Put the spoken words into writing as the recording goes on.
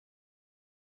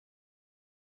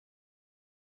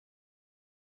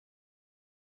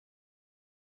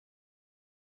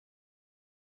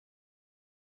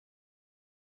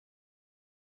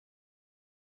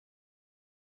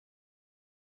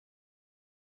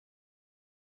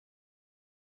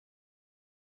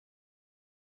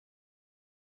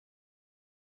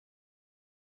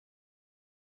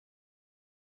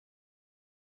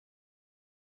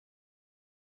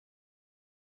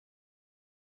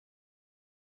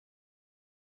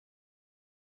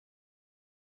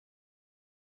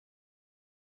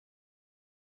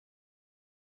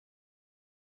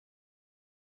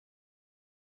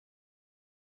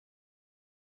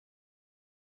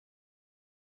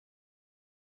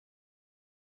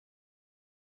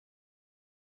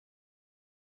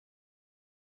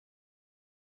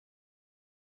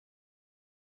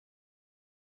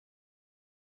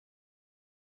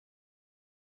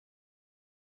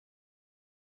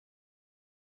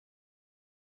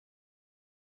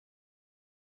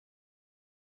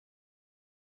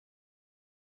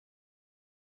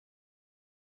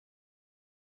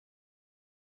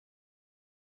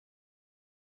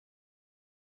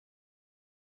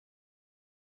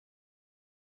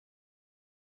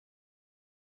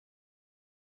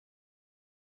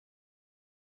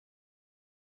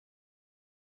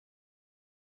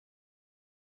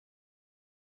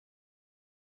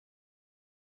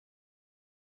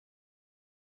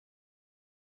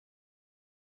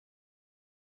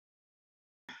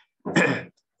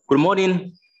Good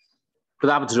morning, good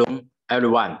afternoon,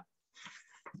 everyone.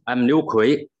 I'm Liu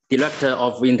Kui, Director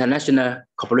of International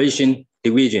Cooperation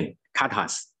Division,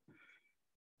 CATAS.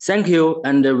 Thank you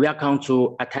and welcome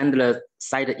to attend the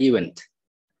side event.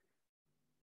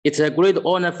 It's a great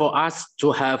honor for us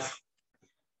to have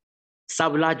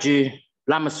Savlaji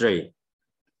Lamasri,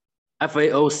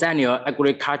 FAO Senior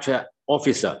Agriculture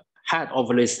Officer, Head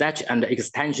of Research and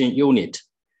Extension Unit,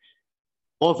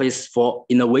 Office for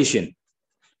Innovation.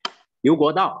 Yu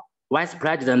Guodao, Vice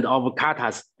President of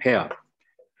CATAS here.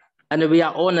 And we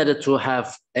are honored to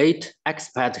have 8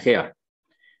 experts here.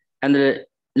 And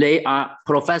they are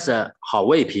Professor Hao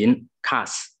Weiping,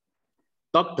 CAS,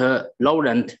 Dr.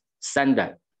 Laurent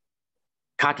Sander,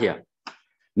 Katia,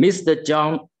 Mr.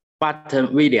 John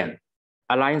Barton William,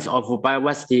 Alliance of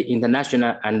Biodiversity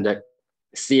International and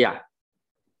SIA,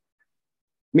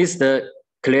 Mr.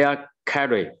 Claire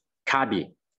Carey,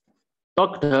 Kabi,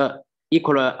 Dr.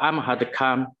 Iqra Ahmad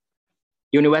Khan,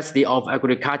 University of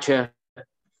Agriculture,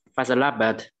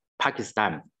 Faisalabad,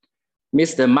 Pakistan,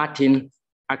 Mr. Martin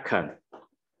Akan,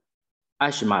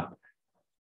 Ashmab,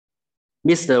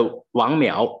 Mr. Wang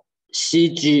Miao,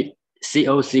 CG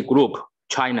COC Group,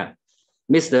 China,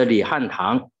 Mr. Li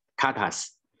Hantang,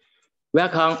 CATAS.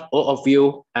 Welcome all of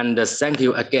you and thank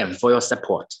you again for your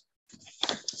support.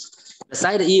 The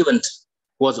side event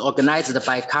was organized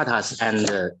by CATAS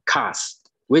and CAS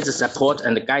with support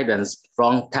and guidance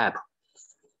from TAP.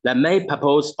 The main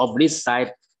purpose of this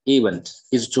side event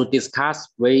is to discuss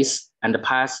ways and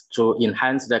paths to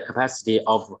enhance the capacity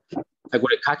of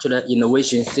agricultural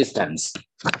innovation systems.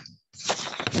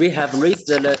 We have raised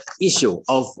the issue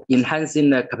of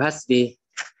enhancing the capacity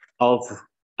of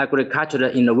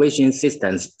agricultural innovation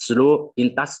systems through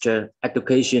industrial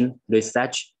education,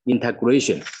 research,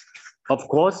 integration. Of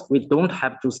course, we don't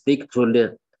have to stick to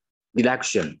the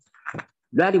direction.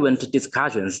 Relevant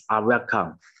discussions are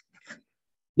welcome.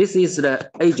 This is the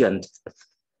agenda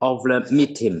of the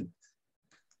meeting.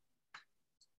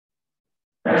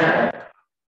 Can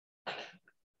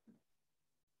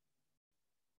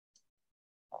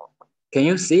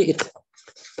you see it?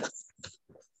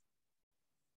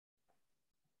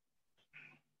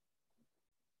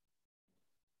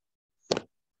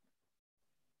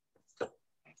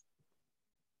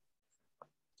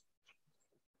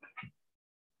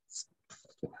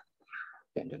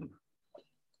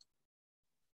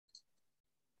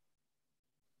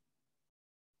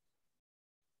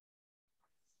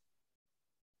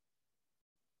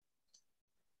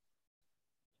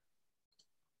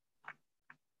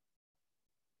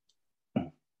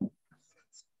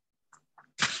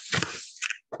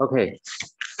 Okay.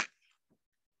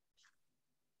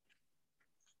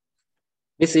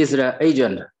 This is the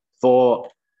agenda for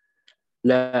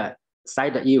the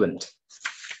side event.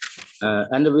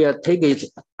 And we'll take it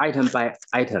item by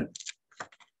item.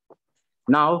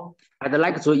 Now, I'd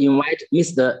like to invite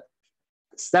Mr.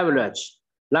 Savraj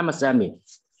Lamasamy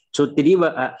to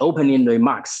deliver opening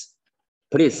remarks.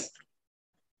 Please,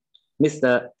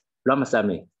 Mr.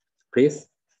 Lamasamy, please.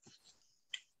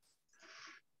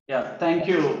 Yeah, thank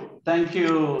you. Thank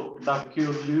you, Dr.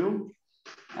 Liu.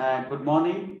 Good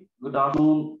morning, good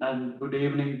afternoon, and good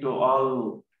evening to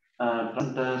all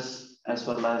presenters as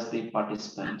well as the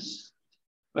participants.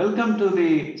 Welcome to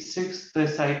the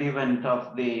 6th side event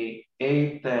of the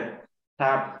 8th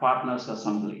TAP Partners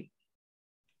Assembly.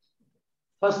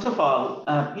 First of all,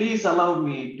 please allow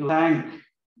me to thank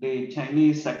the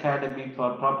Chinese Academy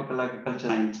for Tropical Agriculture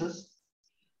Sciences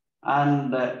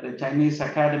and the Chinese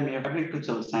Academy of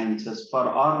Agricultural Sciences for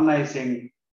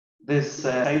organizing this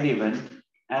side event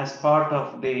as part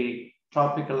of the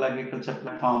Tropical Agriculture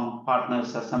Platform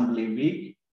Partners Assembly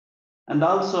Week, and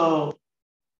also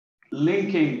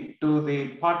linking to the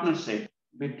partnership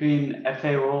between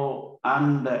FAO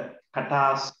and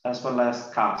CATAS as well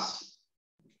as CAAS.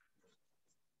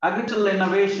 Agricultural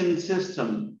innovation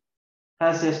system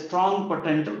has a strong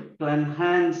potential to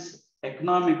enhance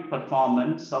economic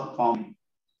performance of farming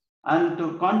and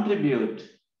to contribute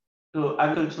to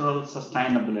agricultural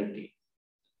sustainability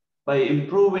by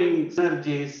improving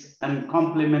synergies and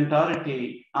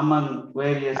complementarity among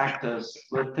various actors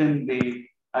within the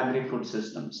agri-food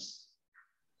systems.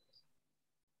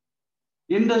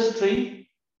 Industry,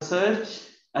 research,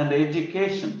 and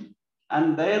education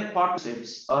and their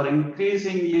partnerships are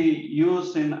increasingly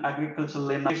used in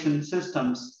agricultural innovation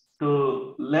systems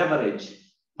to leverage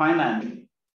financing,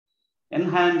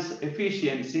 enhance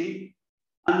efficiency,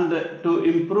 and to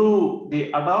improve the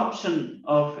adoption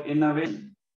of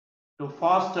innovation to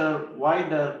foster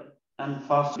wider and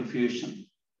fast diffusion.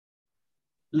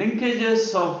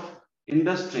 Linkages of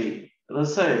industry,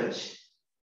 research,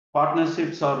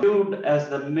 Partnerships are viewed as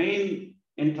the main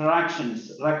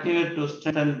interactions required to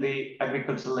strengthen the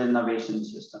agricultural innovation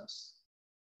systems.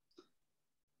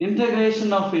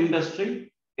 Integration of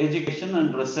industry, education,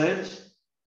 and research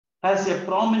has a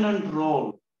prominent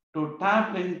role to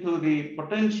tap into the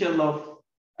potential of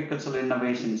agricultural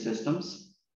innovation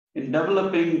systems in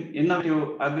developing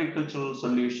innovative agricultural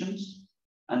solutions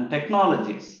and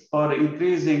technologies for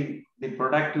increasing the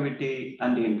productivity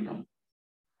and income.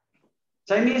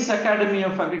 Chinese Academy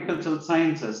of Agricultural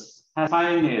Sciences has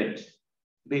pioneered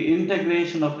the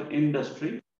integration of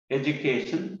industry,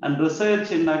 education, and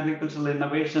research in agricultural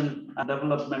innovation and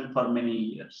development for many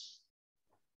years,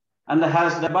 and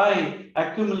has thereby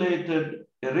accumulated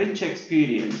a rich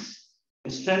experience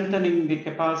in strengthening the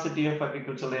capacity of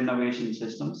agricultural innovation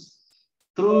systems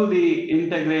through the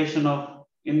integration of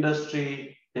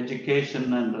industry,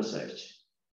 education, and research.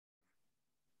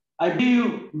 I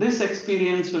believe this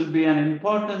experience will be an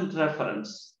important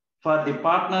reference for the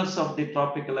partners of the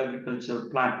Tropical Agriculture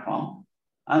Platform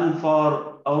and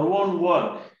for our own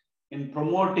work in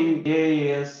promoting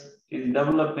AIS in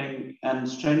developing and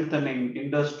strengthening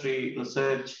industry,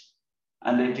 research,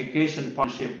 and education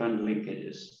partnership and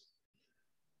linkages.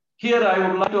 Here, I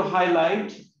would like to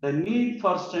highlight the need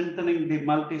for strengthening the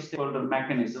multi-stakeholder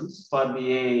mechanisms for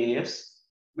the AIS,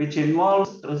 which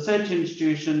involves research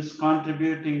institutions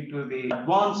contributing to the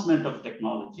advancement of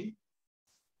technology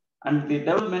and the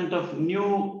development of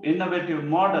new innovative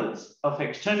models of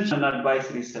extension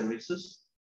advisory services,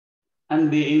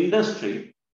 and the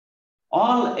industry,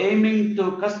 all aiming to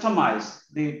customize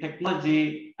the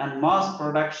technology and mass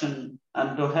production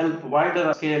and to help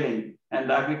wider scaling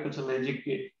and agricultural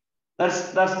education.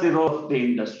 That's the role of the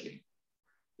industry.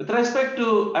 With respect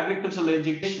to agricultural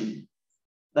education,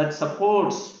 that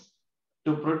supports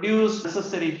to produce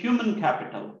necessary human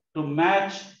capital to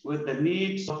match with the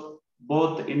needs of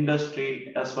both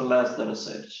industry as well as the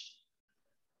research.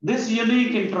 This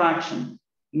unique interaction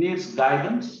needs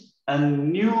guidance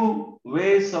and new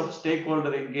ways of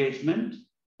stakeholder engagement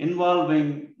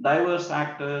involving diverse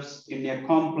actors in a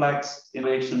complex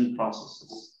innovation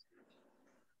processes.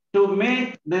 To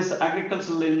make this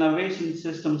agricultural innovation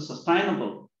system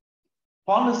sustainable,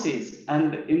 policies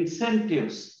and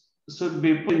incentives should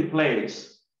be put in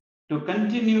place to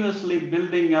continuously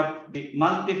building up the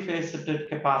multifaceted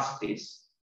capacities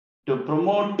to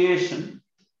promote creation,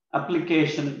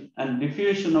 application, and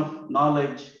diffusion of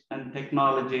knowledge and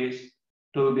technologies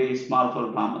to the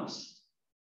smallholder farmers.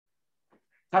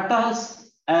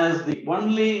 CATAS, as the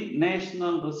only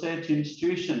national research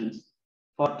institution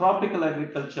for tropical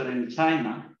agriculture in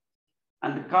China,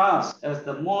 and CAAS as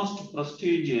the most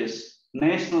prestigious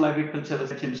national agriculture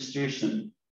research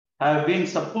institution, have been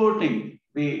supporting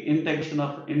the integration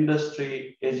of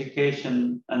industry,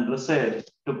 education, and research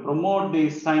to promote the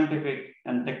scientific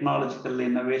and technological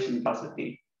innovation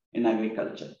capacity in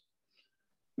agriculture.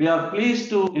 We are pleased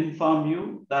to inform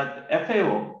you that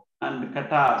FAO and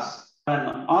CATAS have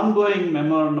an ongoing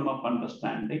memorandum of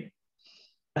understanding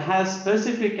that has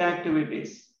specific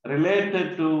activities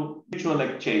related to mutual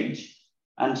exchange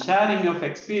and sharing of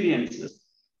experiences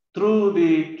through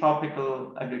the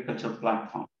Tropical Agriculture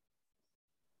Platform.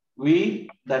 We,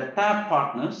 the TAP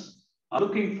partners, are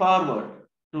looking forward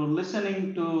to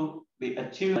listening to the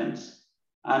achievements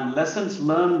and lessons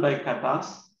learned by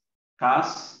CATAS,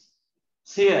 CAAS,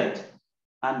 CIAT,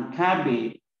 and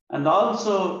CABI, and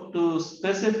also to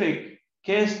specific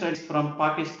case studies from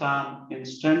Pakistan in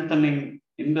strengthening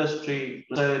industry,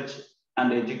 research,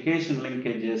 and education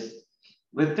linkages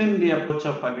within the approach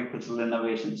of agricultural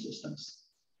innovation systems.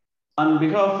 On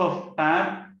behalf of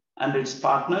TAB and its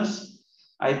partners,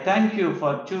 I thank you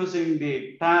for choosing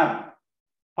the TAB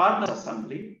Partner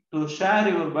Assembly to share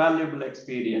your valuable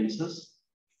experiences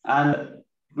and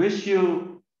wish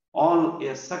you all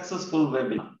a successful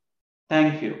webinar.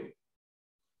 Thank you.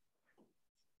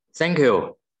 Thank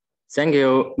you. Thank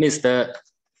you, Mr.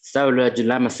 Sauraj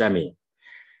Lamasamy.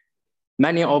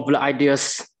 Many of the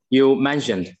ideas you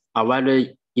mentioned are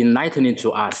very enlightening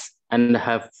to us and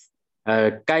have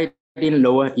guiding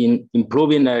role in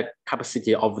improving the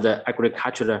capacity of the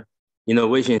agricultural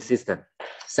innovation system.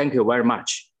 Thank you very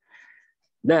much.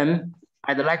 Then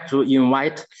I'd like to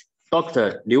invite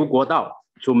Dr. Liu Guodao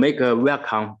to make a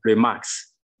welcome remarks.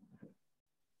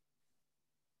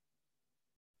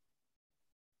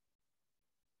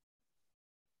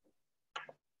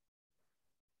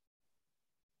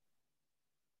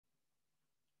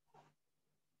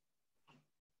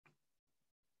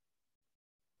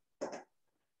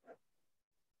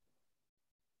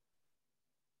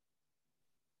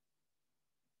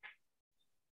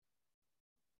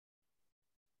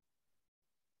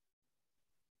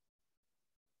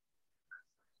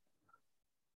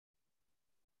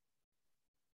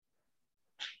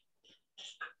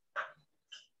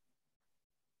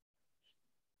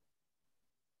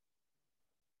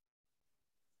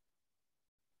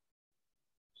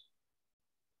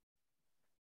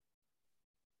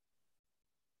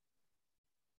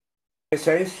 is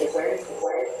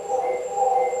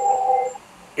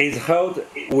held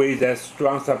with the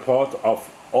strong support of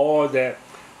all the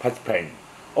participants.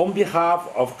 On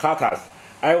behalf of CATAS,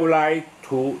 I would like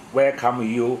to welcome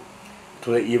you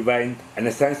to the event and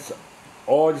thank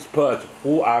all the experts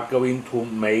who are going to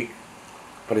make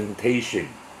presentation.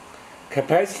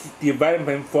 Capacity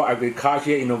development for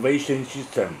agriculture innovation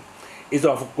system is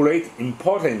of great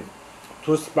importance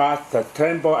to spark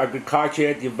sustainable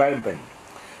agriculture development,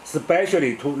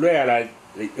 especially to realize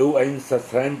the UN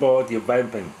Sustainable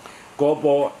Development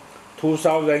Goal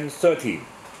 2030.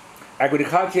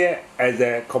 Agriculture as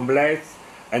a complex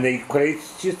and equitable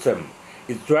system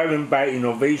is driven by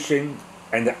innovation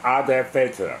and other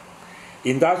factors.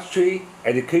 Industry,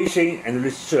 education, and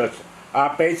research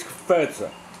are basic factors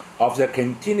of the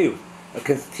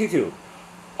constitute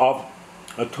of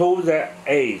to the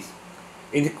AIS.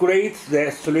 Integrate the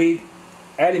three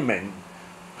elements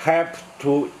help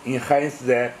to enhance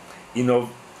the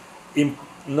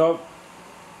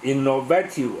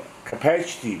innovative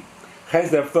capacity,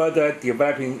 hence further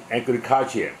developing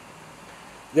agriculture.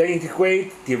 The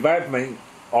integrated development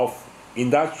of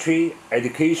industry,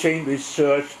 education,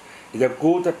 research is a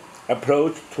good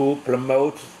approach to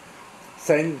promote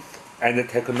science and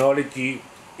technology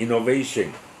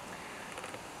innovation.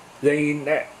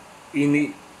 The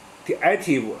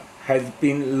initiative has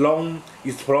been long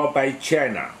explored by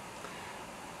China.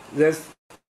 This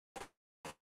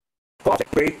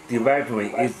great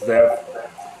development is the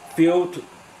field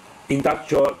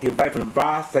industrial development,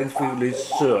 vast scientific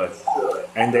research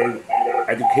and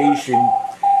education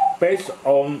based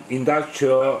on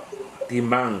industrial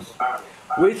demands,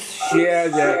 which share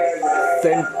the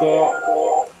same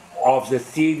goal of the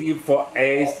city for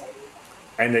AIS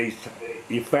and its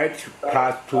effective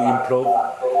path to improve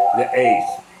the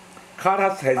AIS.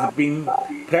 CATAS has been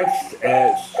practiced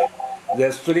as the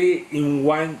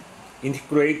 3-in-1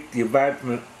 integrated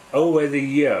development over the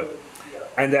years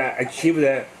and achieved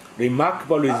a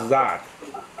remarkable result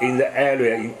in the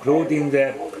area, including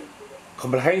the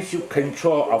comprehensive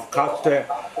control of cluster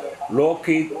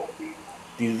local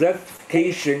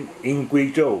desertification in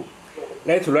Guizhou,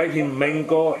 late-ripening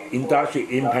mango industry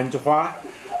in Panzhihua,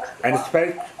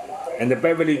 and the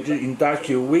beverage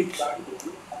industry, which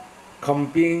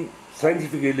combine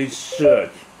scientific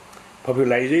research,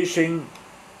 popularization,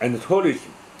 and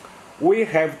tourism. We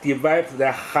have developed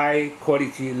the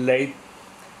high-quality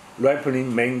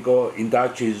late-ripening mango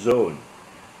industry zone,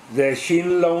 the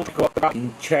Xinlong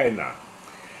in China.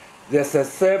 The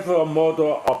successful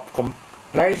model of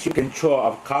comprehensive control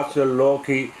of cluster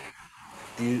local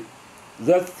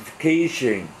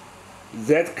desertification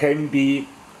that can be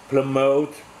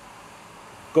promoted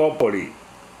globally.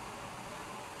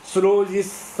 Through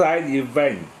this side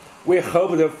event, we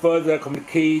hope to further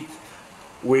communicate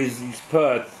with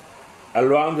experts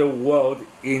around the world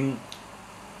in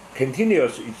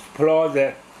continuously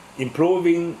explore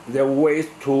improving the ways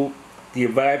to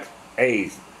develop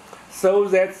AIS, so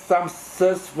that some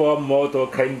successful model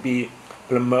can be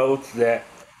promoted and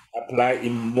applied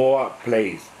in more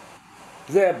places,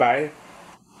 thereby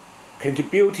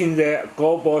contributing the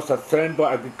global sustainable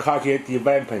agricultural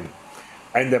development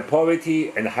and the poverty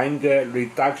and hunger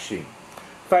reduction.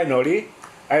 Finally,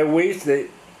 I wish the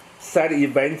side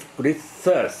event great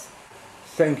success.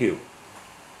 Thank you.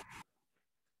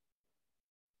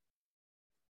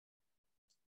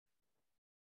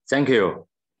 Thank you.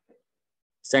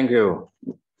 Thank you,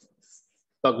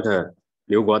 Dr.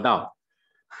 Liu Guodao.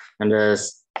 And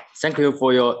thank you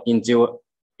for your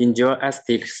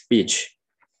enthusiastic speech,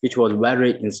 which was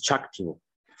very instructive.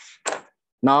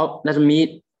 Now, let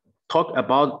me talk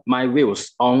about my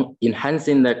views on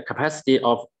enhancing the capacity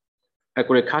of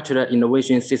agricultural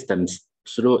innovation systems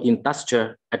through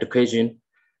industrial education,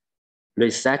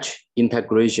 research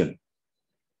integration.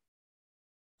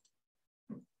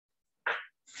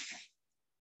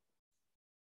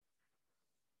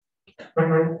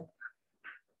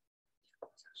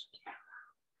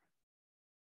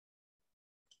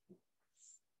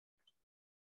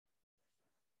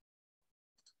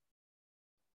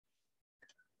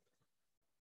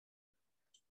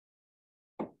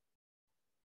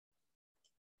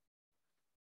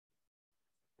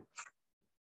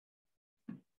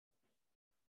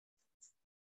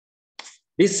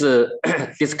 This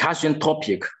discussion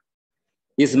topic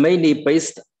is mainly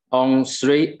based on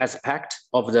 3 aspects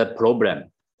of the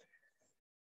problem.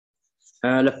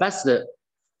 The first,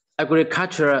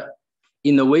 agricultural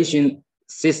innovation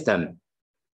system.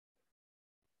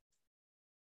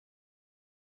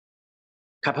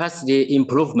 Capacity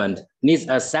improvement needs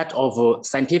a set of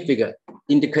scientific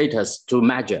indicators to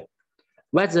measure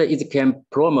whether it can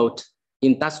promote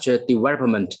industrial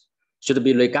development should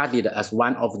be regarded as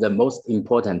one of the most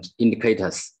important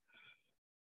indicators.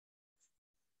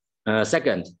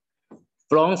 Second,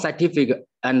 from scientific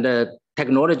and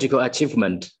technological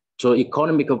achievement to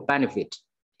economical benefit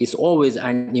is always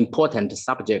an important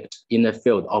subject in the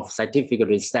field of scientific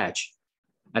research,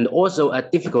 and also a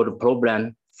difficult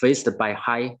problem faced by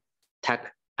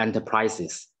high-tech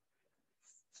enterprises.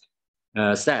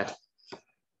 Third,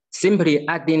 simply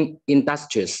adding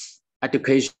industries,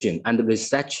 education, and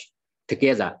research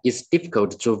together is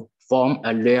difficult to form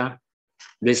a real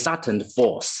resultant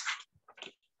force.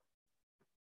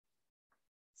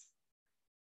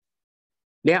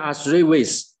 There are three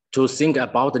ways to think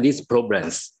about these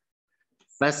problems.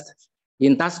 First,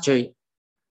 industry,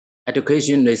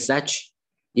 education, research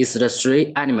is the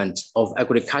three elements of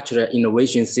agricultural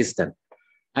innovation system,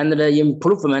 and the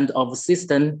improvement of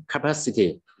system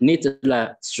capacity needs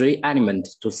the three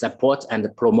elements to support and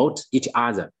promote each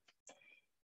other.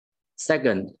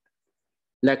 Second,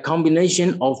 the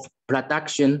combination of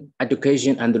production,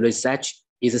 education, and research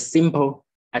is a simple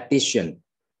addition.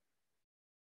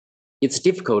 It's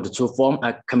difficult to form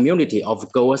a community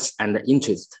of goals and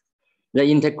interests. The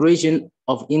integration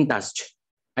of industry,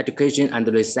 education, and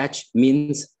research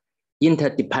means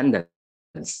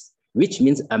interdependence, which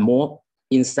means a more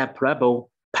inseparable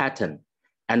pattern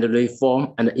and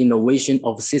reform and innovation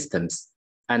of systems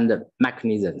and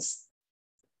mechanisms.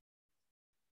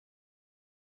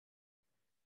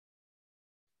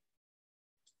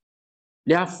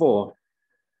 Therefore,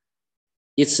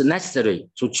 it's necessary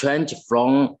to change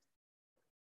from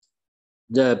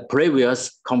the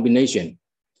previous combination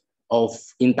of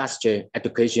industrial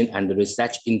education and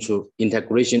research into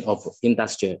integration of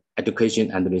industrial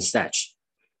education and research.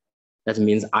 That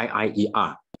means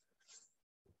IIER.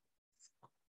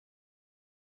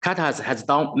 CATAS has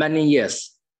done many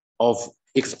years of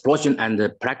exploration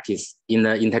and practice in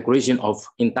the integration of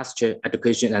industrial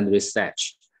education and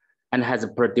research, and has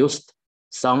produced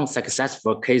some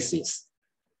successful cases.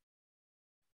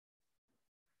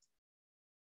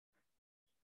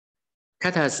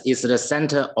 CATAS is the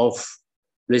center of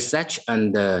research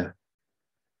and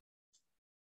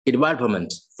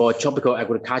development for tropical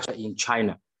agriculture in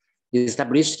China,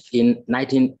 established in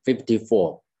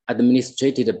 1954,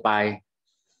 administered by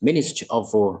Ministry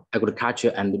of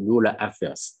Agriculture and Rural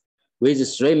Affairs,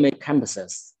 with 3 main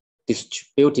campuses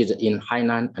distributed in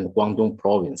Hainan and Guangdong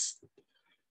province.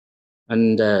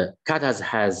 And CATAS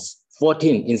has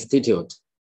 14 institutes,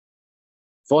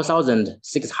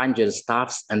 4,600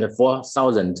 staffs, and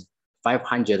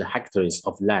 4,500 hectares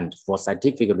of land for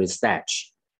scientific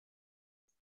research.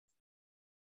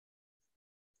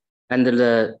 And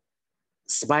the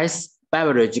Spice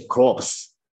Beverage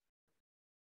Crops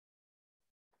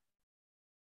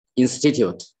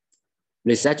Institute,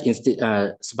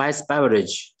 Spice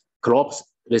Beverage Crops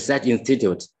Research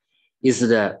Institute is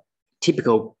the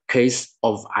typical case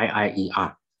of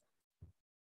IIER.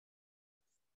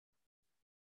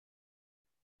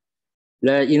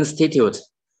 The institute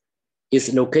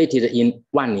is located in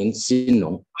Wanling,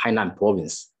 Xinlong, Hainan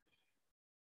province.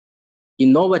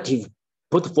 Innovative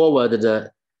put forward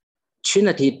the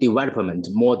Trinity development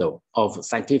model of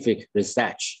scientific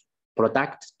research,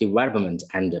 product development,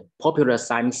 and popular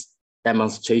science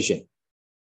demonstration.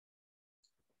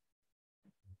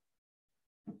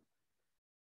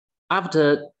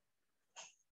 After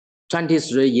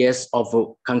 23 years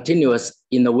of continuous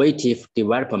innovative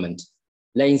development,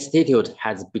 the institute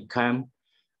has become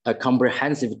a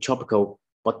comprehensive tropical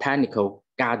botanical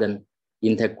garden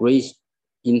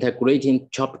integrating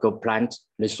tropical plant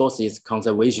resources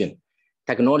conservation,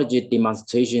 technology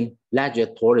demonstration, leisure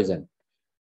tourism,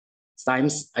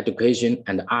 science education,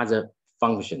 and other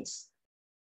functions.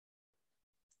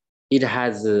 It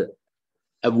has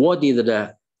awarded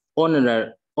the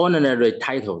honorary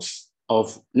titles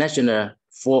of National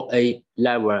 4A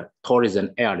level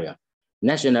tourism area,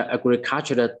 National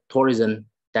Agricultural Tourism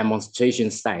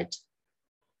Demonstration Site,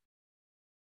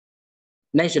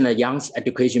 National Young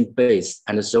Education Base,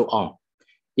 and so on.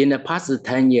 In the past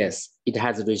 10 years, it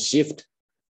has received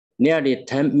nearly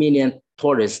 10 million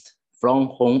tourists from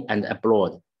home and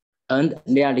abroad, earned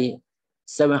nearly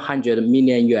 700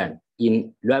 million yuan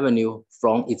in revenue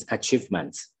from its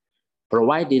achievements,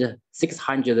 provided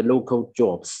 600 local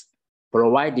jobs,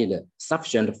 provided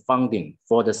sufficient funding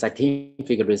for the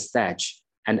scientific research,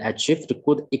 and achieved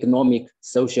good economic,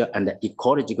 social, and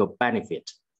ecological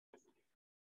benefit.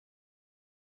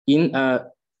 In a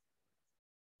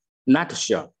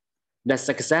nutshell, the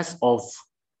success of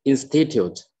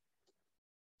institute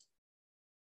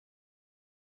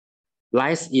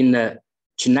lies in the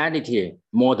Trinity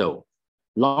model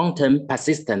long-term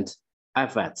persistent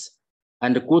efforts,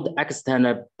 and good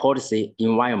external policy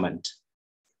environment.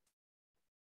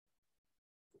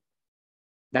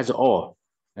 That's all.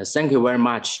 Thank you very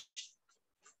much.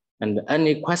 And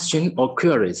any question or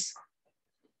queries?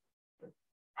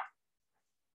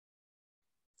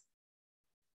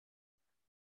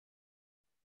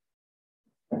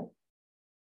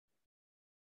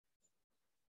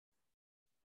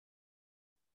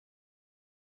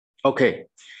 Okay,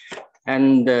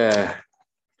 and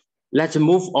let's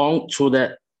move on to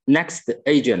the next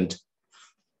agent.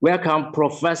 Welcome,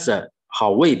 Professor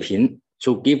Hao Weiping,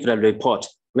 to give the report.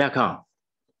 Welcome,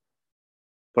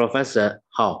 Professor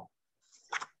Hao.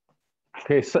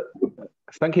 Okay, so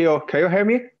thank you. Can you hear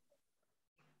me?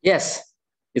 Yes,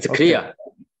 it's Okay. clear.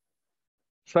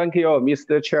 Thank you,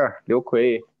 Mr. Chair, Liu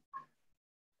Kui.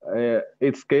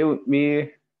 It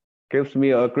gives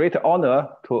me a great honor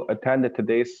to attend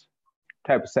today's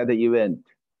typeset event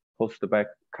hosted by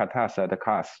CATAS and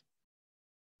CAAS.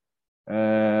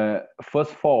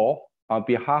 First of all, on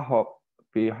behalf of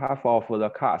the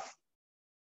CAAS,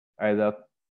 as a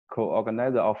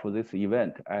co-organizer of this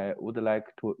event, I would like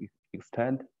to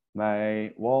extend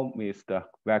my warmest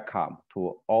welcome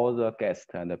to all the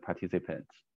guests and participants.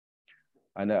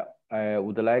 And I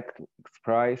would like to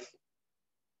express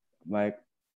my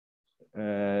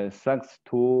thanks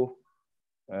to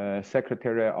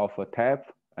Secretary of TAP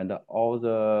and all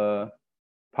the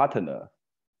partners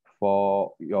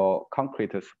for your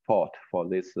concrete support for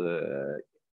this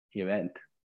event.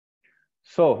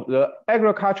 So the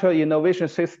agricultural innovation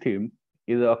system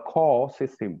is a core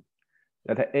system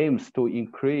that aims to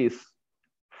increase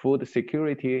food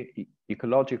security,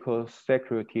 ecological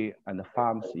security, and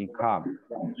farms' income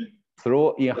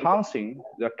through enhancing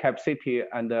the capacity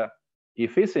and the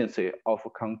efficiency of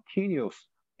continuous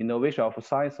innovation of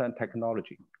science and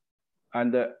technology,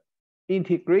 and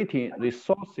integrating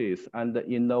resources and the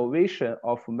innovation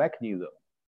of mechanism.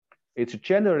 Its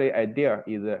general idea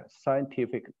is a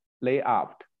scientific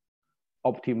layout,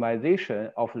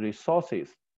 optimization of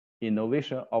resources,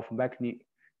 innovation of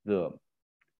mechanism,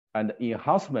 and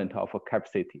enhancement of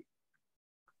capacity.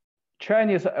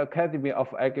 Chinese Academy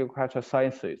of Agricultural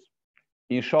Sciences,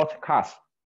 in short CAAS,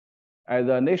 as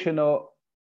a national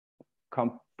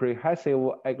comprehensive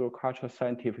agricultural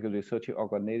scientific research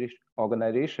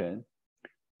organization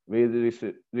with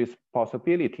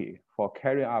responsibility for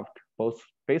carrying out both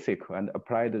basic and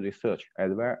applied research,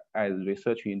 as well as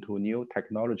research into new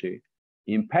technology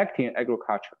impacting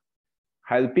agriculture,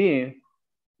 has been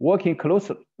working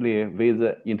closely with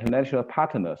international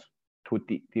partners to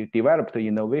develop the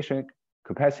innovation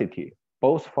capacity,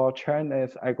 both for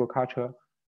China's agriculture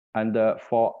and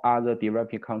for other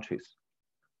developing countries.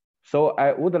 So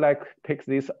I would like to take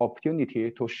this opportunity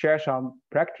to share some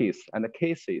practice and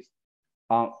cases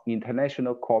on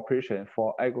international cooperation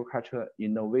for agricultural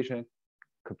innovation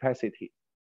capacity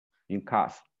in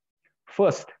CAAS.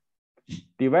 First,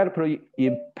 develop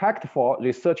impactful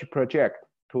research project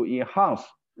to enhance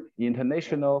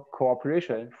international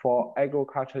cooperation for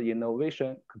agricultural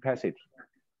innovation capacity.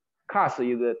 CAAS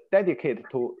is dedicated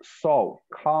to solve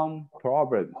common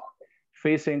problems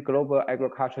facing global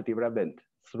agricultural development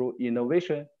through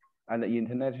innovation and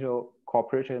international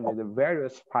cooperation with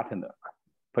various partners,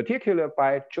 particularly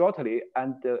by jointly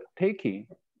undertaking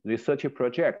research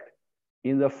projects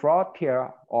in the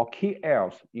frontier or key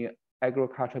areas in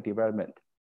agricultural development.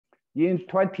 In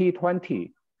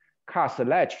 2020, CAAS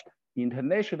launched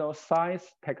International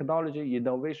Science Technology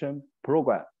Innovation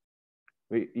Program,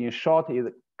 in short is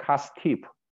CAAS-TIP,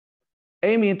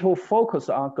 aiming to focus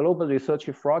on global research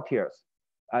frontiers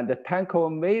and tackle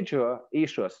major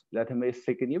issues that may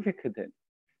significantly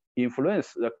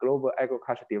influence the global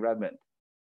agricultural development.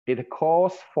 It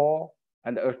calls for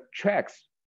and attracts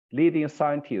leading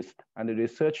scientists and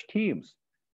research teams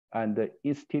and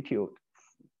institutes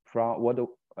from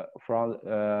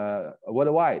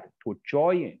worldwide to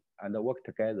join and work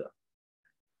together.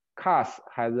 CAAS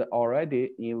has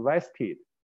already invested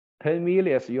 $10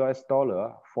 million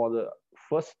for the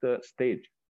first stage,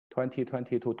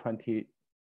 2020 to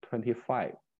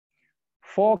 2025.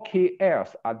 4 key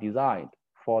areas are designed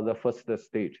for the first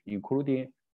stage,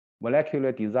 including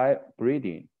molecular design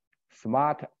breeding,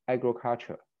 smart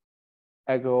agriculture,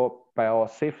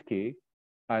 agro-biosafety,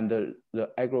 and the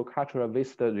agricultural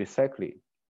waste recycling.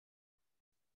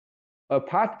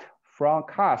 Apart from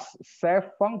CAAS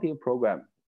self-funding program,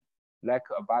 like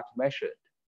above mentioned,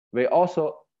 we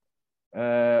also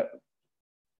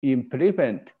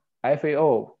implement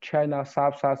FAO China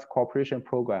Sub-Saharan Cooperation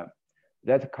Program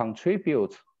that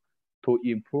contributes to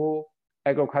improve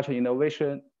agricultural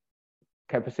innovation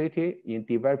capacity in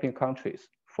developing countries.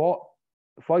 For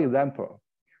example,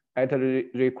 at the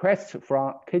request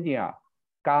from Kenya,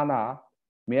 Ghana,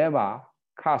 Myanmar,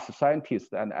 CAAS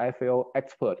scientists and FAO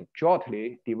experts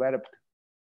jointly developed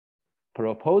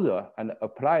proposal and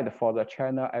applied for the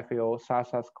China FAO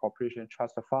CAAS Cooperation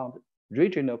Trust Fund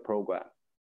regional program,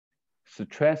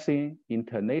 strengthening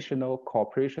international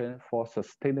cooperation for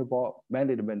sustainable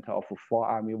management of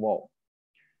four-army war.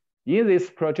 In this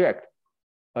project,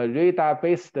 a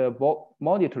radar-based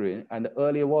monitoring and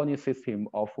early warning system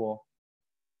of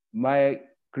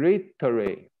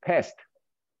migratory pests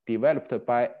developed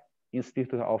by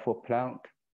Institute of Plant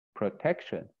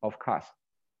Protection of CAAS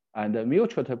and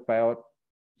mutated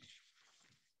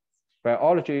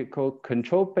biological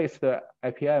control-based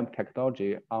IPM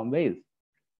technology on maize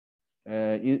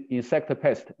insect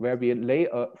pest will be lay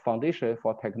a foundation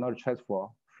for technology transfer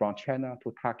from China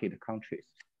to target countries.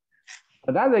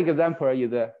 Another example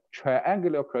is a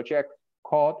triangular project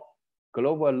called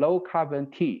Global Low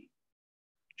Carbon Tea,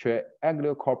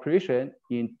 triangular cooperation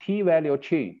in tea value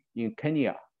chain in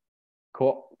Kenya,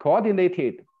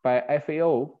 coordinated by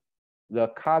FAO, the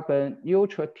carbon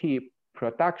neutral tea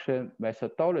production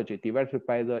methodology developed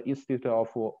by the Institute of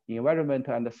Environment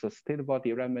and Sustainable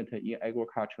Development in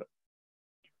Agriculture,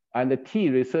 and the Tea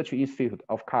Research Institute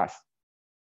of CAAS.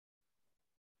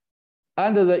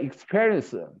 Under the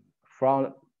experience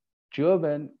from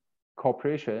German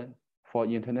Corporation for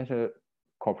International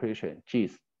Cooperation,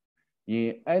 GIS,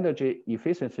 in energy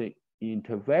efficiency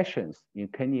interventions in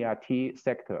Kenya tea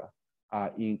sector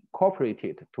are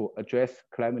incorporated to address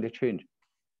climate change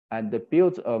and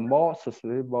build a more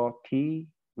sustainable tea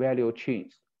value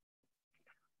chains.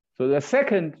 So the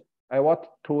second I want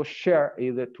to share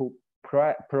is to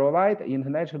provide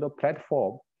international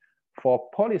platform for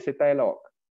policy dialogue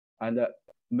and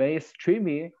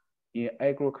mainstreaming in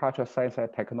agricultural science and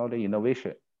technology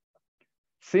innovation.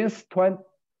 Since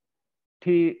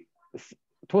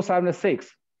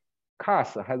 2006,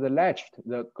 CAAS has launched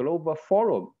the Global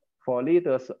Forum for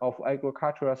Leaders of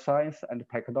Agricultural Science and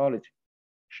Technology,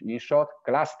 in short,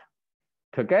 GLAST,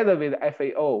 together with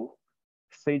FAO,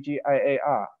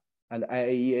 CGIAR, and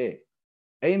IAEA,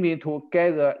 aiming to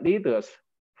gather leaders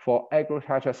for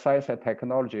agricultural science and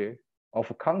technology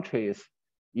of countries,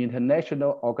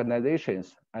 international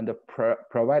organizations, and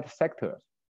private sectors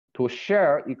to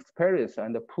share experience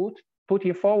and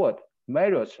putting forward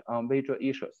measures on major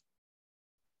issues.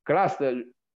 GLAST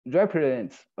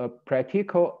represents a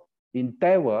practical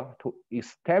endeavor to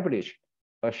establish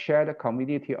a shared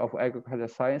community of agricultural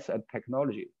science and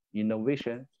technology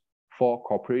innovation for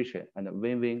cooperation and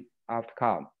win-win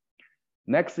outcome.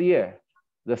 Next year,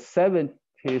 the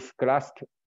 70th GLAST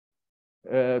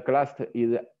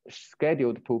is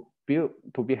scheduled to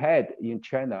be held in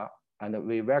China, and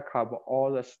we welcome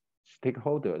all the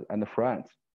stakeholders and friends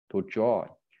to join.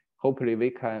 Hopefully we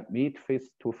can meet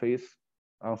face-to-face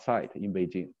on site in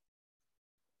Beijing.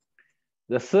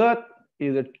 The third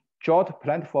is a joint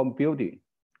platform building,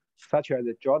 such as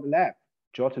the joint lab,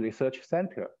 joint research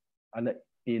center, and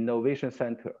innovation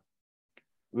center.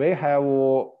 We have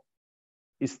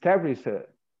established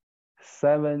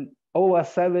over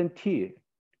 70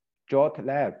 joint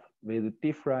labs with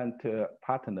different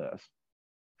partners.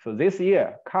 So this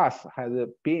year, CAAS has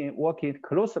been working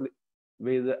closely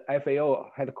with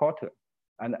FAO headquarters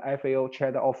and FAO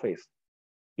China office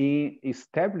in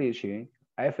establishing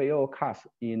FAO CAAS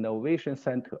Innovation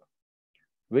Center,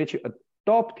 which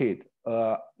adopted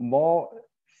a more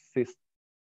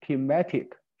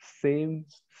systematic,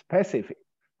 theme-specific,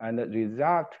 and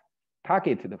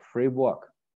result-targeted framework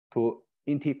to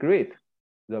integrate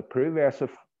the previous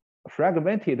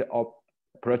fragmented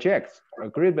projects,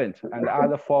 agreements, and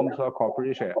other forms of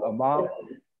cooperation among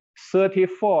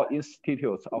 34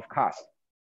 institutes of CAAS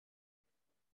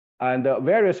and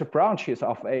various branches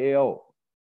of AAO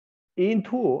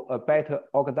into a better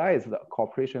organized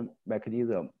cooperation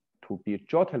mechanism to be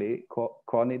jointly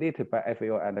coordinated by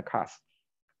FAO and CAAS.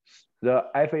 The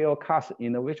FAO CAAS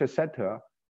Innovation Center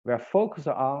will focus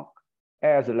on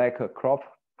areas like crop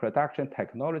production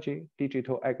technology,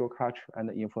 digital agriculture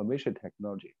and information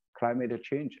technology, climate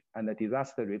change and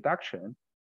disaster reduction,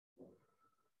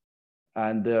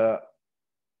 and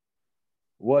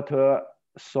water,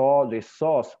 soil,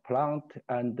 resource, plant,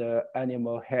 and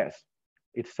animal health,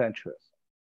 etc.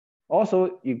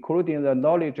 Also including the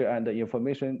knowledge and the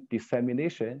information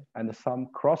dissemination and some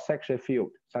cross-section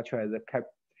field, such as the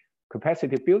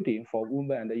capacity building for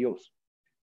women and youth.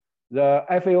 The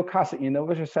FAO CAAS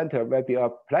Innovation Center will be a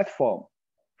platform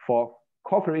for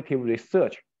cooperative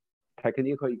research,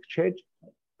 technical exchange,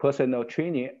 personal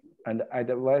training, and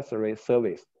advisory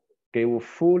service, give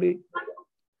fully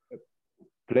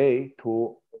play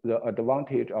to the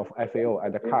advantage of FAO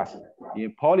and the CAAS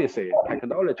in policy,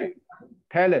 technology,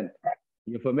 talent,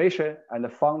 information,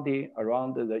 and funding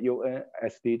around the UN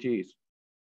SDGs.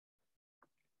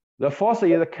 The fourth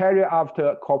is carry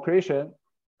after cooperation,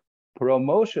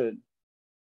 promotion,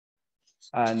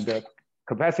 and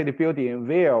capacity building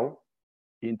via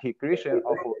integration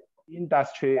of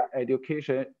industry,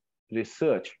 education,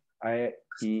 research,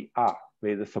 IER,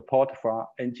 with support from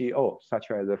NGO, such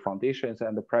as the foundations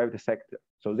and the private sector.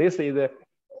 So this is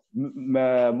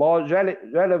more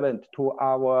relevant to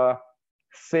our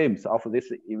themes of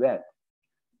this event.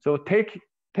 So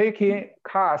taking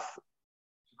CAAS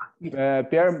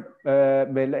Bill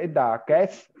Melinda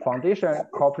Gates Foundation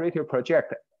Cooperative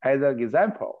Project as an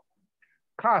example,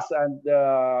 CAAS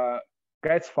and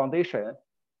Gates Foundation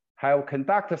have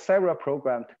conducted several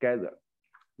programs together.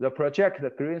 The project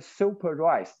Green Super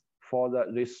Rice for the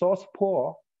resource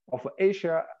poor of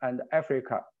Asia and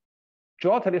Africa,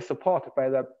 jointly supported by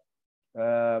the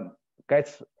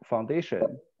Gates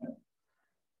Foundation,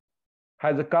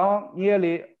 has gone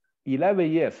nearly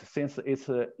 11 years since its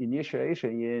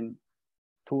initiation in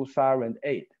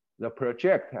 2008. The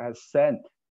project has sent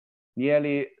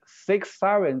nearly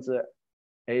 6,000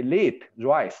 elite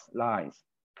rice lines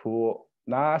to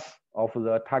NAS of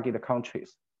the target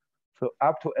countries. So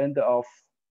up to end of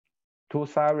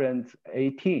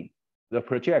 2018, the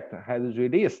project has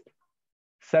released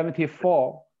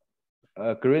 74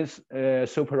 green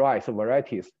super rice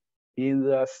varieties in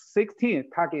the 16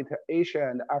 target Asia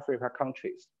and Africa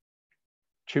countries.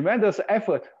 Tremendous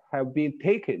effort have been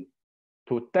taken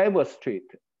to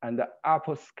demonstrate and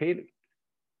upscale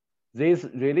these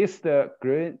released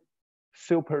green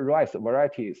super rice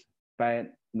varieties by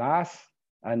NAS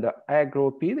and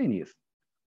agro-business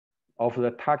of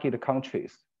the target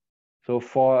countries. So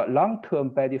for long-term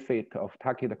benefit of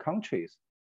target countries,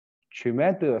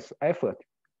 tremendous effort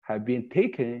have been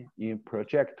taken in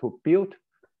project to build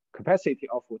capacity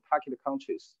of target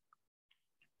countries.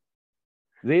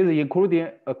 These including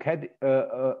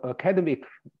academic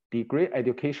degree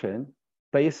education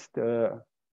based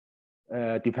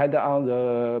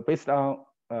based on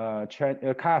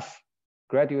CAAS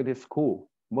graduate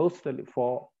school, mostly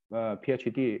for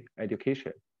PhD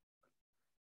education.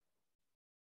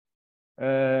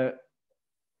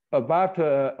 About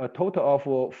a total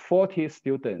of 40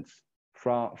 students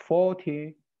from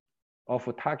 40 of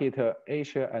target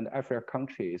Asia and Africa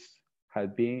countries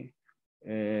have been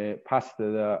passed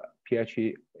the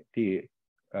PhD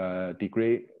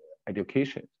degree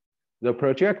education. The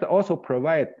project also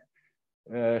provides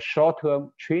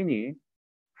short-term training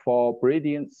for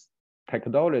breeding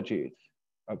technologies,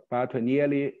 about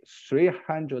nearly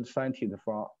 300 scientists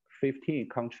from 15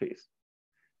 countries,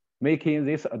 making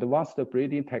this advanced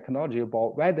breeding technology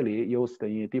more widely used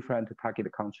in different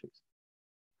target countries.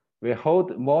 We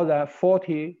hold more than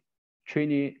 40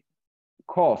 training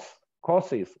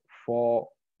courses for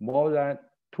more than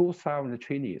 2,000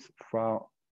 trainees from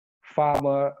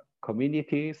farmer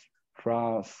communities,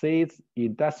 from seed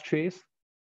industries,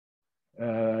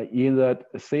 in the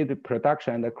seed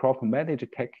production and the crop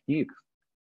management techniques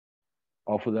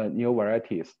of the new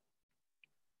varieties.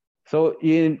 So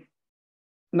in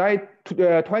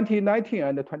 2019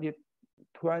 and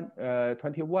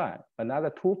 2021, another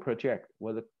 2 projects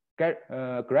was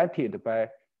granted by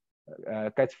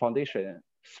Gates Foundation,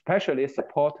 especially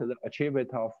support the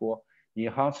achievement of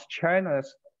enhanced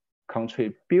China's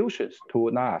contributions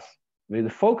to NAS,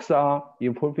 with focus on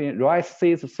improving rice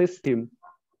seed system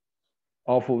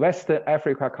of Western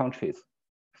Africa countries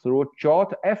through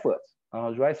joint efforts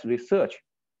on rice research,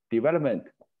 development,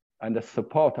 and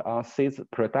support on seeds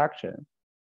production,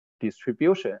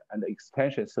 distribution, and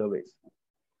extension service.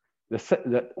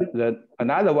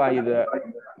 Another one is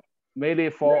mainly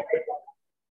for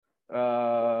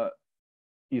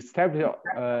establish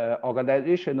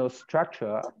organizational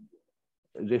structure,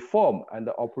 reform, and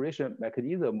operation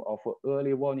mechanism of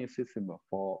early warning system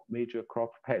for major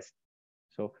crop pests.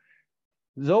 So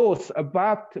those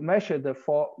above mentioned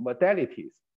 4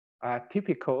 modalities are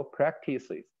typical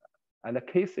practices and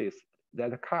cases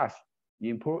that CAAS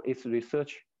improve its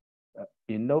research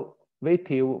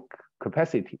innovative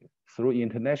capacity through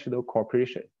international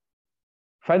cooperation.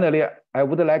 Finally, I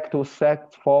would like to thank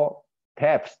for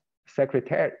TAP's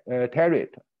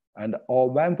Secretariat and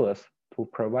all members to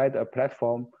provide a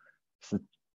platform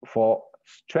for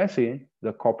strengthening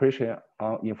the cooperation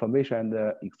on information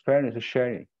and experience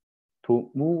sharing.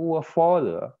 To move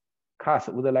further, CAAS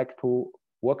would like to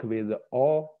work with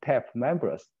all TAP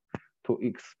members to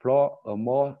explore a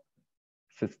more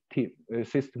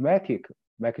systematic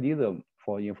mechanism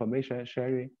for information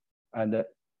sharing and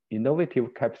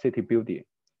innovative capacity building.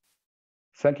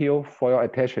 Thank you for your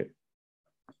attention.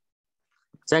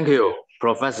 Thank you,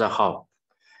 Professor Hao.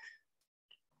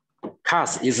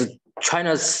 CAAS is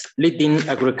China's leading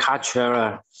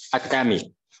agricultural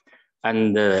academy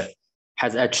and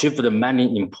has achieved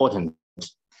many important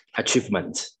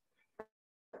achievements.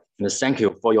 And thank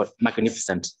you for your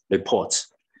magnificent report.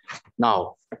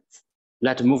 Now,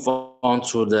 let's move on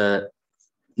to the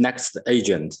next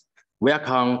agent.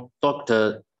 Welcome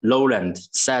Dr. Roland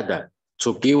Seder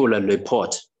to give the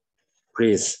report,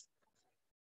 please.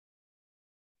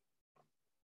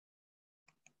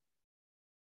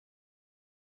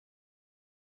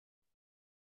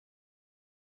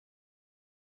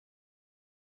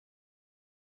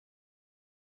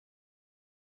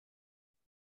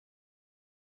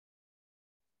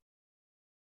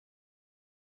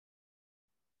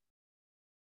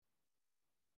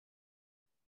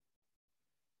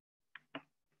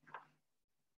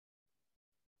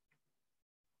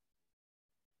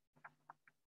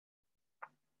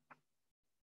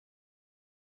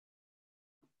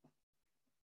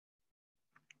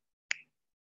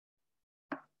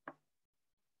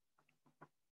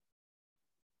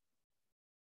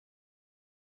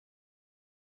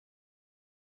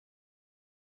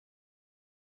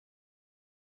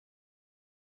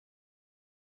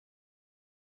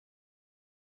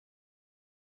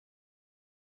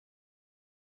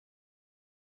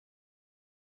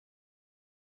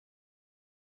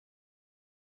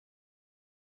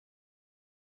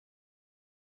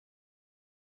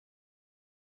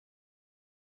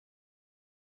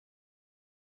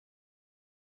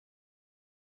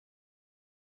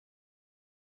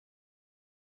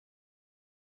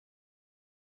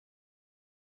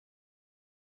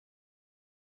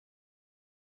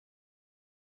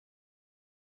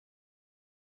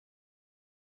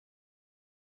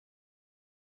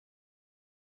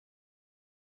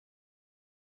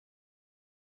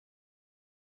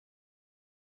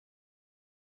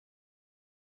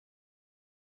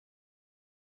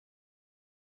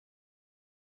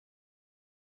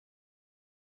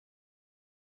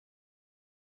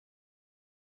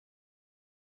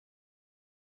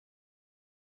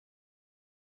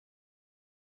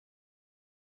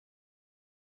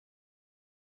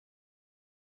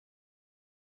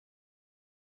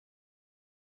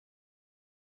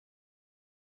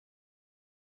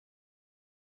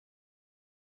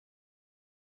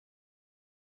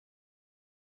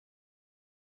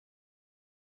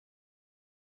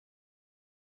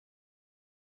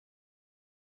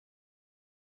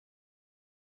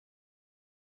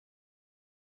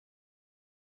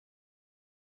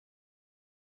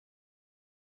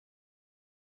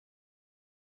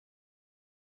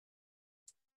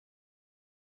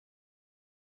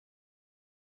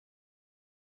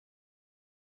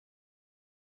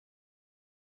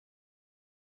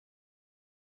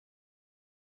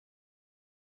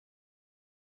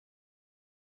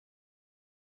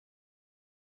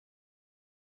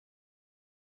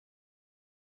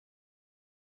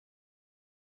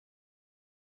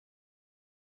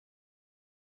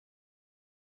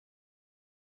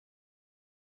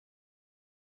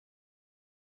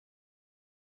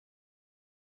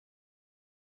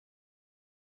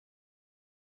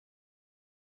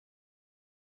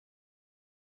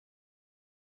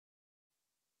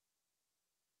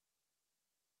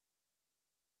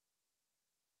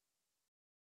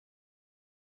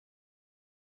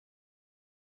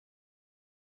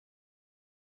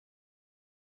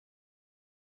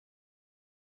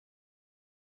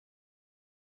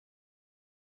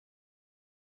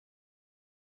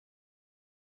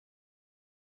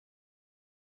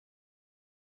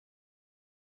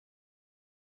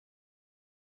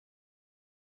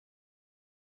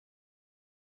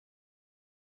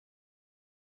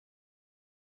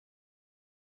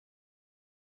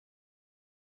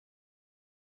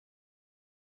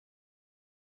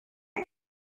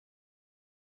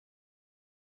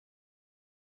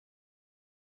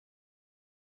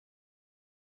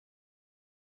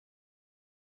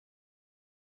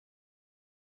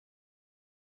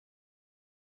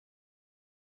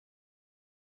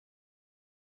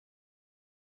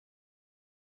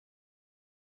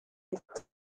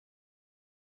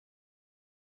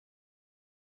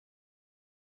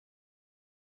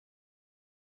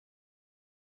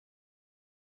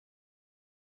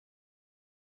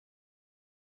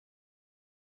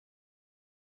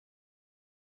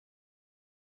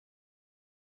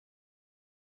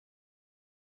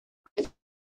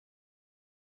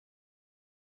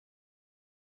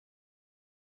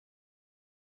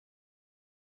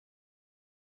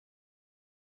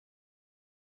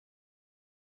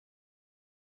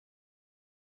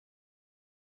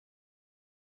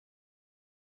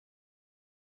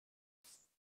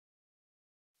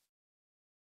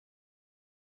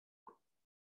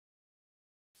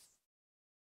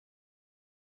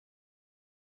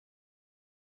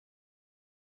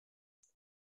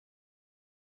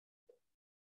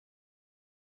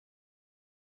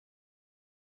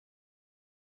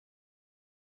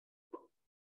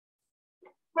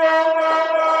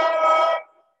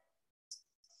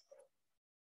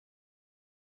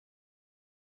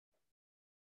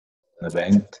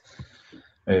 Event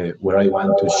where I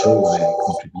want to show the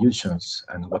contributions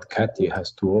and what CATI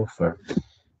has to offer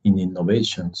in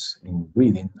innovations in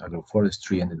breeding,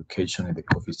 agroforestry, and education in the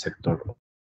coffee sector.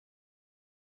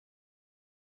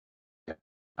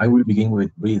 I will begin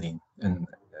with breeding, and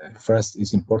first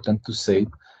it's important to say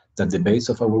that the base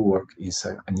of our work is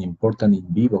an important in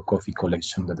vivo coffee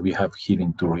collection that we have here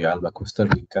in Turrialba, Costa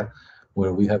Rica,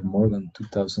 where we have more than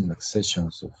 2,000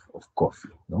 accessions of coffee,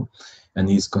 no? And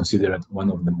is considered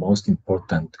one of the most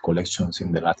important collections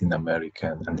in the Latin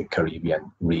American and the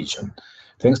Caribbean region.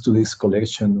 Thanks to this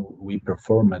collection, we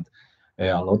performed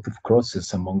a lot of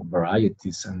crosses among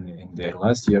varieties, and in the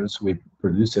last years we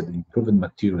produced improved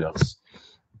materials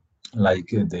like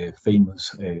the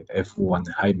famous F1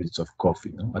 hybrids of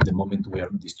coffee. No? At the moment, we are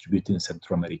distributing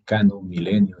Centroamericano,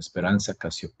 Milenio, Esperanza,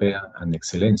 Casiopea, and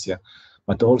Excelencia,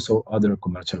 but also other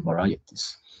commercial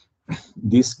varieties.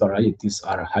 These varieties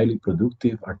are highly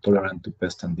productive, are tolerant to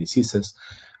pests and diseases,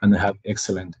 and have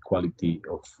excellent quality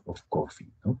of coffee.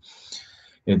 No?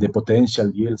 The potential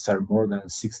yields are more than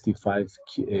 65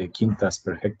 quintas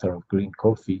per hectare of green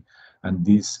coffee, and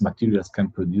these materials can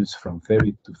produce from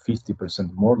 30 to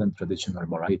 50% more than traditional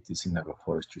varieties in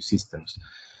agroforestry systems.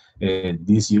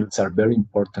 These yields are very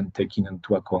important, taking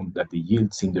into account that the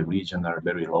yields in the region are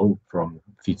very low, from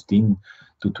 15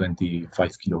 to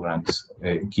 25 kilograms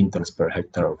quintals per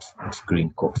hectare of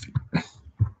green coffee.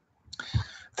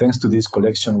 Thanks to this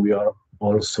collection, we are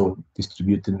also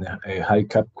distributing high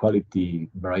cap quality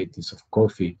varieties of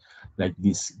coffee, like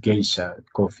this geisha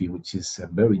coffee, which is a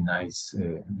very nice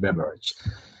beverage.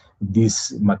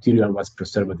 This material was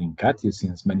preserved in CATI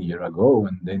since many years ago,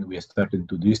 and then we started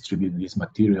to distribute this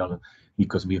material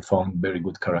because we found very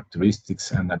good characteristics,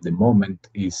 and at the moment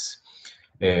is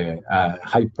a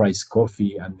high price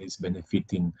coffee and is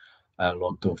benefiting a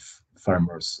lot of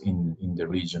farmers in the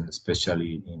region,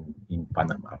 especially in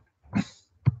Panama.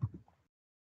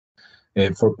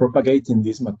 For propagating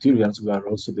these materials, we are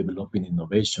also developing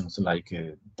innovations like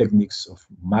techniques of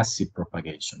massive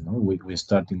propagation. No? We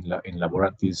start in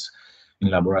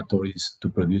laboratories to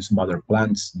produce mother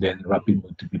plants, then rapid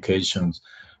multiplications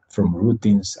from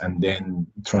rootings, and then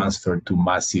transfer to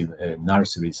massive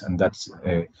nurseries. And that's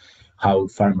how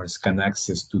farmers can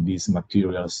access to these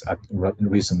materials at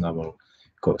reasonable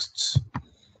costs.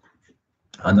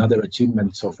 Another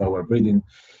achievement of our breeding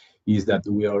is that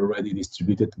we already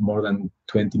distributed more than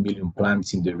 20 million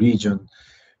plants in the region.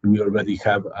 We already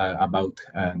have about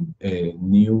a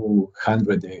new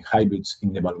 100 hybrids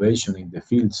in evaluation in the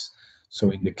fields.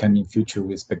 So in the coming future,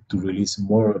 we expect to release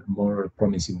more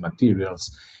promising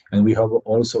materials. And we have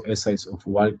also essays of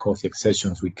wild coffee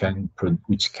accessions which can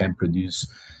produce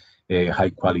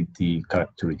high quality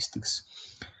characteristics.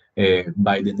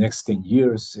 By the next 10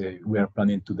 years, we are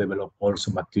planning to develop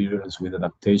also materials with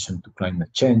adaptation to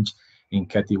climate change, and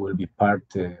CATI will be part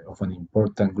of an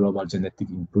important global genetic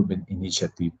improvement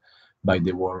initiative by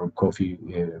the World Coffee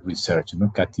Research. You know,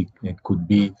 CATI could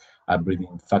be a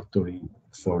breeding factory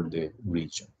for the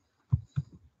region.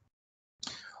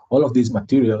 All of these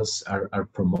materials are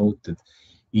promoted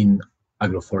in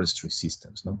agroforestry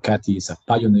systems. No? CATI is a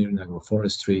pioneer in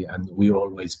agroforestry, and we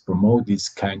always promote this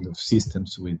kind of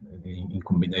systems in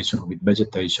combination with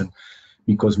vegetation,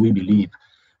 because we believe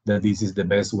that this is the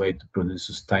best way to produce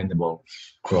sustainable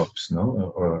crops.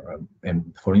 No?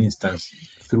 And for instance,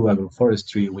 through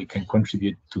agroforestry, we can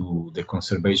contribute to the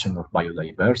conservation of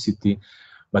biodiversity,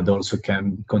 but also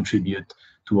can contribute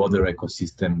to other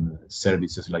ecosystem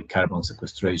services like carbon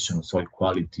sequestration, soil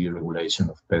quality, regulation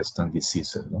of pests and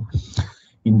diseases. No?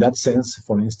 In that sense,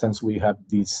 for instance, we have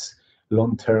these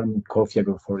long-term coffee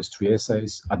agroforestry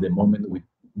essays at the moment with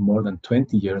more than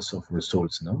 20 years of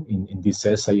results. No? In this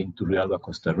essay in Turrialba,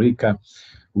 Costa Rica,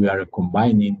 we are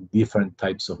combining different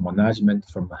types of management,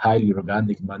 from highly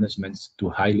organic managements to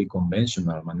highly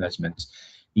conventional managements,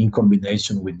 in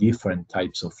combination with different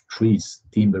types of trees,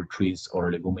 timber trees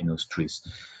or leguminous trees.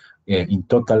 In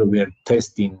total, we are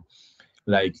testing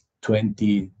like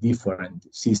 20 different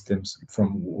systems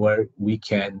from where we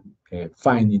can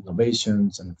find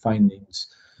innovations and findings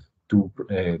to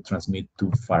transmit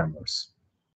to farmers.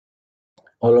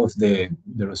 All of the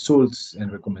results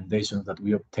and recommendations that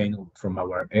we obtain from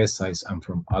our essays and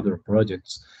from other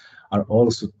projects are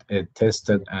also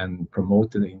tested and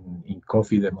promoted in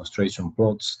coffee demonstration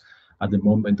plots. At the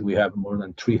moment, we have more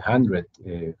than 300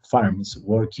 farms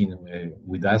working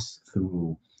with us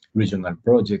through regional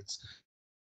projects,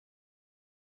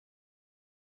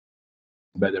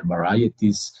 better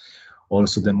varieties,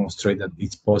 also demonstrate that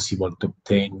it's possible to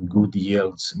obtain good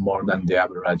yields more than the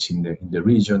average in the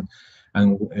region.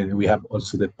 And we have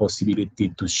also the possibility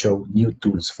to show new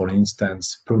tools, for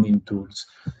instance, pruning tools,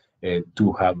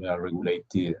 to have a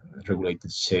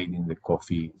regulated shade in the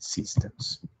coffee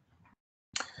systems.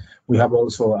 We have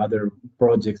also other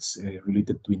projects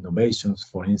related to innovations.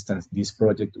 For instance, this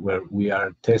project where we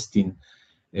are testing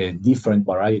different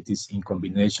varieties in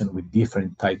combination with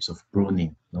different types of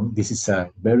pruning. No? This is a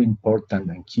very important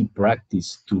and key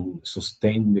practice to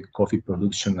sustain the coffee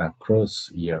production across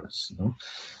years. No?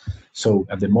 So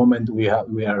at the moment we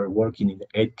are working in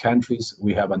 8 countries.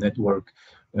 We have a network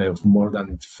of more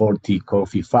than 40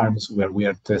 coffee farms where we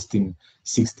are testing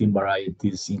 16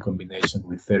 varieties in combination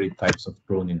with 30 types of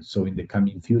pruning. So in the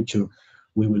coming future,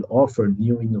 we will offer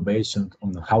new innovations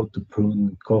on how to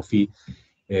prune coffee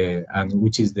and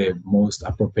which is the most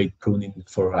appropriate pruning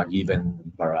for a given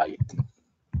variety.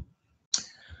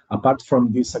 Apart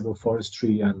from these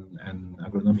agroforestry and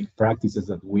agronomic practices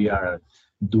that we are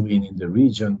doing in the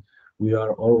region, we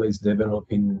are always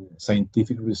developing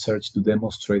scientific research to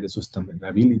demonstrate the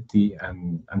sustainability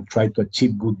and try to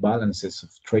achieve good balances of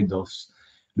trade-offs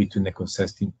between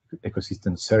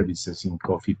ecosystem services in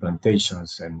coffee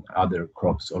plantations and other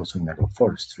crops also in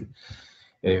agroforestry.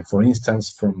 For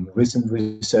instance, from recent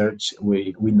research,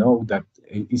 we know that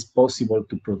it is possible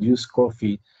to produce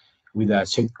coffee with a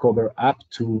shade cover up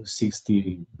to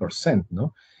 60%.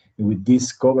 No? With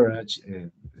this coverage,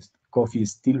 coffee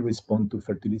still responds to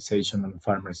fertilization and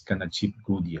farmers can achieve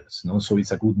good yields. No? So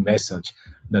it's a good message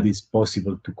that it's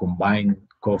possible to combine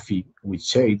coffee with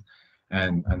shade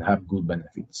and have good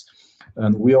benefits.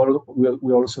 And we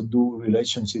also do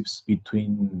relationships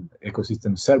between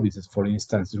ecosystem services, for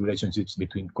instance, relationships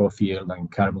between coffee yield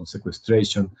and carbon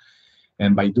sequestration.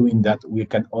 And by doing that, we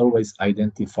can always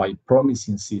identify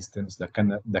promising systems that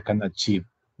can achieve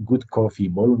good coffee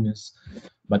volumes,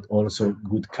 but also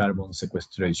good carbon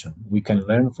sequestration. We can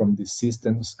learn from these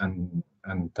systems and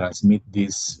transmit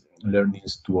these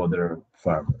learnings to other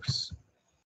farmers.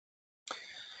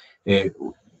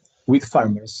 With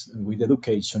farmers, with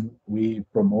education, we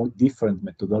promote different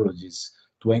methodologies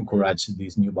to encourage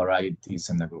these new varieties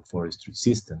and agroforestry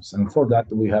systems. And for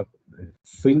that, we have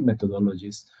field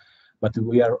methodologies, but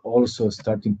we are also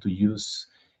starting to use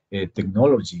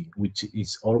technology, which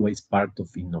is always part of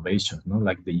innovation, no?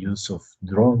 Like the use of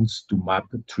drones to map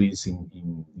trees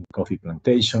in coffee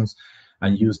plantations,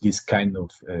 and use this kind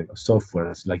of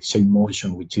softwares like Shade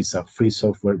Motion, which is a free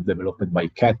software developed by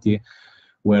CATAS,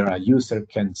 where a user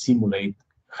can simulate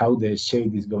how the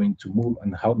shade is going to move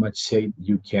and how much shade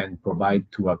you can provide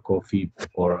to a coffee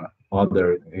or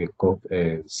other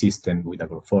system with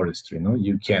agroforestry. No?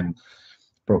 You can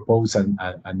propose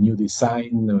a new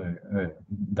design,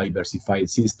 diversified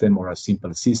system or a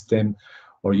simple system,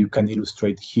 or you can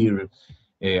illustrate here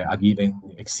a given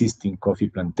existing coffee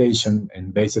plantation,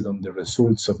 and based on the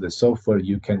results of the software,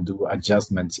 you can do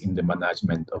adjustments in the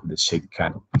management of the shade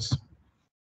canopies.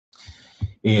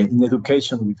 In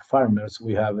education with farmers,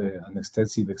 we have an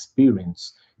extensive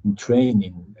experience in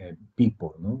training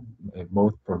people, no?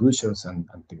 Both producers and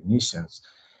technicians.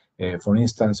 For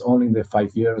instance, only in the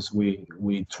 5 years,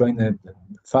 we trained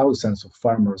thousands of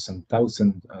farmers and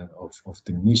thousands of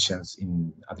technicians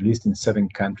at least in 7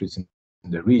 countries in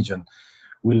the region.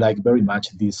 We like very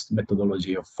much this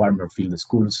methodology of farmer field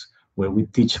schools, where we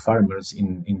teach farmers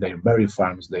in their very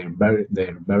farms, their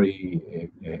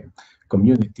very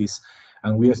communities.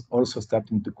 And we are also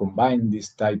starting to combine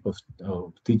this type of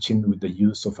teaching with the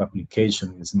use of application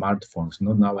in smartphones.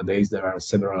 No? Nowadays, there are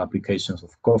several applications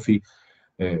of coffee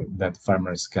that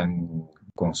farmers can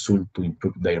consult to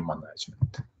improve their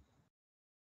management.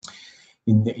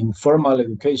 In the informal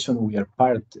education, we are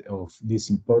part of these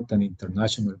important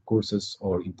international courses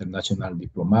or international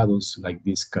diplomados, like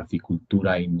this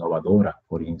Caficultura Innovadora,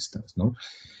 for instance. No?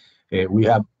 We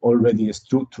have already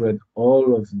structured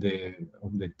all of the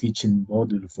teaching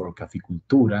module for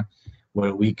Caficultura,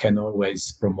 where we can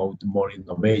always promote more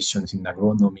innovations in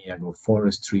agronomy,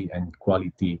 agroforestry, and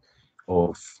quality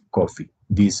of coffee.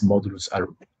 These modules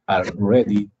are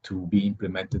ready to be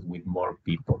implemented with more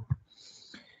people.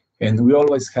 And we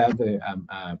always have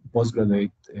a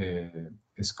postgraduate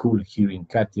school here in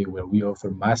CATAS, where we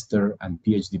offer master and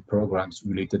PhD programs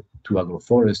related to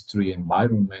agroforestry,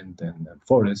 environment, and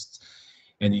forests.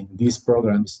 And in these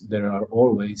programs, there are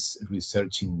always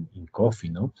research in coffee.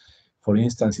 No? For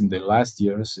instance, in the last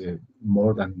years,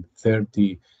 more than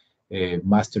 30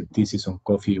 master theses on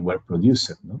coffee were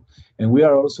produced. No? And we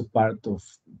are also part of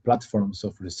platforms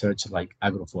of research like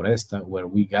Agroforesta, where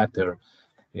we gather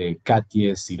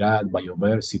CATAS, CIRAD,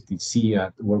 Bioversity,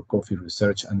 CIAT, World Coffee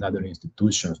Research, and other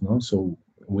institutions. No? So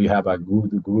we have a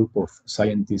good group of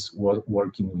scientists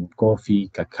working in coffee,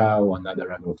 cacao, and other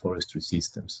agroforestry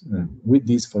systems. And with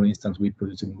this, for instance, we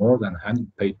produce more than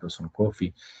 100 papers on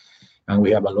coffee, and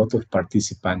we have a lot of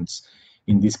participants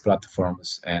in these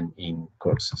platforms and in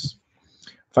courses.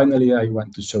 Finally, I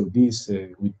want to show this,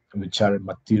 which are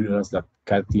materials that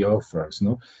CATI offers,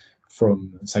 no?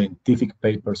 From scientific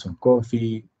papers on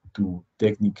coffee to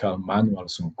technical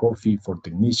manuals on coffee for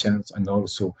technicians, and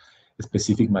also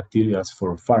specific materials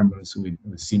for farmers with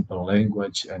simple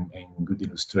language and good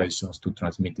illustrations to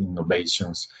transmit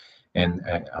innovations and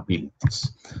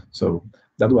abilities. So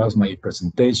that was my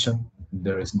presentation.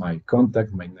 There is my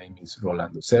contact. My name is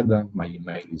Rolando Cerda. My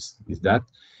email is that.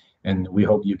 And we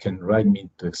hope you can write me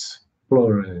to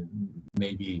explore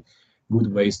maybe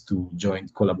good ways to join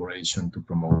collaboration to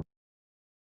promote.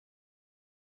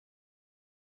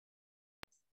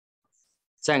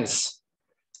 Thanks,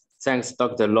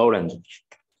 Dr. Laurent.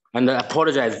 And I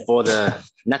apologize for the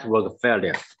network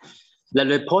failure. The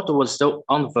report was so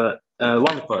wonderful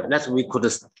that we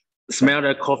could smell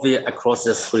the coffee across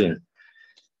the screen.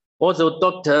 Although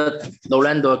Dr.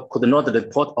 Laurent could not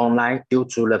report online due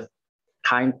to the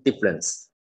time difference,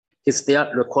 he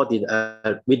still recorded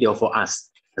a video for us.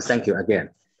 Thank you again.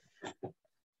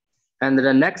 And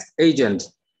the next agent,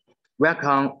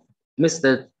 welcome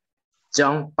Mr.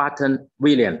 John Barton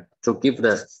William to give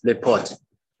the report.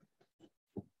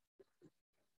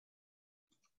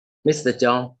 Mr.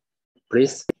 John,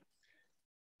 please.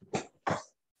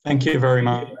 Thank you very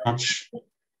much.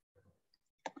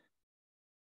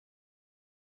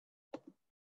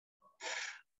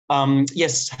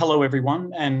 Yes, hello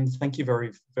everyone, and thank you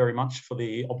very much for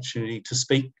the opportunity to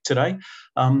speak today.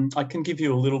 I can give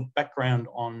you a little background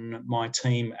on my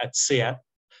team at CAAS.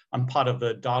 I'm part of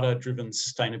the data-driven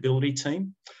sustainability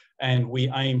team, and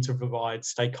we aim to provide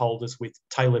stakeholders with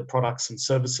tailored products and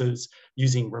services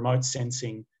using remote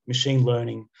sensing, machine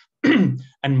learning,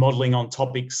 and modelling on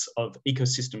topics of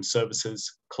ecosystem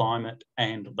services, climate,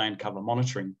 and land cover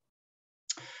monitoring.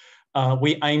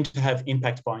 We aim to have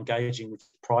impact by engaging with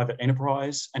private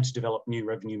enterprise and to develop new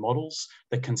revenue models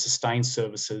that can sustain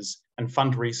services and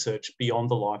fund research beyond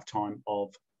the lifetime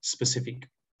of specific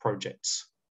projects.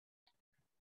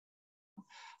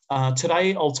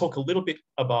 Today, I'll talk a little bit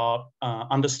about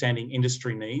understanding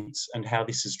industry needs and how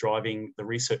this is driving the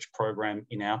research program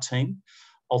in our team.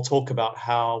 I'll talk about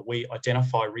how we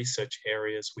identify research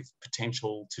areas with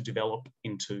potential to develop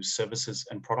into services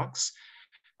and products.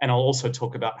 And I'll also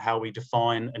talk about how we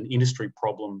define an industry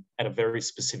problem at a very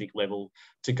specific level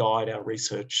to guide our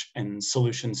research and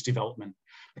solutions development.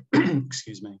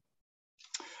 Excuse me.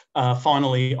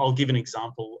 Finally, I'll give an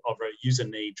example of a user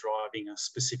need driving a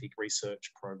specific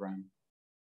research program.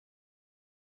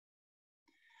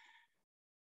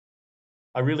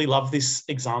 I really love this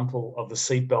example of the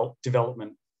seatbelt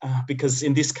development because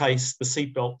in this case, the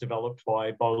seatbelt developed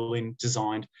by Bolin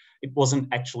designed, it wasn't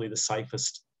actually the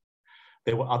safest.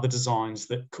 There were other designs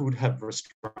that could have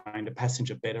restrained a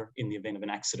passenger better in the event of an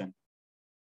accident.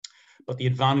 But the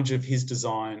advantage of his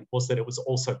design was that it was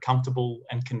also comfortable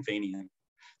and convenient.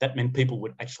 That meant people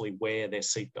would actually wear their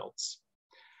seatbelts.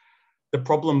 The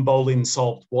problem Bolin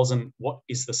solved wasn't what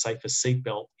is the safest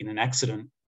seatbelt in an accident.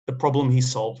 The problem he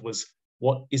solved was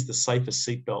what is the safest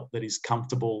seatbelt that is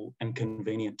comfortable and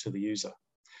convenient to the user.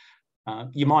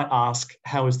 You might ask,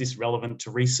 how is this relevant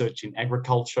to research in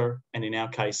agriculture and in our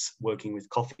case, working with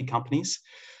coffee companies?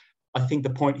 I think the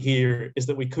point here is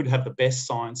that we could have the best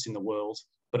science in the world,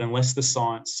 but unless the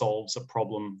science solves a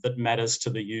problem that matters to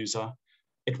the user,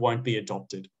 it won't be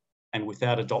adopted. And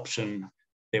without adoption,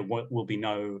 there will be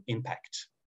no impact.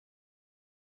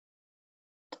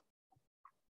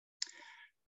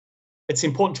 It's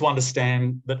important to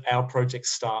understand that our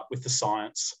projects start with the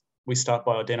science. We start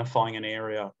by identifying an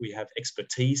area we have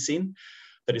expertise in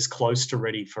that is close to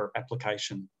ready for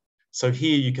application. So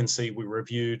here you can see we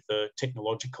reviewed the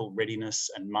technological readiness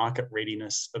and market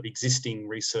readiness of existing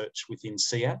research within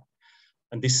CAAS,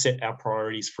 and this set our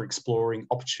priorities for exploring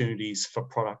opportunities for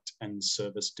product and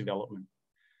service development.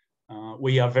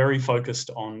 We are very focused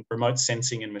on remote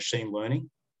sensing and machine learning.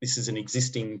 This is an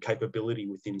existing capability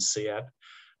within CAAS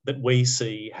that we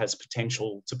see has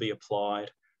potential to be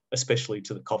applied, especially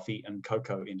to the coffee and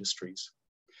cocoa industries.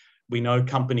 We know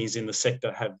companies in the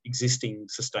sector have existing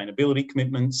sustainability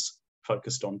commitments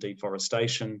focused on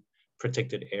deforestation,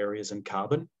 protected areas and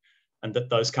carbon, and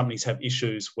that those companies have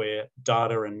issues where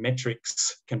data and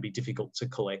metrics can be difficult to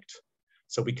collect.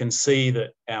 So we can see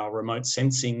that our remote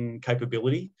sensing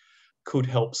capability could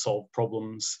help solve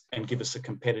problems and give us a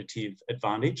competitive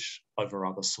advantage over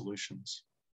other solutions.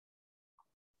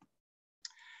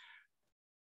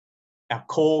 Our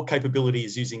core capability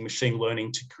is using machine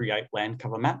learning to create land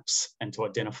cover maps and to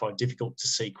identify difficult to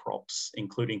see crops,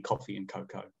 including coffee and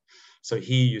cocoa. So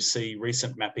here you see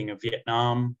recent mapping of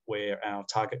Vietnam, where our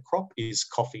target crop is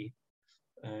coffee.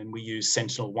 And we use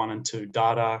Sentinel-1 and 2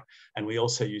 data, and we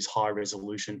also use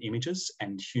high-resolution images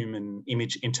and human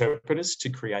image interpreters to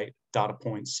create data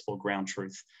points or ground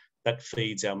truth that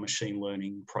feeds our machine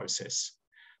learning process.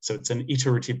 So it's an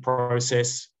iterative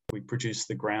process. We produce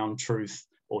the ground truth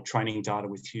or training data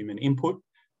with human input.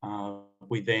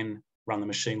 We then run the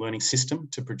machine learning system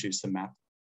to produce the map.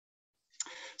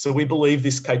 So we believe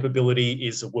this capability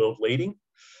is world-leading,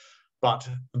 but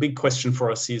the big question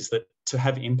for us is that to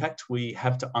have impact, we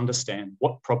have to understand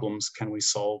what problems can we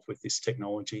solve with this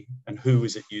technology and who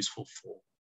is it useful for.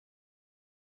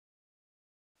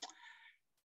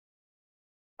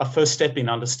 A first step in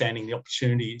understanding the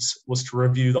opportunities was to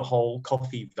review the whole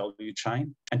coffee value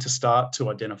chain and to start to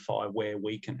identify where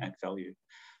we can add value.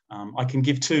 I can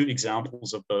give 2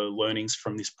 examples of the learnings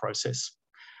from this process.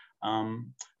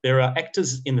 There are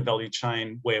actors in the value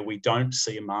chain where we don't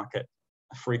see a market.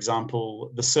 For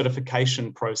example, the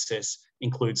certification process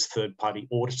includes third-party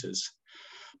auditors,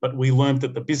 but we learned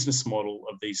that the business model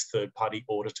of these third-party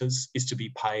auditors is to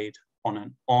be paid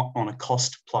on a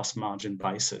cost plus margin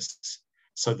basis.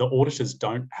 So the auditors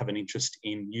don't have an interest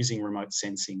in using remote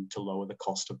sensing to lower the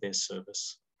cost of their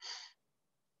service.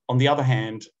 On the other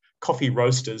hand, coffee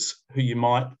roasters, who you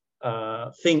might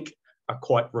think are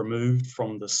quite removed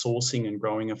from the sourcing and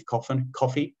growing of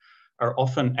coffee, are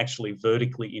often actually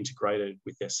vertically integrated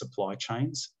with their supply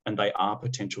chains, and they are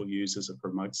potential users of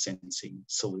remote sensing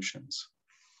solutions.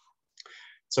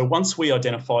 So once we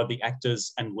identified the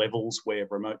actors and levels where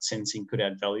remote sensing could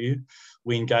add value,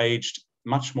 we engaged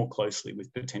much more closely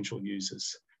with potential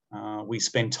users. We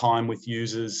spend time with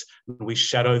users, we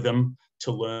shadow them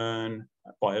to learn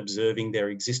by observing their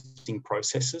existing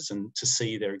processes and to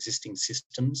see their existing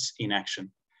systems in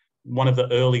action. One of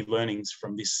the early learnings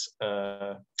from this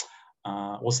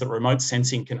was that remote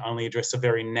sensing can only address a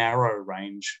very narrow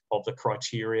range of the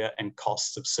criteria and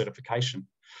costs of certification.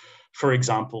 For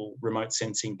example, remote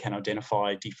sensing can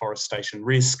identify deforestation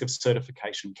risk of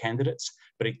certification candidates,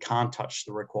 but it can't touch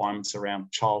the requirements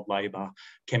around child labour,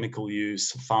 chemical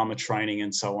use, farmer training,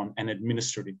 and so on, and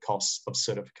administrative costs of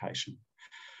certification.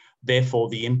 Therefore,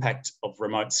 the impact of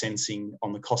remote sensing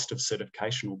on the cost of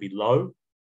certification will be low,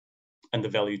 and the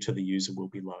value to the user will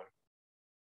be low.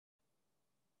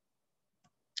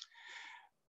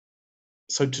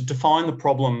 So to define the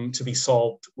problem to be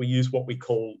solved, we use what we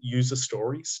call user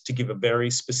stories to give a very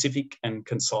specific and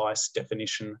concise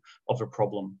definition of a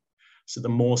problem. So the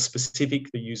more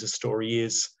specific the user story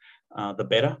is, the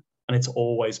better. And it's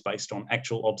always based on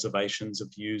actual observations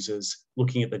of users,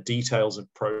 looking at the details of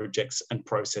projects and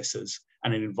processes,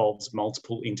 and it involves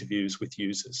multiple interviews with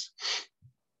users.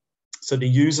 So the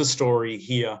user story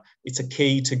here, it's a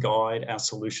key to guide our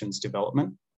solutions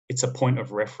development. It's a point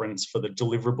of reference for the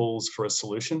deliverables for a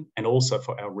solution and also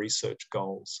for our research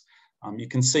goals. You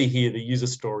can see here the user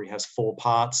story has 4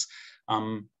 parts.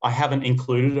 I haven't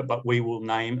included it, but we will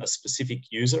name a specific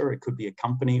user. It could be a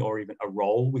company or even a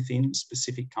role within a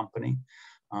specific company.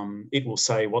 It will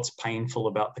say what's painful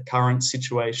about the current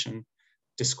situation,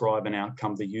 describe an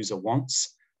outcome the user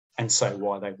wants, and say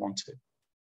why they want it.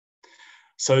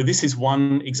 So this is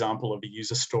one example of a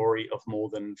user story of more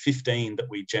than 15 that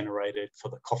we generated for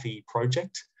the coffee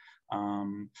project.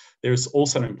 There is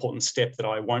also an important step that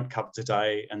I won't cover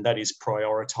today, and that is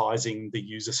prioritising the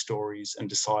user stories and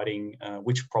deciding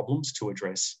which problems to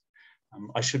address.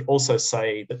 I should also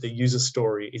say that the user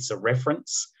story is a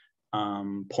reference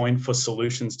point for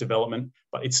solutions development,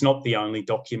 but it's not the only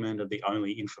document or the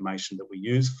only information that we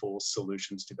use for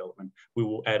solutions development. We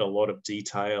will add a lot of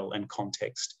detail and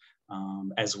context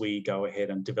as we go ahead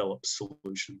and develop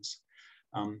solutions.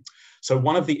 So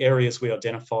one of the areas we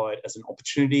identified as an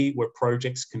opportunity were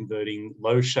projects converting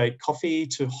low shade coffee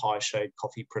to high shade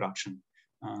coffee production.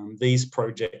 These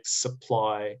projects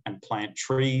supply and plant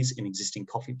trees in existing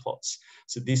coffee plots.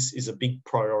 So this is a big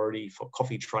priority for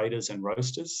coffee traders and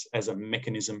roasters as a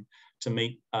mechanism to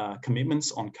meet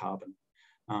commitments on carbon.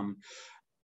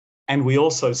 And we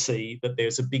also see that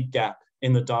there's a big gap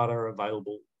in the data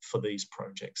available for these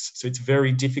projects. So it's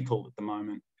very difficult at the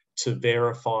moment to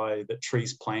verify that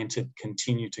trees planted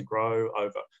continue to grow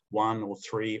over 1 or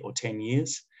 3 or 10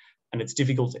 years. And it's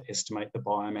difficult to estimate the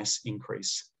biomass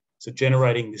increase. So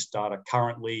generating this data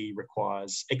currently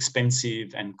requires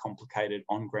expensive and complicated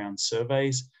on-ground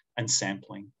surveys and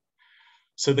sampling.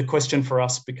 So the question for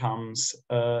us becomes,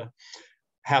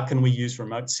 how can we use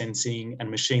remote sensing and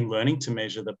machine learning to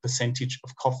measure the percentage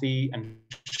of coffee and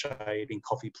shade in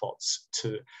coffee plots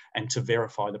and to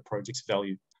verify the project's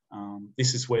value?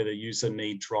 This is where the user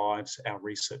need drives our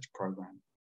research program.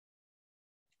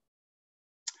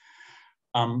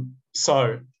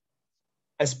 So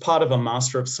as part of a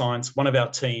Master of Science, one of our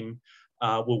team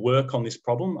will work on this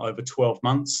problem over 12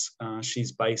 months.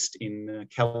 She's based in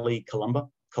Cali,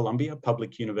 Columbia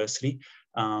Public University,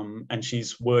 and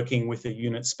she's working with a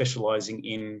unit specialising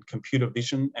in computer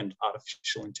vision and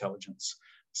artificial intelligence.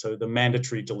 So the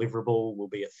mandatory deliverable will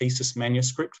be a thesis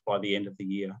manuscript by the end of the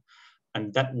year,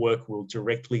 and that work will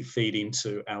directly feed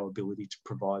into our ability to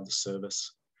provide the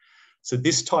service. So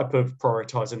this type of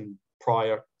prioritization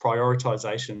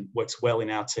works well in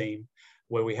our team,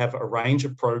 where we have a range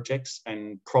of projects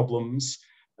and problems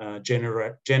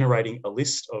generating a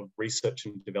list of research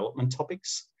and development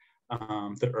topics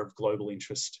that are of global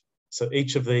interest. So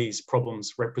each of these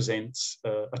problems represents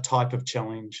a type of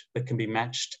challenge that can be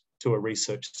matched to a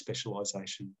research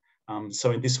specialisation. So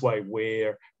in this way,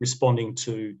 we're responding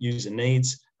to user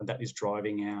needs, and that is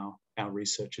driving our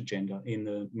research agenda in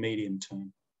the medium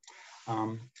term.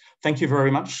 Thank you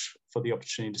very much for the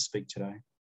opportunity to speak today.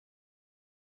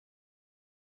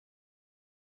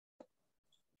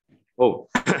 Oh,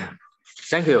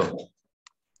 thank you,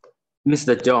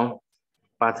 Mr. John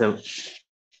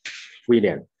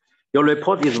William. Your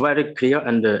report is very clear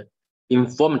and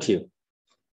informative.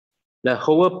 The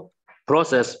whole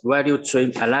process value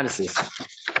chain analysis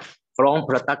from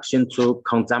production to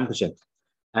consumption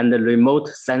and the remote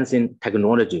sensing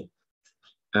technology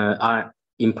are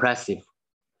impressive.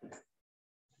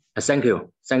 Thank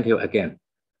you. Thank you again.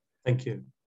 Thank you.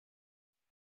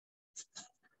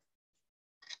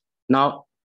 Now,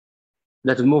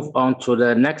 let's move on to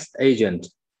the next agent.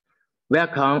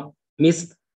 Welcome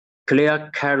Ms. Claire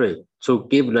Carey to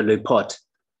give the report.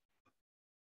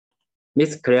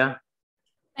 Ms. Claire.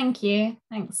 Thank you.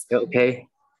 Thanks. Okay.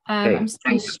 I'm just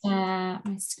going to share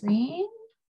my screen.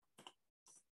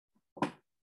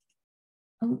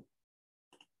 Oh.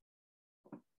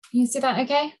 Can you see that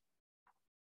okay?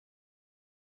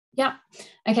 Yeah.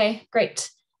 Okay,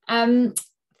 great.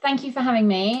 Thank you for having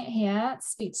me here to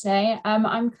speak today.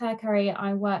 I'm Claire Curry.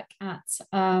 I work at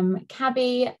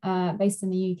CABI, based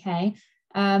in the UK,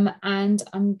 and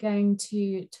I'm going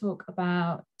to talk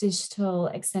about digital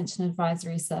extension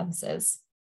advisory services.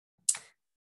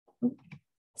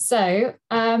 So,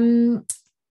 in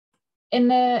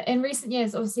recent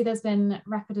years, obviously, there's been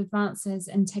rapid advances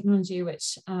in technology,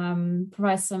 which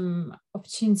provides some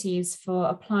opportunities for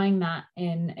applying that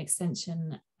in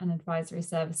extension and advisory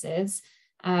services.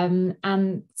 And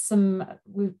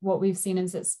what we've seen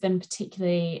is it's been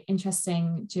particularly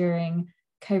interesting during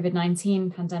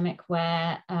COVID-19 pandemic,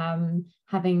 where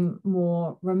having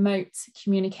more remote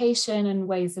communication and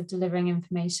ways of delivering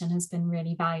information has been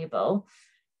really valuable.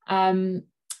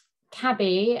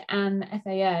 CABI and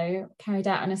FAO carried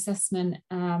out an assessment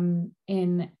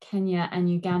in Kenya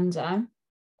and Uganda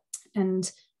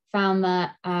and found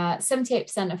that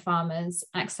 78% of farmers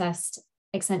accessed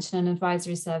extension and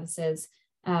advisory services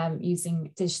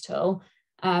using digital.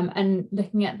 And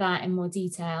looking at that in more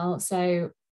detail, so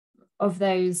of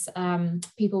those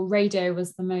people, radio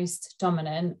was the most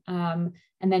dominant, and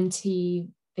then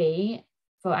TV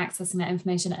for accessing that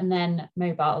information, and then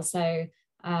mobile. So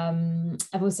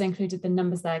I've also included the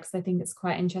numbers there because I think it's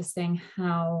quite interesting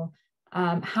how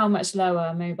much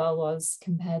lower mobile was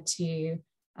compared to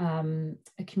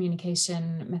a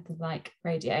communication method like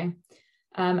radio.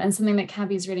 And something that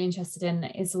CABI is really interested in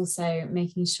is also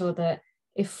making sure that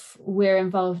if we're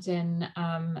involved in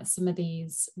some of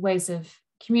these ways of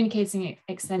communicating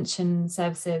extension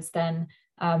services, then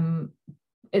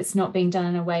it's not being done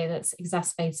in a way that's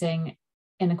exacerbating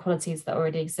inequalities that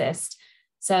already exist.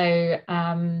 So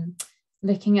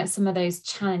looking at some of those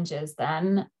challenges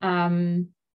then,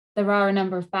 there are a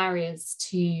number of barriers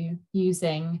to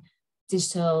using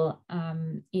digital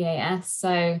EAS.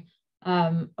 So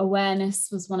awareness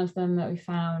was one of them that we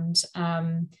found,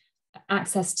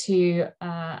 access to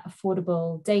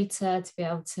affordable data to be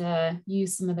able to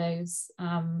use some of those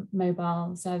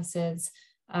mobile services,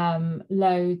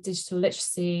 low digital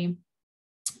literacy,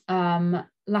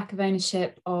 lack of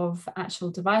ownership of actual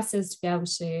devices to be able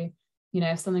to,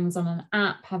 if something was on an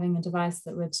app, having a device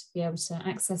that would be able to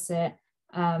access it,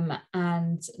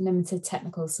 and limited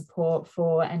technical support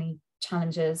for any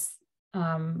challenges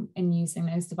in using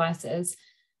those devices.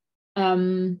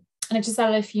 And I just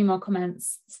added a few more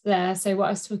comments there. So what I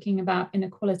was talking about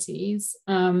inequalities,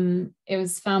 it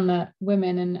was found that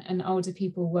women and older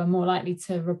people were more likely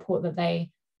to report that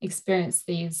they experience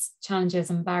these challenges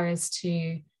and barriers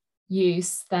to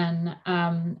use than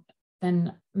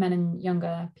men and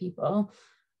younger people.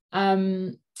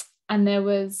 And there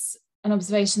was an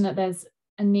observation that there's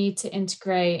a need to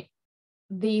integrate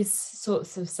these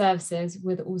sorts of services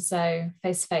with also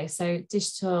face-to-face. So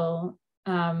digital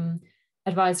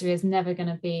advisory is never going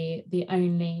to be the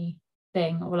only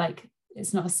thing, or like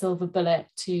it's not a silver bullet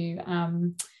to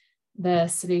the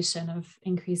solution of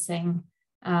increasing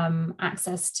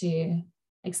access to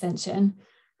extension.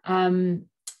 And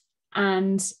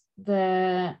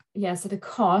the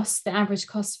average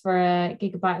cost for a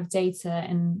gigabyte of data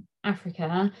in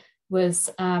Africa was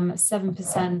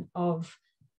 7% of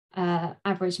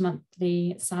average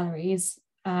monthly salaries,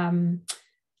 and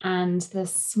the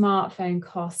smartphone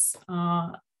costs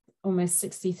are almost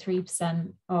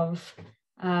 63% of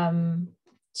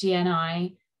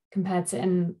GNI, compared to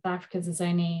in Africa's is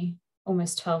only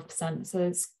almost 12%.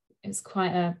 So it's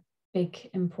quite a big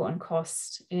important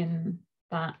cost in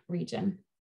that region.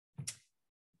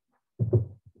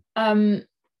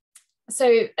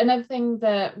 So another thing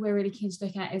that we're really keen to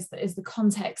look at is the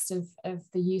context of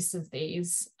the use of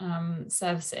these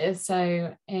services.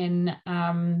 So in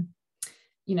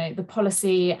the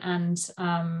policy and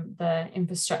the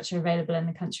infrastructure available in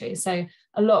the country. So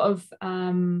a lot of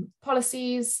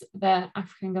policies that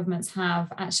African governments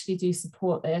have actually do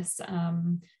support this,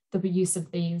 the use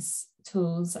of these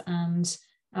tools, and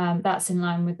that's in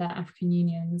line with the African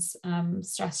Union's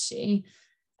strategy.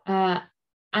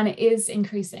 And it is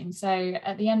increasing. So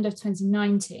at the end of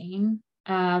 2019,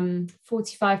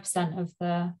 45% of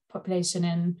the population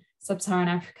in sub-Saharan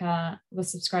Africa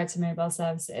was subscribed to mobile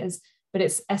services, but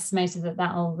it's estimated that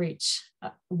that will reach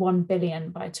 1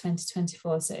 billion by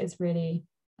 2024. So it's really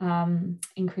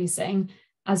increasing,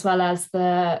 as well as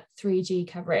the 3G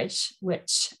coverage,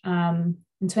 which in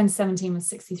 2017 was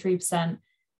 63%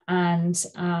 and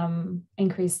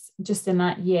increased just in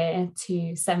that year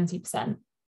to 70%.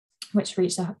 Which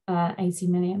reached 80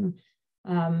 million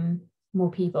more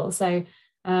people. So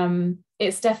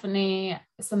it's definitely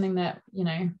something that,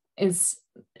 is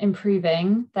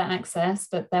improving the access,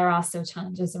 but there are still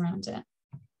challenges around it.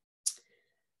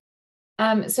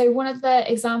 So one of the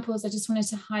examples I just wanted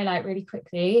to highlight really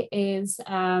quickly is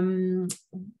the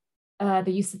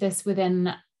use of this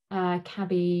within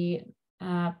CABI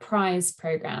prize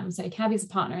program. So CABI is a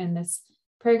partner in this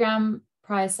program.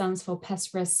 PRIZE stands for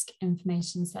Pest Risk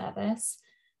Information Service,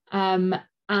 and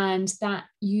that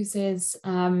uses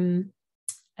a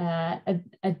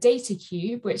data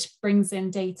cube, which brings in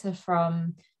data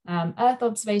from Earth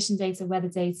observation data, weather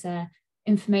data,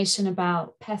 information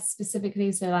about pests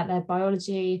specifically, so like their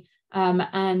biology,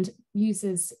 and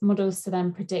uses models to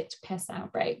then predict pest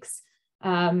outbreaks.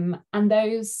 And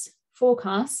those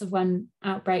forecasts of when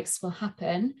outbreaks will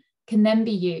happen can then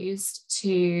be used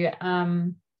to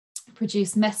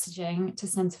produce messaging to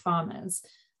send to farmers.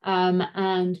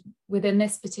 And within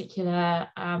this particular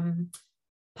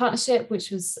partnership, which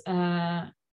was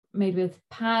made with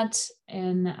PAD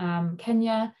in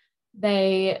Kenya,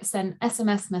 they sent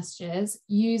SMS messages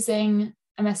using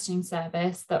a messaging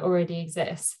service that already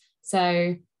exists.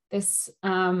 So this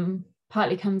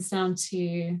partly comes down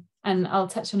to, and I'll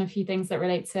touch on a few things that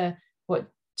relate to what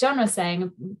John was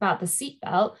saying about the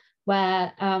seatbelt,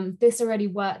 where this really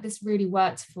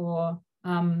worked for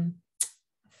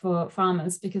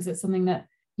farmers, because it's something that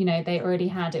they already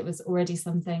had. It was already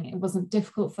something. It wasn't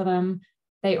difficult for them.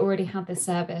 They already had this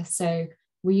service. So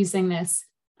we're using this,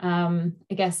 I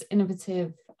guess,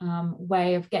 innovative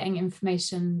way of getting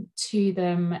information to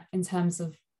them in terms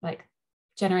of like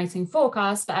generating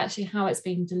forecasts, but actually how it's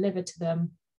being delivered to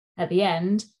them at the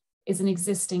end is an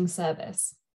existing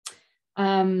service.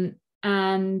 And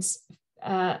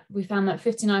we found that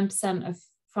 59% of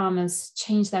farmers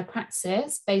changed their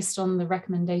practices based on the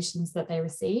recommendations that they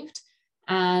received.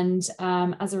 And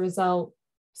as a result,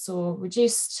 saw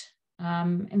reduced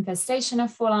infestation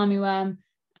of fall armyworm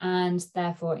and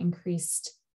therefore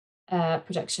increased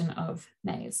production of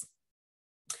maize.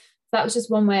 That was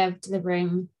just one way of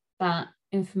delivering that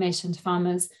information to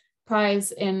farmers.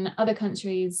 PRIZE in other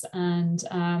countries and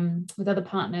with other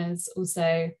partners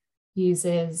also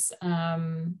uses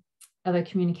other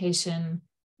communication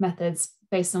methods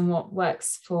based on what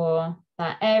works for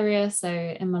that area. So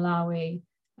in Malawi,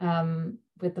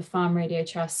 with the Farm Radio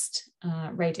Trust,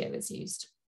 radio is used.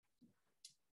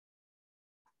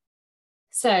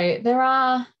 So there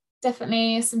are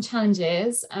definitely some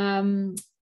challenges.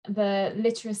 The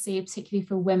literacy, particularly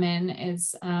for women,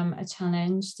 is a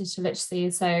challenge, digital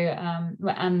literacy, so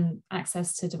and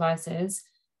access to devices.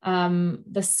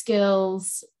 The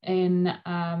skills in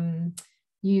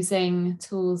using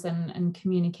tools and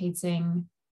communicating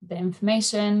the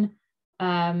information,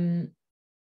 and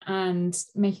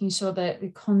making sure that the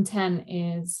content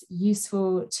is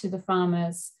useful to the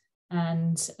farmers,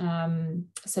 and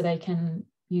so they can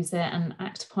use it and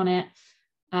act upon it.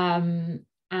 And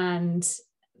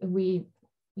we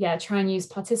try and use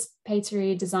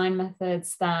participatory design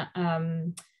methods that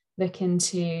look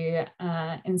into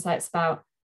insights about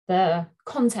the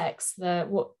context,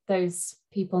 what those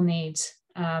people need,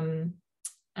 and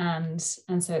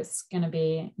so it's going to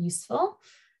be useful.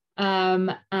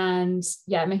 And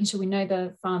making sure we know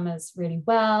the farmers really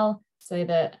well, so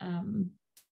that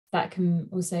that can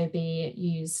also be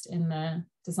used in the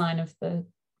design of the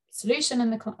solution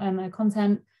and the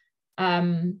content.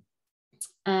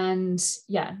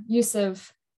 Use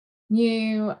of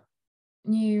new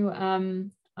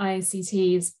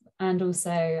ICTs and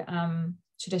also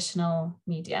traditional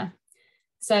media.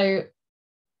 So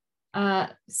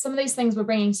some of these things we're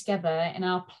bringing together in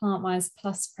our PlantWise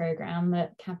Plus program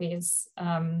that CABI is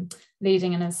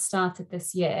leading and has started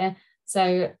this year.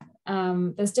 So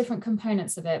there's different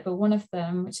components of it, but one of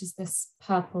them, which is this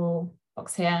purple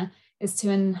box here, is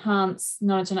to enhance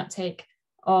knowledge and uptake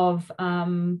of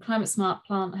climate smart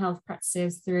plant health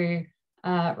practices through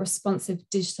responsive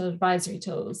digital advisory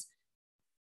tools.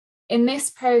 In this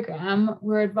program,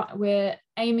 we're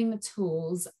aiming the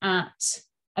tools at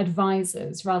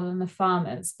advisors rather than the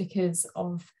farmers, because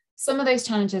of some of those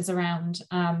challenges around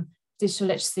digital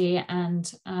literacy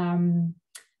and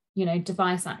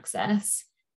device access.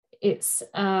 It's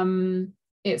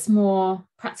more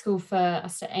practical for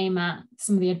us to aim at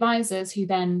some of the advisors who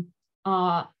then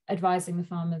are advising the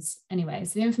farmers anyway.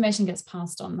 So the information gets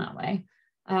passed on that way.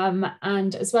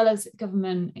 And as well as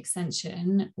government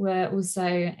extension, we're also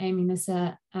aiming this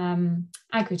at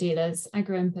agri-dealers,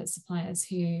 agro-input suppliers,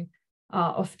 who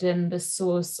are often the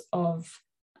source of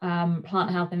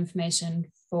plant health information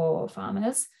for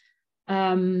farmers.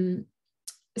 So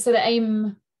the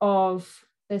aim of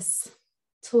this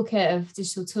toolkit of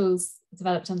digital tools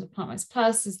developed under PlantWise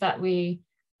Plus is that we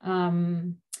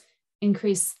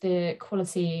increase the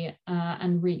quality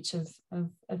and reach of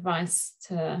advice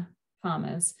to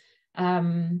farmers.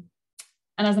 And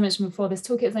as I mentioned before, this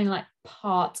toolkit is only like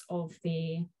part of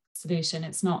the solution.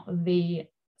 It's not the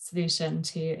solution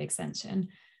to extension.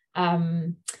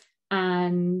 And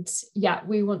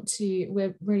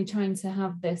we're really trying to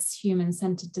have this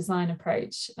human-centered design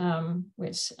approach,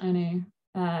 which I know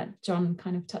John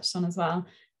kind of touched on as well,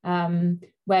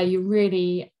 where you're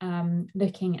really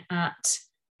looking at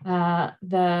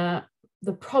the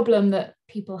problem that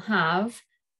people have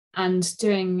and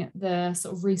doing the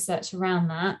sort of research around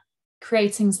that,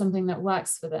 creating something that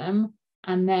works for them,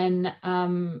 and then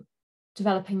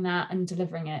developing that and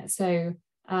delivering it. So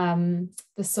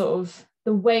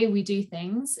the way we do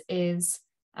things is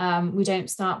we don't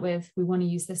start with, we want to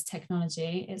use this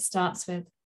technology. It starts with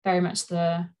very much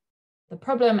the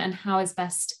problem and how is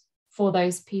best for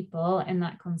those people in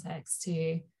that context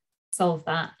to solve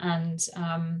that, and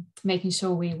making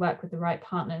sure we work with the right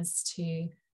partners to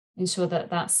ensure that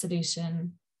that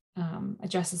solution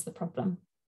addresses the problem.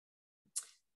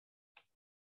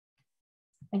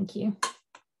 Thank you.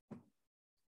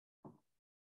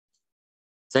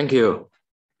 Thank you,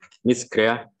 Ms.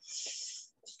 Claire.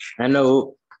 I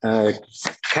know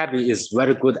CABI is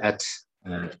very good at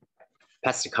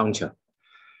pest control,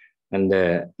 and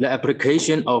the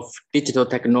application of digital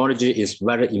technology is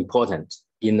very important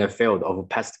in the field of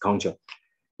pest control,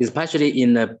 especially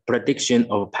in the prediction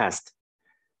of pests.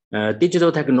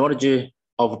 Digital technology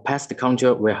of pest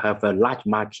control will have a large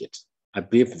market. I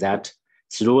believe that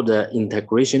through the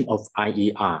integration of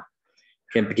IER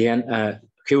can begin a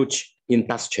huge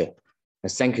industry.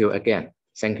 Thank you again.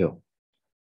 Thank you.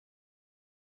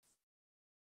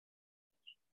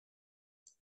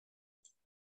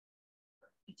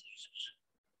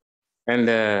 And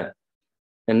the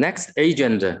next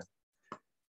agenda,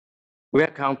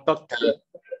 welcome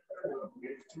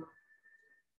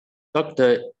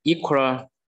Dr. Iqra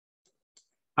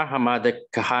Ahmad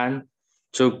Khan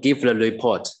to give the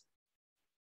report.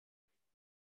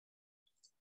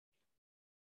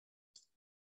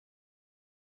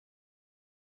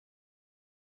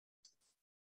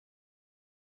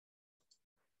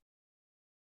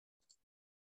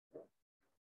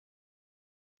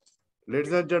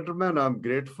 Ladies and gentlemen, I'm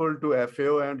grateful to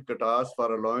FAO and CATAS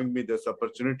for allowing me this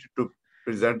opportunity to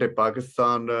present a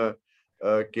Pakistan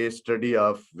case study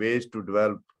of ways to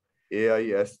develop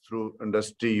AIS through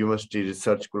industry-university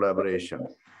research collaboration.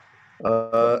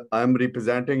 I'm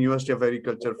representing University of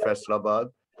Agriculture, Faisalabad,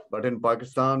 but in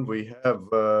Pakistan, we have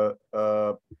 10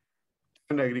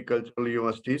 agricultural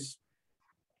universities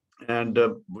and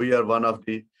we are one of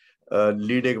the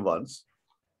leading ones.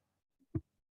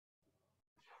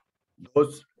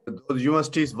 Those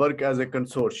universities work as a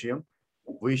consortium.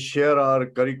 We share our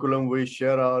curriculum, we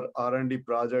share our R&D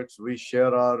projects, we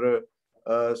share our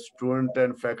student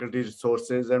and faculty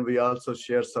resources, and we also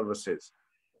share services.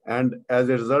 And as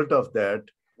a result of that,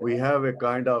 we have a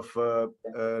kind of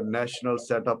national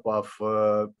setup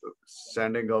of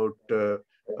sending out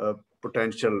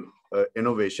potential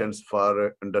innovations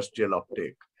for industrial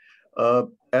uptake.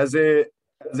 As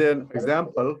an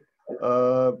example,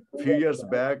 a few years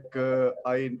back,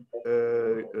 I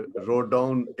wrote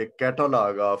down a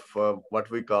catalog of what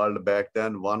we called back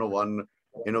then 101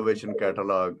 innovation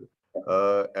catalog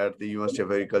at the University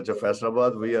of Agriculture,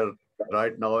 Faisalabad. We are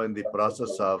right now in the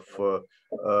process of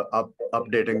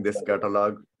updating this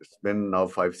catalog. It's been now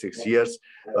 5-6 years.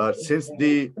 Since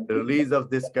the release of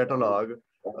this catalog,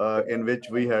 in which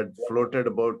we had floated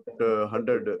about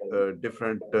 100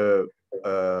 different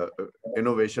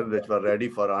innovations which were ready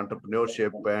for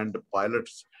entrepreneurship and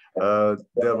pilots.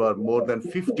 There were more than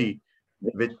 50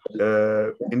 which,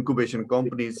 incubation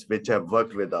companies which have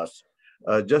worked with us.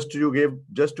 Just to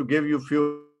give you a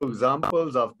few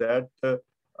examples of that,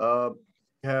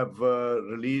 we have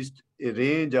released a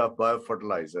range of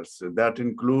biofertilizers that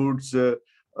includes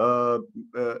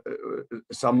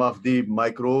some of the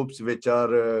microbes which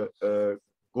are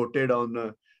coated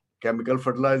on chemical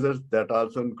fertilizers. That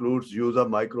also includes use of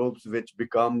microbes which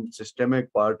become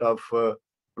systemic part of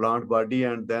plant body,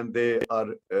 and then they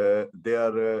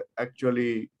are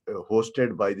actually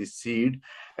hosted by the seed,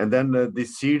 and then the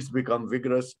seeds become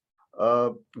vigorous.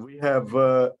 We have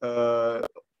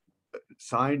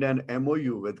signed an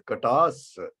MOU with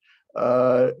CATAS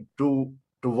to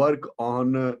work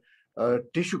on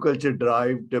tissue culture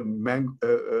derived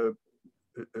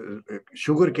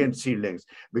sugarcane seedlings,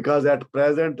 because at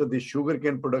present the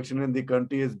sugarcane production in the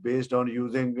country is based on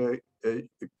using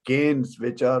canes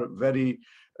which are very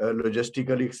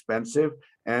logistically expensive,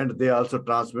 and they also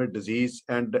transmit disease.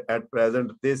 And at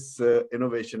present this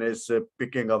innovation is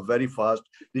picking up very fast.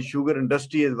 The sugar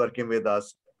industry is working with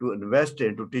us to invest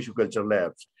into tissue culture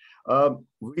labs.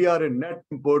 We are a net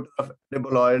importer of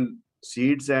edible oil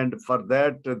seeds, and for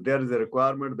that there is a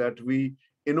requirement that we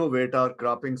innovate our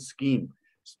cropping scheme.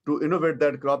 To innovate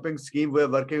that cropping scheme, we are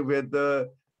working with the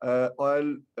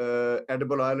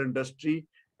edible oil industry,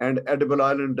 and edible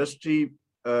oil industry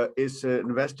is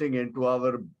investing into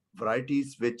our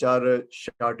varieties which are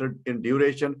shorter in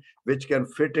duration, which can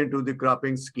fit into the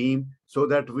cropping scheme, so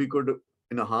that we could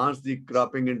enhance the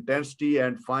cropping intensity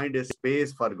and find a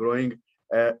space for growing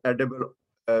edible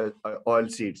oil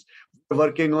seeds. We're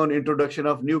working on introduction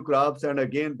of new crops, and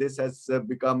again this has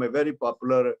become a very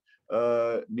popular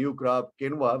new crop,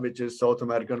 quinoa, which is South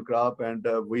American crop, and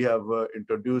we have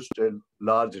introduced a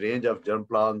large range of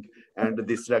germplasm, and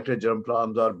the selected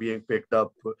germplasms are being picked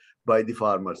up by the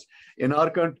farmers. In our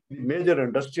country, major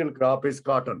industrial crop is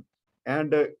cotton,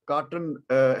 and cotton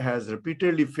has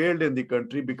repeatedly failed in the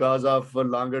country because of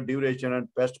longer duration and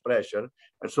pest pressure.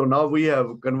 And so now we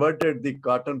have converted the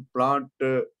cotton plant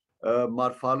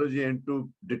morphology into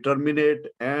determinate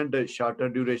and shorter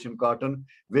duration cotton,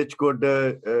 which could,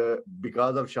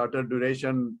 because of shorter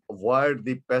duration, avoid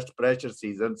the pest pressure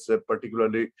seasons,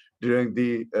 particularly during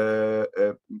the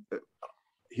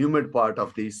humid part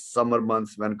of the summer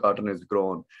months when cotton is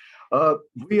grown.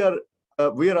 We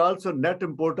are also net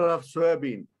importer of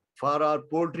soybean for our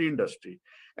poultry industry,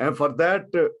 and for that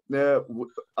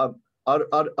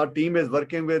our team is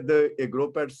working with a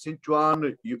group at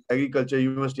Sichuan Agriculture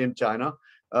University in China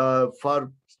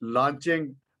for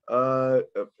launching a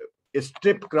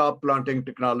strip crop planting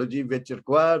technology, which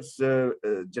requires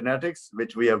genetics,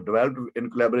 which we have developed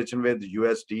in collaboration with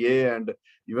USDA and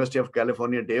University of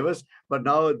California, Davis. But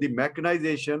now the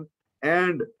mechanization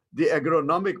and the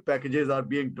agronomic packages are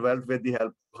being developed with the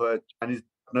help of Chinese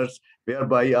partners,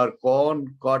 whereby our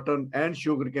corn, cotton, and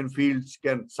sugarcane fields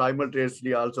can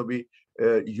simultaneously also be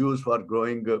used for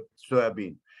growing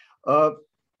soybean.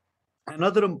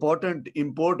 Another important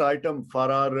import item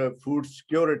for our food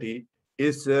security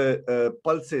is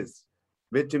pulses,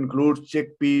 which includes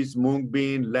chickpeas, mung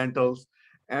bean, lentils.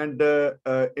 And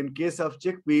in case of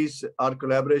chickpeas, our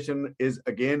collaboration is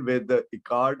again with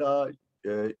ICARDA,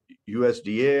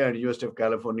 USDA, and University of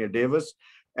California, Davis.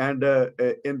 And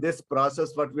in this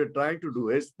process, what we're trying to do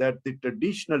is that the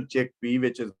traditional chickpea,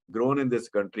 which is grown in this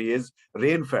country, is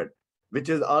rain-fed, which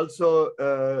is also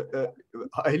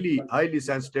highly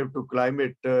sensitive to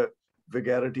climate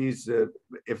vagaries.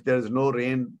 If there's no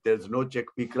rain, there's no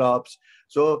chickpea crops.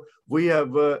 So we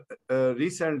have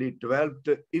recently developed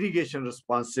irrigation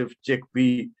responsive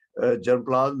chickpea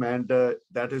germplasm, and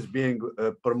that is being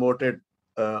promoted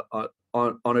on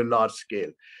a large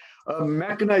scale.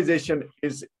 Mechanization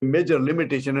is a major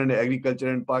limitation in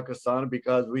agriculture in Pakistan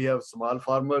because we have small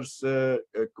farmers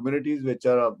communities, which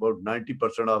are about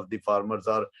 90% of the farmers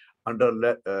are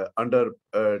under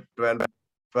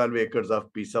 12 acres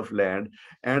of piece of land,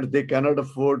 and they cannot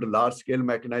afford large-scale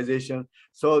mechanization.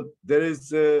 So there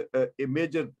is a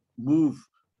major move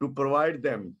to provide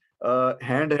them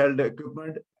handheld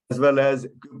equipment as well as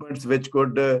equipments which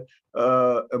could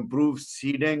improve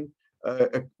seeding,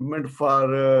 equipment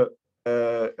for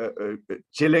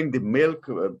chilling the milk,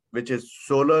 which is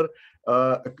solar,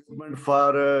 equipment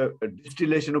for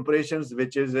distillation operations,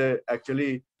 which is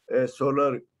actually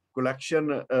solar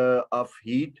collection of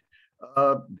heat,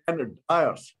 and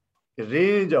dryers, a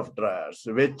range of dryers,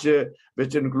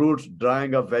 which includes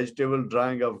drying of vegetable,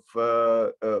 drying of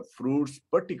fruits.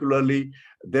 Particularly,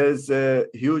 there's a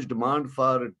huge demand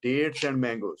for dates and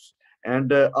mangoes,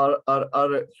 and our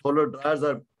solar dryers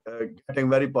are getting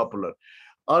very popular.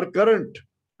 Our current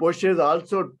push is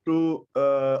also to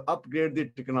upgrade the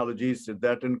technologies.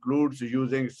 That includes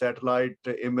using satellite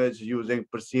image, using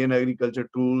precision agriculture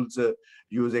tools,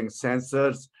 using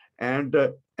sensors, and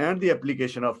the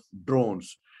application of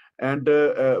drones. And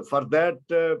for that,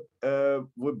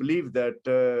 we believe that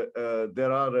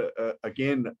there are,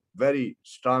 again, very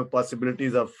strong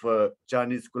possibilities of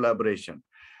Chinese collaboration.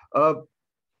 On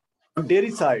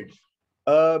dairy side,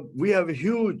 we have a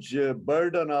huge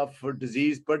burden of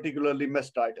disease, particularly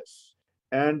mastitis.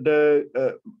 And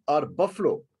our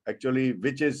buffalo, actually,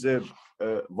 which is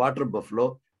water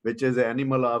buffalo, which is an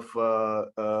animal of,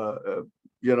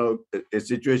 a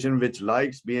situation which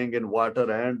likes being in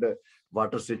water and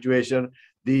water situation,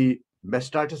 the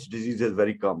mastitis disease is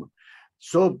very common.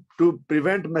 So to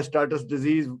prevent mastitis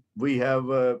disease, we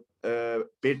have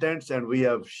patents, and we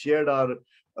have shared our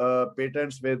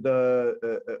patents with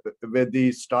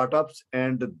the startups,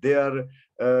 and they are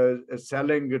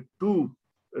selling two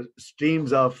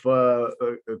streams of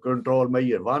control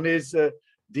measure. One is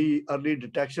the early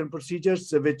detection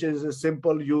procedures, which is a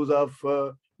simple use of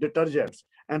detergents,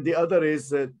 and the other is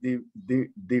the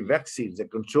vaccines, a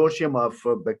consortium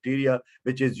of bacteria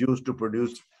which is used to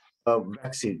produce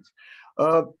vaccines.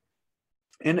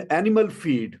 In animal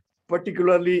feed,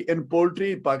 particularly in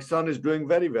poultry, Pakistan is doing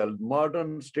very well,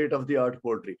 modern state-of-the-art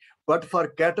poultry. But for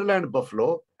cattle and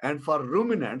buffalo and for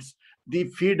ruminants, the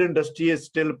feed industry is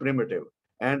still primitive,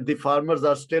 and the farmers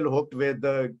are still hooked with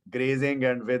the grazing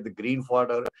and with the green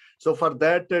fodder. So for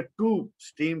that, two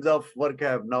streams of work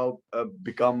have now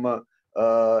become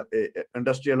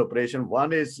industrial operation.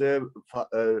 One is the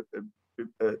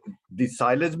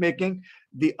silage making.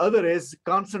 The other is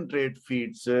concentrate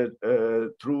feeds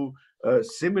through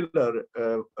similar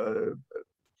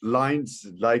lines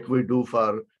like we do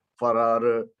for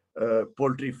our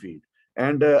poultry feed.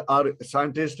 And our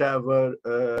scientists have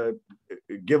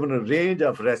given a range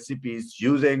of recipes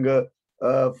using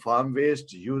farm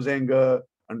waste, using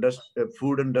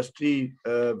food industry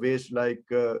waste like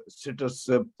citrus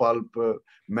pulp,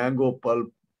 mango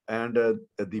pulp, and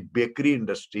the bakery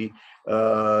industry,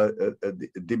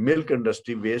 the milk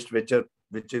industry waste, which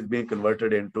is being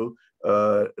converted into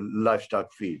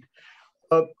livestock feed.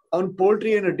 On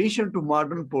poultry, in addition to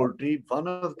modern poultry, one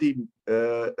of the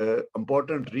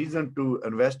important reasons to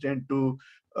invest into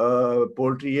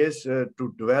poultry is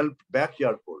to develop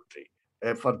backyard poultry.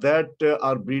 For that,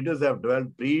 our breeders have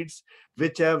developed breeds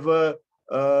which have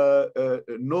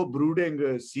no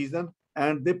brooding season,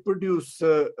 and they produce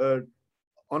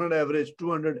on an average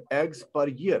 200 eggs per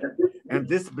year. And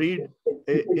this breed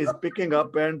is picking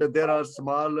up, and there are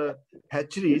small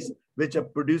hatcheries which are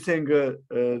producing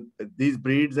these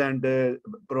breeds and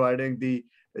providing the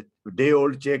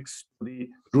day-old chicks to the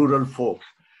rural folk.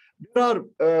 There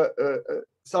are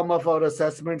some of our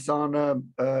assessments on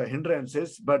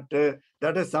hindrances, but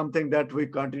that is something that we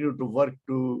continue to work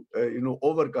to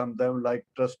overcome them, like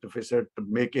trust deficit,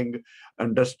 making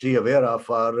industry aware of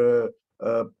our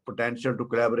potential to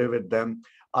collaborate with them,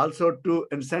 also to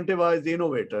incentivize the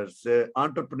innovators,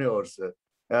 entrepreneurs,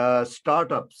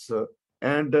 startups,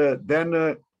 and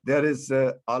then there is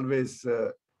always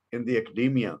in the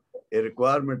academia a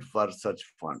requirement for such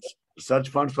funds. Such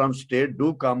funds from state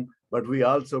do come, but we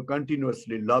also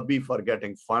continuously lobby for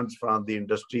getting funds from the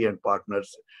industry and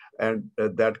partners, and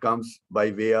that comes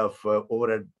by way of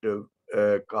overhead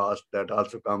cost. That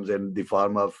also comes in the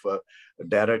form of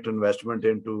direct investment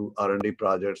into R&D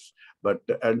projects. But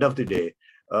at the end of the day,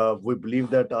 we believe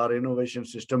that our innovation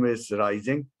system is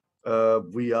rising.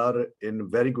 We are in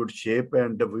very good shape,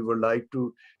 and we would like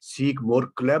to seek more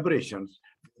collaborations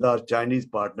our Chinese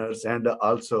partners and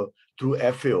also through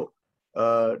FAO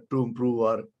to improve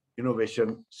our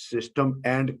innovation system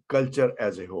and culture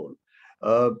as a whole.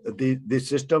 The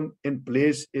system in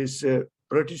place is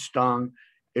pretty strong.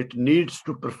 It needs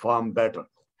to perform better.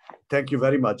 Thank you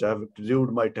very much. I have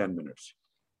resumed my 10 minutes.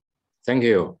 Thank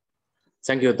you.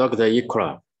 Thank you, Dr.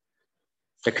 Ikra.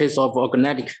 The case of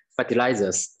organic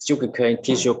fertilizers, sugarcane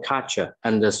tissue culture,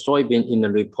 and the soybean in the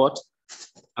report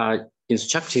are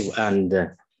instructive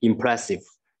and impressive.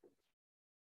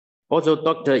 Although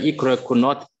Dr. Ikra could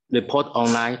not report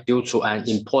online due to an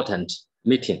important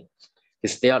meeting, he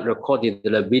still recorded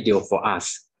the video for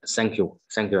us. Thank you.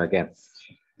 Thank you again.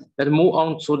 Let's move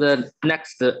on to the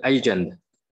next agent.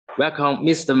 Welcome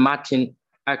Mr. Martin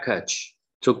Akach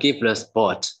to give the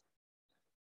support.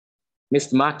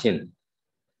 Mr. Martin.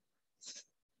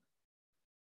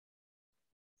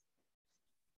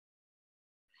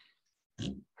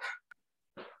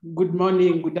 Good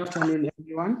morning, good afternoon,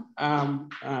 everyone. I'm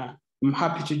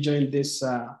happy to join this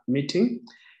meeting,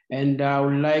 and I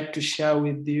would like to share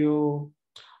with you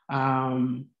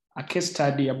a case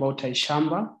study about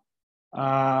iShamba.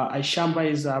 iShamba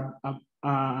is a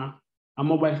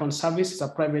mobile phone service. It's a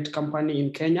private company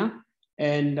in Kenya,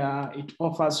 and it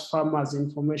offers farmers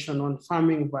information on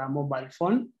farming via mobile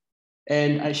phone.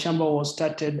 And iShamba was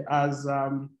started as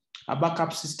a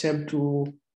backup system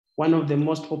to one of the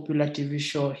most popular TV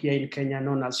show here in Kenya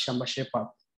known as Shamba Shape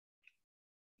Up.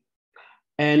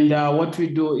 And what we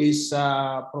do is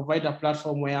provide a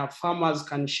platform where farmers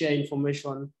can share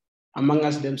information among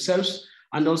us themselves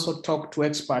and also talk to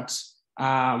experts.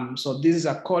 So this is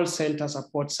a call center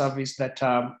support service that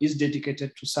is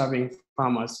dedicated to serving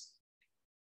farmers.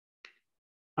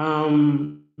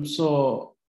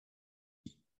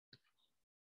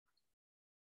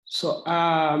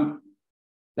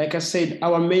 Like I said,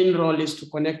 our main role is to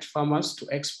connect farmers to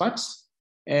experts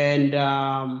and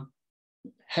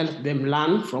help them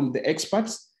learn from the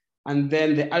experts. And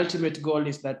then the ultimate goal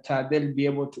is that they'll be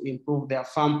able to improve their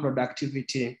farm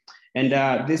productivity. And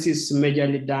this is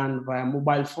majorly done via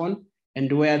mobile phone.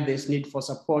 And where there's need for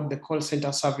support, the call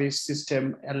center service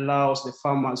system allows the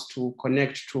farmers to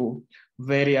connect to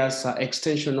various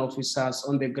extension officers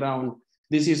on the ground.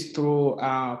 This is through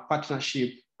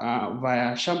partnership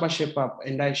via Shamba Shape Up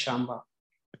and iShamba.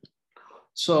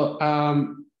 So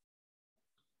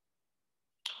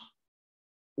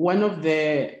one of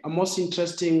the most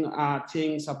interesting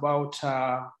things about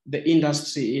the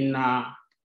industry in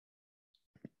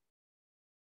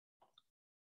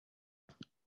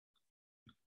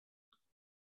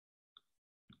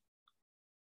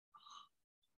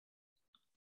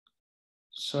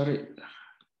sorry.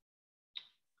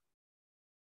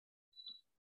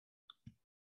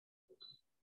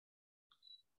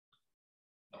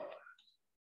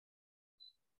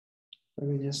 Let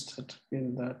me just start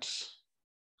in that.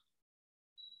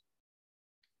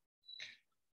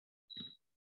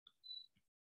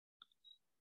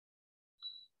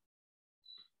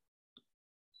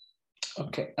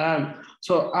 Okay,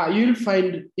 so you'll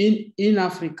find in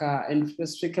Africa and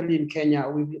specifically in Kenya,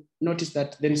 we've noticed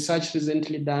that the research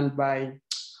recently done by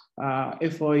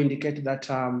FAO indicated that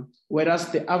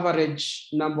whereas the average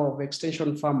number of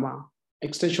extension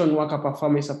worker per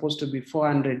farmer is supposed to be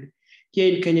 400,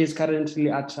 here in Kenya is currently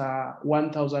at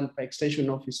 1,000 per extension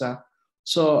officer.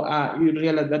 So you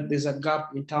realize that there's a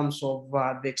gap in terms of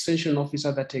the extension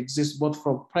officer that exists both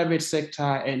from private sector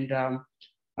and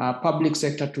public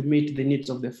sector to meet the needs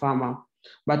of the farmer.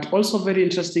 But also very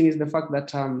interesting is the fact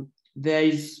that there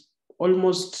is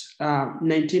almost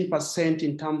 19%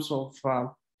 in terms of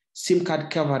SIM card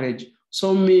coverage.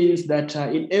 So means that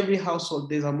in every household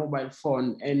there's a mobile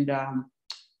phone, and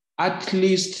at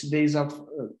least there's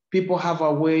people have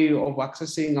a way of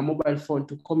accessing a mobile phone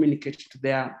to communicate to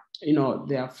their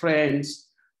friends,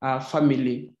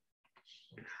 family.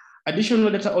 Additional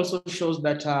data also shows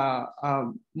that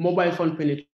mobile phone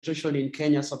penetration in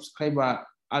Kenya subscriber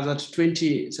as at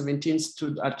 2017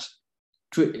 stood at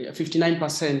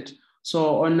 59%.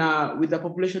 So on with a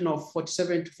population of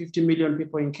 47 to 50 million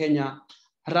people in Kenya,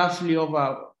 roughly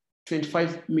over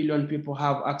 25 million people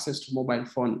have access to mobile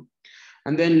phone.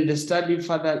 And then the study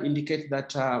further indicates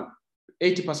that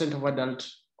 80% of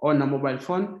adults own a mobile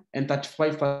phone and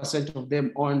 35% of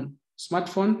them own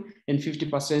smartphone and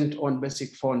 50% on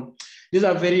basic phone. These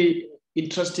are very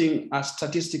interesting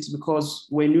statistics because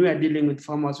when we are dealing with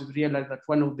farmers, we realize that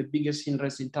one of the biggest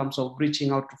hindrances in terms of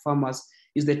reaching out to farmers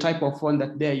is the type of phone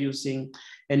that they're using,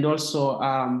 and also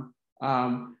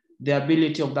the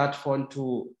ability of that phone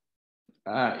to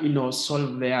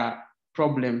solve their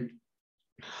problem.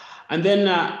 And then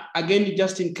again,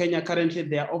 just in Kenya, currently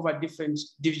there are over different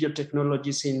digital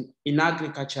technologies in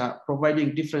agriculture,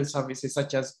 providing different services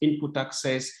such as input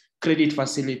access, credit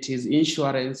facilities,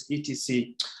 insurance,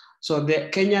 etc. So the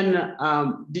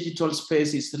Kenyan digital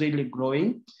space is really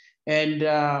growing. And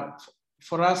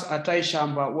for us at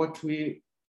iShamba, what we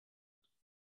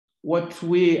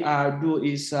do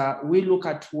is we look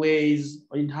at ways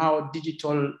in how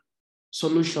digital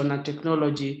solution and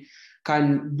technology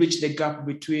can bridge the gap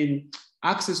between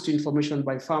access to information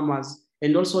by farmers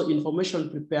and also information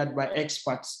prepared by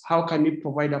experts. How can we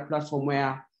provide a platform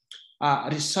where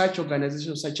research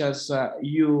organizations such as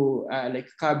you, like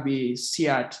CABI,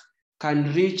 CIAT,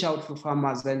 can reach out to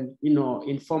farmers and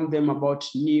inform them about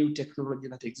new technology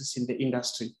that exists in the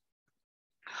industry.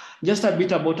 Just a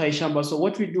bit about iShamba. So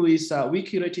what we do is we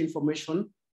curate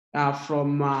information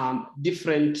from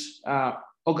different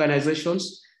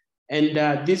organizations. And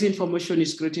this information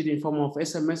is created in form of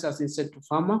SMS as sent to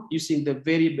farmer using the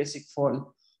very basic phone.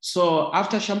 So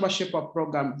after Shamba Shape Up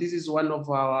program, this is one of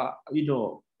our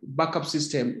backup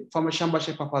system. Farmer Shamba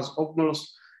Shape Up has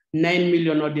almost 9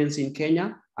 million audience in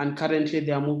Kenya, and currently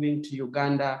they are moving to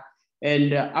Uganda.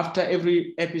 And after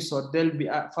every episode,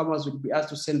 farmers will be asked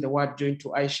to send the word join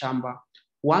to iShamba.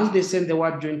 Once they send the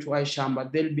word join to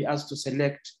iShamba, they'll be asked to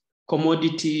select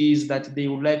commodities that they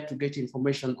would like to get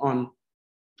information on.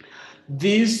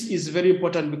 This is very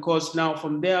important because now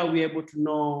from there, we're able to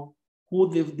know who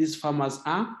these farmers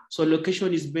are. So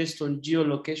location is based on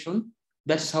geolocation.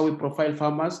 That's how we profile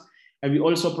farmers. And we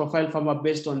also profile farmer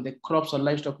based on the crops or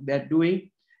livestock they're doing.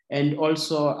 And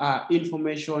also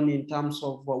information in terms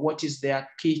of what is their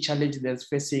key challenge they're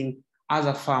facing as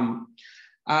a farm.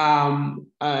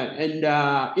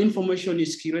 Information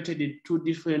is curated in two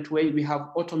different ways. We have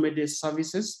automated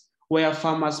services where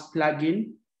farmers plug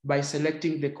in by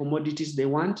selecting the commodities they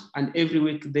want, and every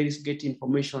week they get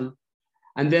information.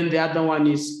 And then the other one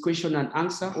is question and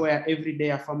answer, where every day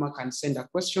a farmer can send a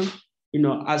question,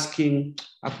 asking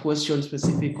a question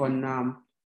specific on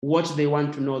what they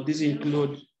want to know. These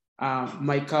include,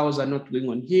 my cows are not going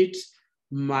on heat,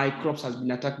 my crops has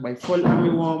been attacked by fall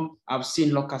armyworm, I've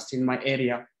seen locusts in my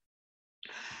area.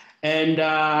 And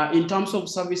in terms of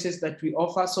services that we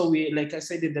offer, so we, like I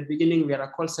said in the beginning, we are a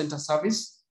call center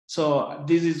service. So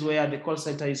this is where the call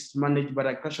center is managed by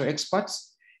agricultural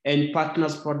experts, and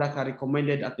partners' products are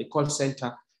recommended at the call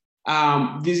center.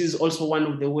 This is also one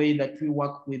of the ways that we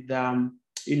work with,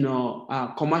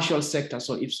 commercial sector.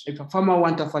 So if a farmer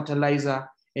wants a fertilizer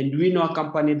and we know a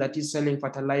company that is selling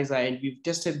fertilizer and we've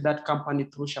tested that company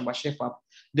through Shamba Shape Up,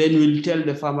 then we'll tell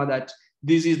the farmer that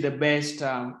this is the best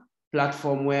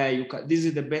platform where this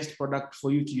is the best product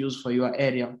for you to use for your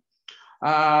area.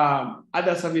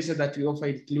 Other services that we offer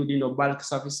include, bulk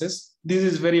services. This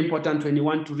is very important when you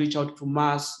want to reach out to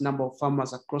mass number of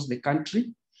farmers across the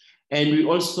country. And we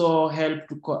also help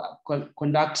to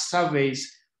conduct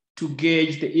surveys to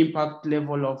gauge the impact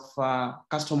level of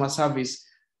customer service.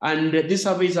 And these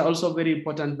surveys are also very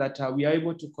important that we are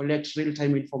able to collect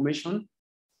real-time information.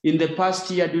 In the past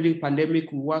year during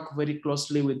pandemic, we work very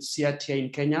closely with CIAT in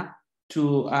Kenya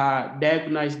to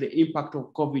diagnose the impact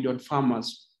of COVID on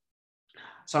farmers.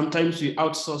 Sometimes we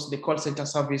outsource the call center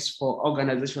service for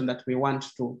organizations that we want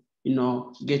to,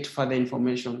 get further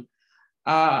information.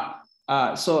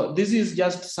 So this is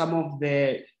just some of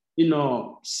the,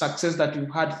 success that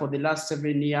we've had for the last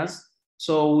 7 years.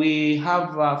 So we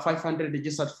have 500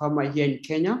 registered farmers here in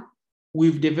Kenya.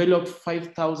 We've developed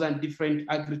 5,000 different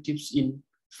agri-tips in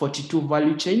 42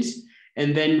 value chains.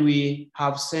 And then we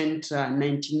have sent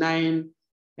 99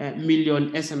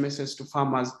 million SMSs to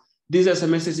farmers. These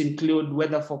SMSs include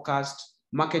weather forecast,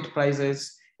 market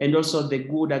prices, and also the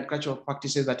good agricultural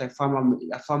practices that a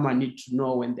farmer needs to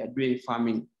know when they're doing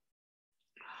farming.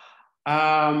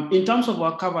 In terms of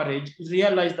our coverage, we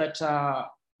realize that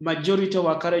majority of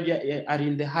our coverage are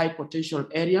in the high potential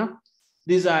area.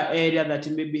 These are areas that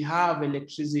maybe have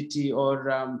electricity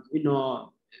or,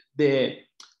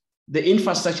 the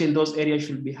infrastructure in those areas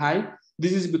should be high.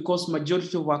 This is because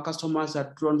majority of our customers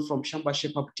are drawn from Shamba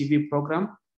Shape Up TV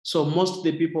program. So most of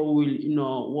the people will,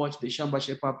 watch the Shamba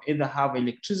Shape Up either have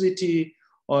electricity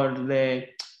or the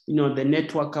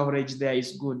network coverage there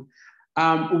is good.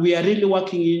 We are really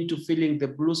working into filling the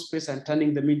blue space and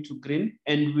turning them into green.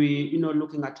 And we,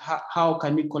 looking at how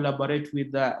can we collaborate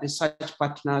with research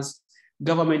partners,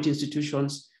 government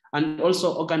institutions, and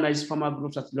also organize farmer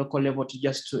groups at local level to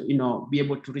just to, be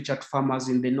able to reach out to farmers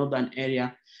in the northern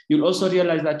area. You'll also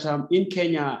realize that in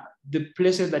Kenya, the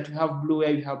places that we have blue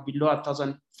where we have below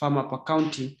 1,000 farmer per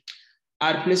county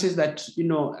are places that,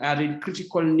 are in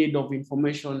critical need of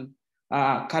information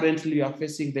currently we are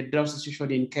facing the drought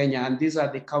situation in Kenya, and these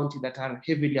are the counties that are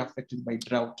heavily affected by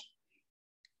drought.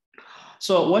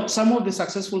 So what some of the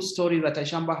successful stories that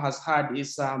Aishamba has had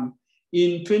is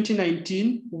in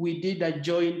 2019, we did a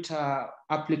joint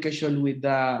application with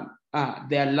the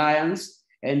Alliance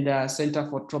and Center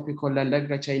for Tropical Land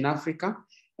Agriculture in Africa.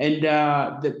 And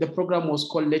the program was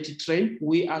called Let It Rain.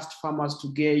 We asked farmers to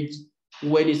gauge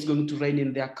when it's going to rain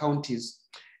in their counties.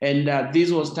 And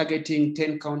this was targeting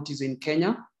 10 counties in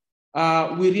Kenya.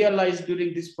 We realized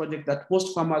during this project that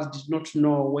most farmers did not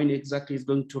know when exactly it's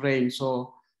going to rain.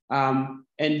 So, and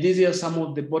these are some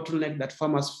of the bottlenecks that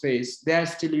farmers face. They are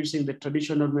still using the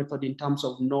traditional method in terms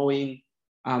of knowing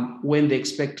when they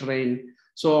expect rain.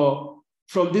 So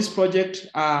from this project,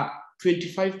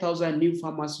 25,000 new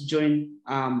farmers joined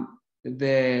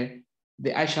the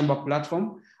Aishamba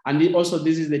platform. And also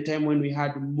this is the time when we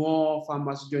had more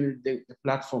farmers joining the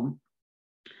platform.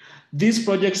 These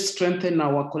projects strengthen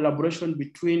our collaboration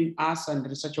between us and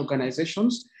research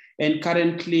organizations. And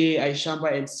currently,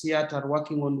 Aishamba and CAAS are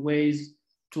working on ways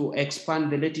to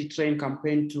expand the Let It Rain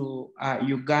campaign to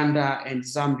Uganda and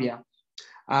Zambia.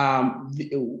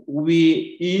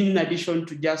 We, in addition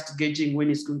to just gauging when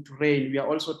it's going to rain, we are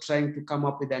also trying to come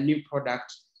up with a new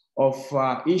product of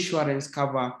insurance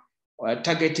cover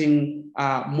targeting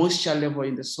moisture level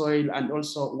in the soil and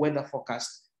also weather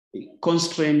forecast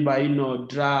constrained by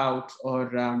drought or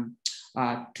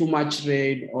too much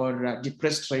rain or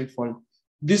depressed rainfall.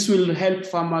 This will help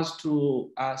farmers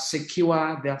to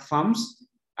secure their farms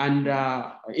and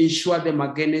ensure them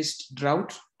against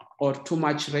drought or too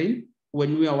much rain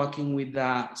when we are working with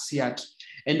CAAS.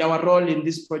 And our role in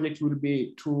this project will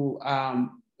be to,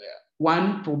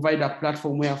 one, provide a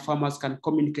platform where farmers can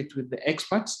communicate with the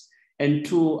experts, and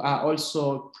two,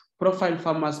 also profile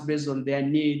farmers based on their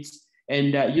needs,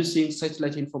 and using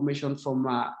satellite information from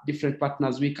different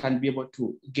partners, we can be able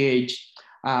to gauge,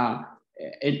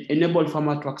 enable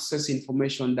farmers to access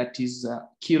information that is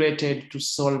curated to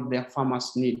solve their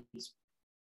farmers' needs.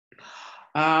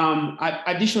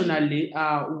 Additionally,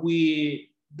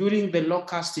 during the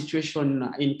locust situation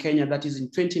in Kenya, that is in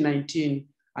 2019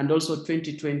 and also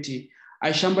 2020,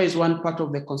 Aishamba is one part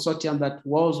of the consortium that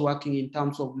was working in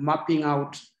terms of mapping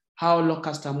out how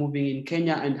locusts are moving in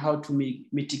Kenya and how to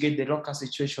mitigate the locust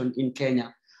situation in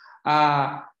Kenya.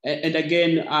 And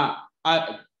again,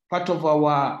 part of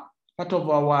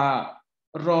our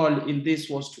role in this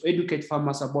was to educate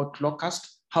farmers about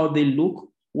locusts, how they look,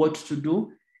 what to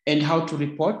do, and how to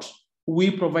report. We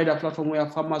provide a platform where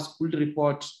farmers could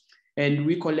report, and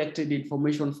we collected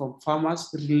information from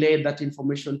farmers, relayed that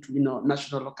information to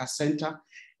National Locust Center,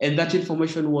 and that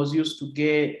information was used to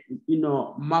get,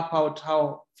 map out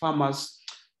how farmers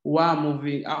were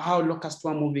moving, how locusts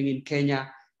were moving in Kenya,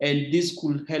 and this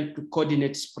could help to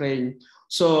coordinate spraying.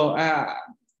 So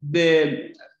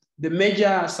the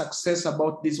major success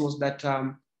about this was that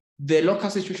the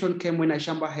locust situation came when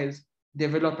Aishamba has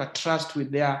developed a trust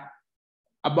with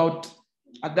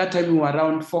at that time we were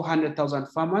around 400,000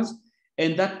 farmers.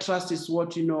 And that trust is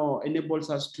what enables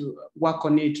us to work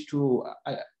on it to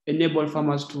enable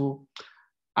farmers to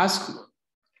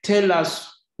tell us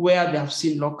where they have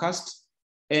seen locusts,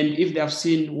 and if they have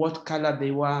seen what color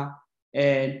they were,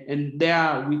 and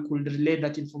there we could relay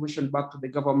that information back to the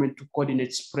government to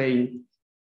coordinate spraying.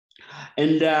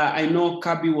 And I know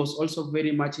Kabi was also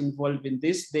very much involved in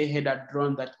this. They had a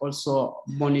drone that also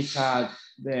monitored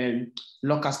the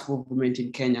locust movement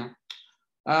in Kenya.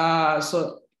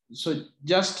 So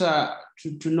just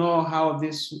to know how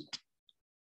this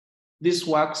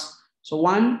works. So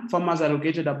one, farmers are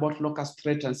educated about locust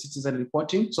threat and citizen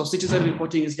reporting. So citizen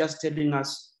reporting is just telling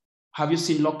us, have you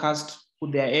seen locust,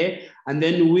 put their air, and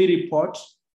then we report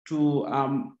to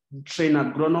train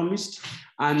agronomist.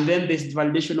 And then there's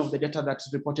validation of the data that's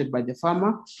reported by the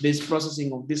farmer. There's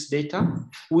processing of this data.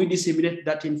 We disseminate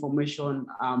that information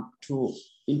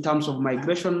in terms of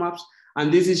migration maps.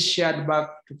 And this is shared back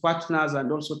to partners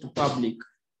and also to public.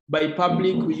 By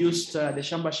public, we used the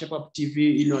Shamba Shape Up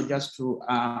TV, just to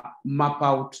map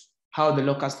out how the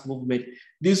locust movement.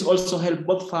 This also helped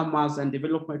both farmers and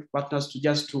development partners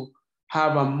to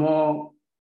have a more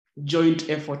joint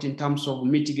effort in terms of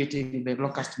mitigating the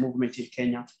locust movement in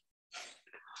Kenya.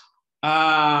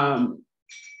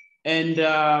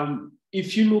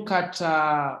 If you look at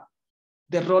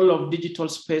the role of digital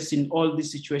space in all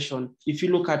this situation, if you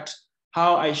look at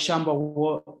how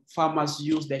Aishamba farmers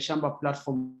use the Aishamba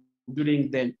platform during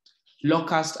the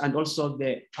locust and also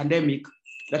the pandemic,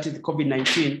 that is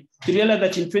COVID-19, you realize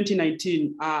that in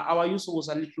 2019, our use was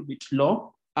a little bit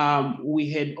low. We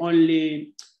had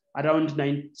only around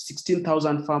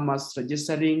 16,000 farmers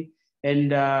registering,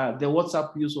 and the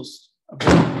WhatsApp use was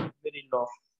very, very low.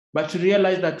 But to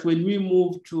realize that when we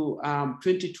move to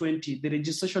 2020, the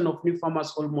registration of new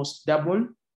farmers almost doubled.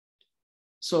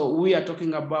 So we are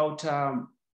talking about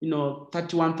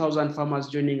 31,000 farmers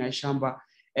joining iShamba.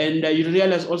 And you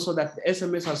realize also that the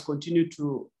SMS has continued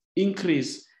to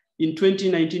increase. In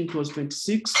 2019, it was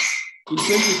 26. In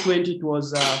 2020, it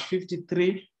was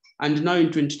 53. And now in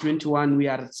 2021, we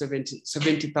are at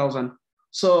 70,000.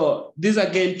 So this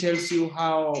again tells you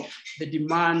how the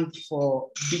demand for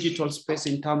digital space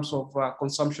in terms of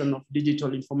consumption of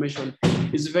digital information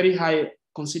is very high,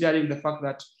 considering the fact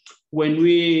that when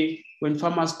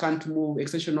farmers can't move,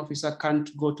 extension officer can't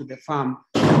go to the farm,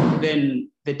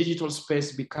 then the digital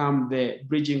space become the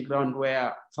bridging ground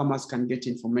where farmers can get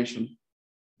information.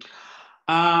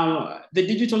 The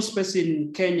digital space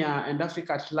in Kenya and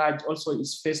Africa at large also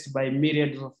is faced by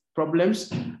myriad of problems,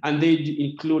 and they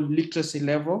include literacy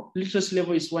level. Literacy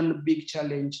level is one big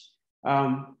challenge.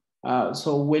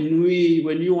 So when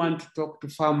you want to talk to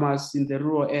farmers in the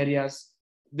rural areas,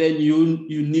 then you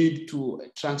need to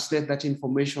translate that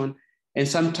information. And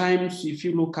sometimes if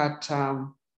you look at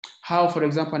how, for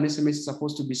example, an SMS is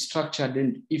supposed to be structured,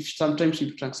 and if sometimes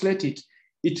you translate it,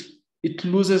 it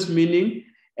loses meaning.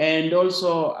 And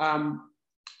also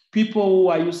people who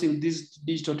are using this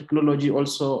digital technology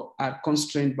also are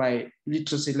constrained by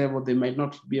literacy level. They might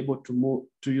not be able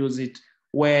to use it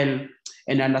well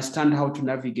and understand how to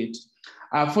navigate.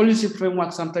 Policy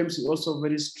framework sometimes is also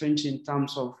very strange in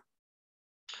terms of,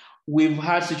 we've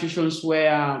had situations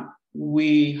where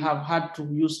we have had to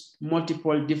use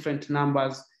multiple different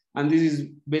numbers, and this is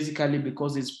basically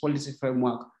because it's policy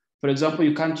framework. For example,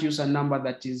 you can't use a number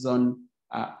that is on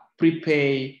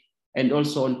prepay and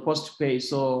also on postpay.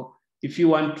 So if you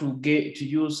want to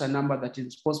use a number that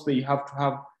is postpay, you have to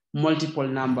have multiple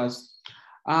numbers.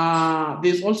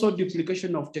 There's also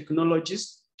duplication of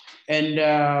technologies,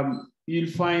 and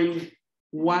you'll find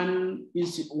one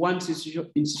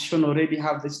institution already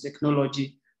have this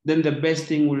technology, then the best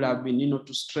thing will have been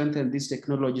to strengthen this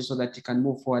technology so that it can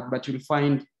move forward. But you'll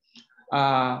find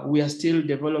we are still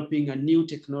developing a new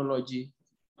technology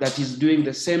that is doing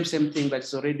the same thing that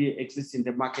is already exists in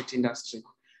the market industry.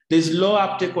 There's low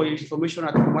uptake of information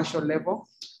at commercial level.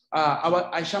 Our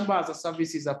iShamba as a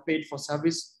service is a paid for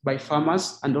service by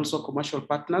farmers and also commercial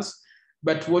partners.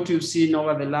 But what we've seen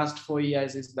over the last 4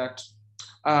 years is that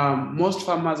most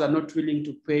farmers are not willing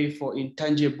to pay for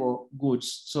intangible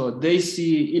goods. So they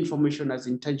see information as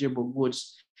intangible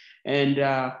goods. And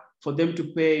for them to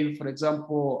pay, for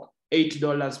example,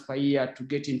 $8 per year to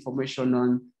get information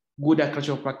on good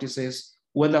agricultural practices,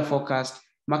 weather forecast,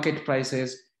 market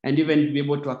prices, and even be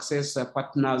able to access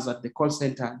partners at the call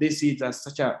center, they see it as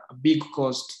such a big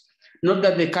cost. Not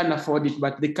that they can't afford it,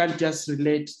 but they can't just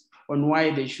relate on why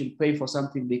they should pay for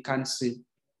something they can't see.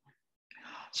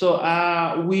 So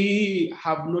we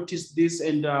have noticed this,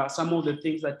 and some of the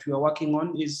things that we are working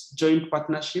on is joint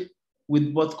partnership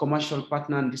with both commercial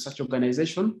partner and research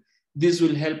organization. This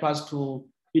will help us to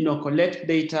collect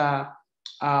data,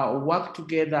 work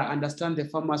together, understand the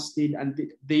farmer's need, and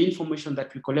the information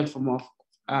that we collect from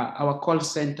our call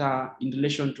center in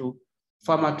relation to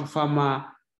farmer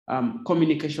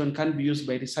communication can be used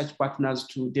by research partners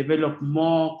to develop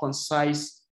more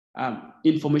concise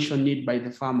information need by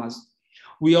the farmers.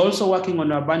 We are also working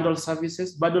on our bundle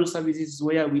services. Bundle services is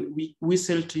where we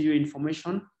sell to you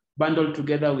information bundled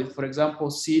together with, for example,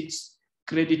 seeds,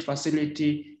 credit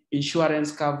facility,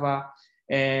 insurance cover,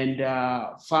 and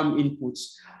farm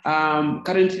inputs.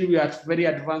 Currently, we are at a very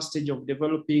advanced stage of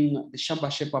developing the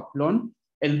Shamba Shape-Up loan,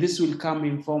 and this will come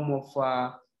in form of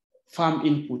farm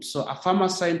inputs. So a farmer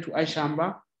signed to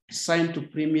iShamba, signed to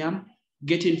Premium,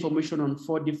 get information on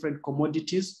 4 different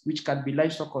commodities, which can be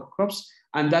livestock or crops,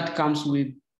 and that comes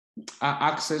with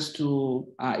access to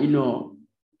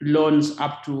loans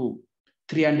up to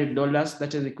 $300.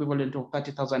 That is equivalent of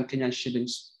 30,000 Kenyan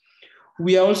shillings.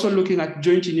 We are also looking at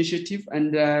joint initiative,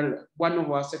 and one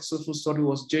of our successful story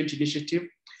was joint initiative.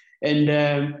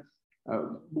 And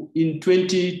in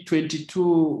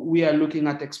 2022, we are looking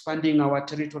at expanding our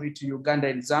territory to Uganda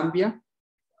and Zambia.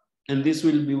 And this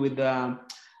will be with the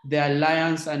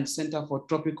Alliance and Center for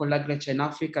Tropical Agriculture in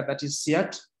Africa, that is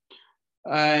CAAS.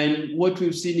 And what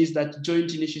we've seen is that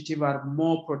joint initiatives are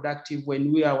more productive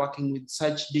when we are working with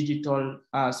such digital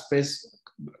space,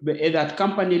 either at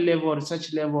company level,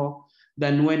 research level,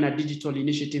 than when a digital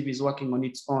initiative is working on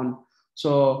its own.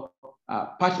 So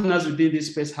partners within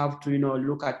this space have to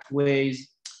look at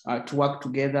ways to work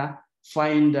together,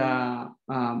 find a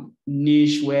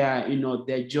niche where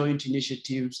their joint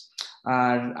initiatives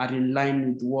are in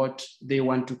line with what they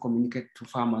want to communicate to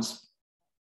farmers.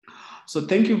 So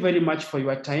thank you very much for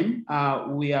your time.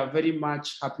 We are very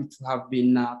much happy to have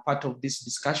been part of this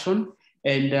discussion,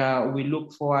 and we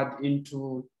look forward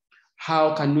into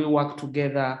how can we work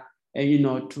together,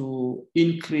 to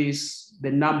increase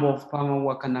the number of farmers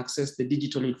who can access the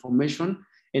digital information,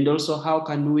 and also how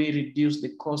can we reduce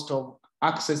the cost of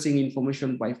accessing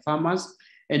information by farmers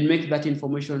and make that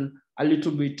information a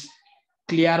little bit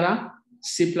clearer,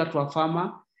 simpler to a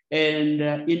farmer, and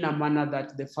in a manner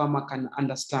that the farmer can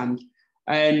understand.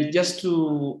 And just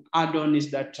to add on is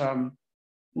that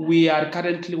we are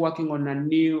currently working on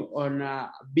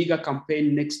a bigger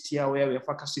campaign next year where we are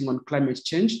focusing on climate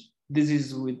change. This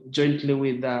is jointly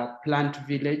with Plant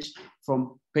Village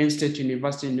from Penn State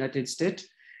University in the United States.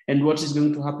 And what is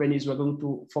going to happen is we're going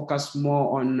to focus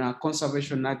more on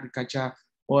conservation agriculture,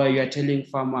 where you are telling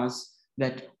farmers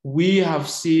that we have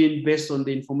seen, based on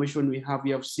the information we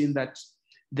have seen that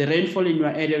the rainfall in your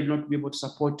area will not be able to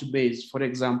support maize, for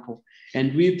example.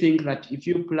 And we think that if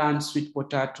you plant sweet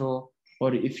potato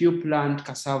or if you plant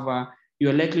cassava,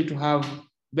 you're likely to have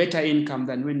better income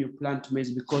than when you plant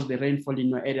maize because the rainfall in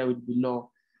your area will be low.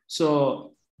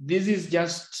 So this is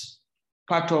just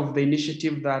part of the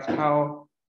initiative that how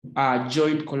a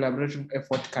joint collaborative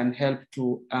effort can help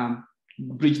to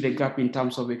bridge the gap in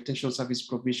terms of extension service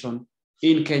provision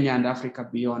in Kenya and Africa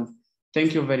beyond.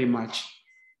 Thank you very much.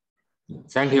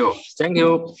 Thank you. Thank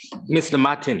you, Mr.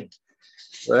 Martin.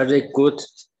 Very good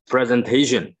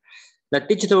presentation. The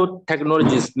digital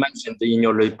technologies mentioned in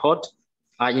your report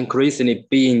are increasingly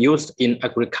being used in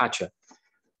agriculture,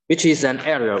 which is an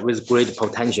area with great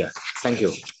potential. Thank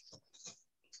you.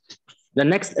 The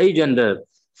next agenda,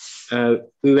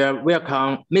 we will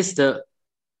welcome Mr.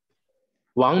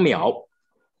 Wang Miao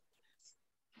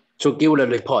to give the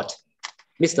report.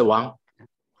 Mr. Wang.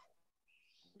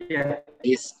 Yeah.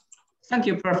 Please. Thank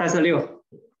you, Professor Liu.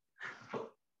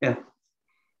 Yeah.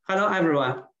 Hello,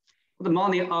 everyone. Good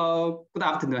morning or good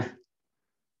afternoon.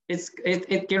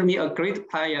 It gives me a great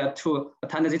pleasure to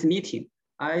attend this meeting.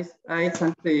 I'm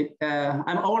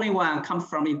only one come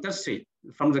from industry,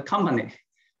 from the company.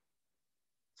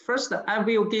 First, I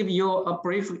will give you a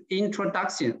brief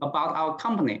introduction about our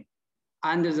company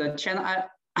and the China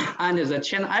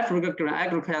Africa Green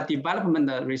Agriculture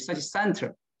Development Research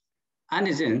Center. And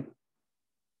then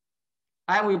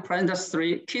I will present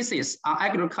 3 cases on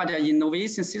agriculture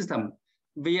innovation system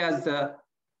via the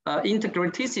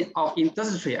integration of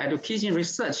industry education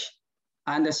research,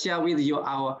 and share with you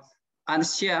our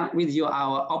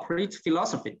operate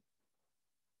philosophy.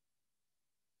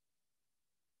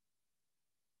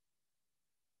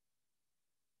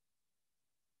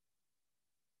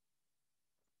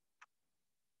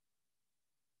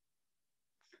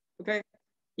 Okay.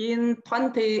 In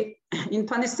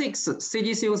 26,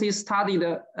 CGCOC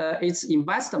started its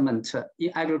investment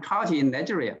in agriculture in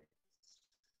Nigeria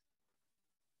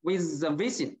with the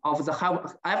vision of the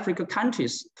African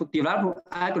countries to develop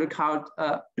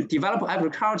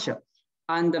agriculture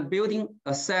and building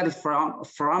a set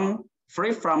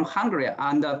free from hunger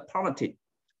and poverty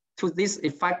to this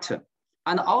effect,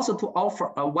 and also to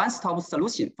offer a one-stop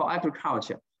solution for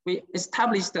agriculture. We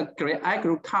established the Green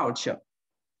Agriculture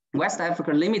West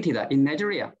Africa Limited in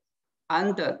Nigeria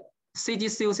and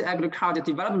CGCOC Agriculture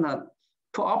Development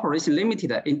Cooperation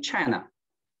Limited in China.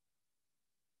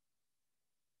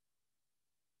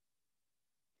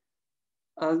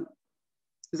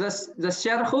 The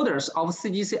shareholders of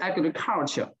CGC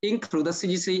Agriculture include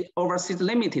CGC Overseas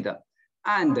Limited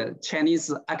and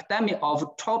Chinese Academy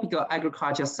of Tropical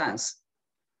Agriculture Science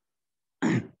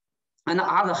and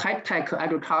other high-tech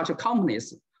agriculture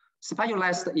companies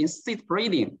specialized in seed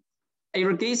breeding,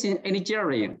 irrigation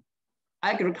engineering,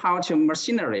 agriculture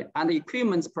machinery and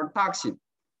equipment production,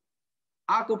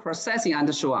 agro processing,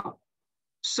 and so on.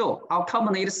 So our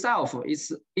company itself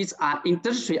is an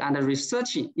industry and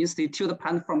research institute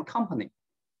platform company.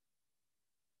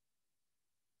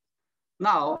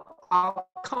 Now, our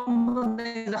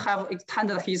company have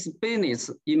extended its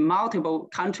business in multiple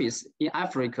countries in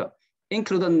Africa,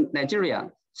 including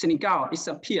Nigeria, Senegal,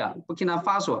 Ethiopia, Burkina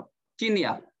Faso,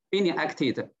 Guinea, being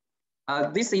acted.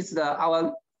 This is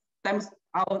our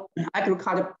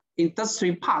agriculture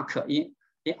industry park in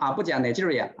Abuja,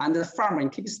 Nigeria, and the farm in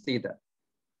Cape State.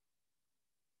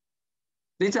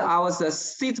 These are our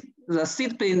seed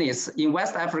business in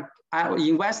West Africa.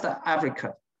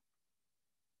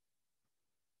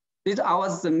 These are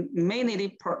the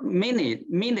millet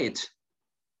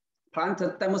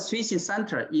plant demonstration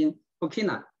center in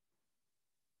Burkina.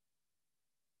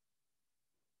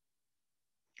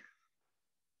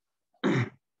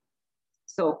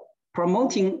 So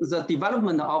promoting the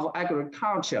development of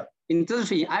agriculture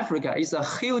industry in Africa is a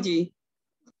huge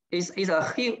is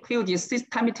a huge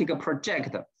systematic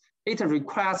project. It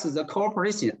requires the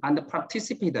cooperation and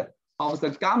participation of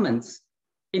the governments,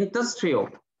 industrial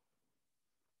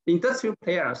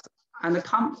players, and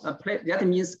that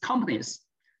means companies,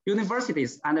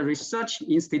 universities, and research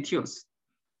institutes.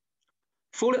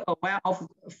 Fully aware of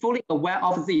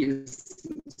this,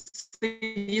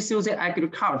 issues in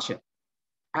agriculture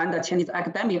and the Chinese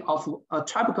Academy of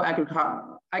Tropical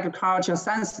Agriculture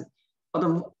Science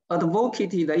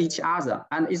advocated each other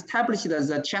and established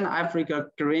the China-Africa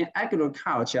Green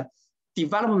Agriculture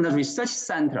Development Research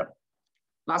Center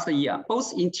last year,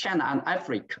 both in China and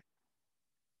Africa.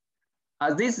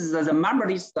 This is the member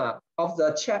list of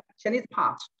the Chinese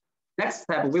part. Next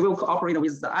step, we will cooperate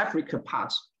with the Africa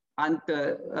part and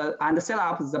set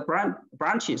up the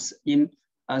branches in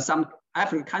some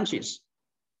African countries.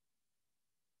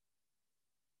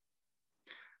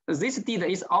 This data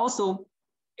is also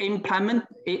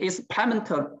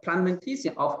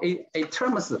implementation of a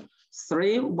terms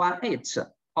 318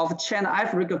 of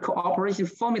China-Africa Cooperation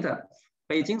Formula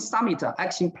Beijing Summit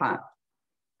Action Plan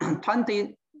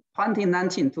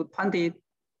 2019 to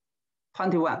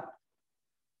 2021.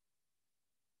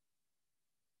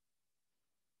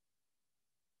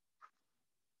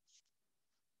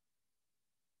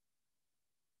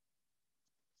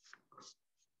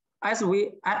 As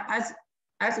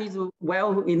is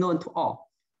well known to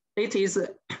all, it is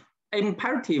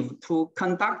imperative to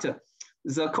conduct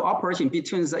the cooperation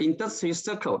between the industry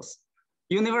circles,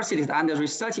 universities, and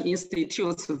research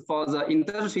institutes for the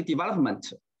industry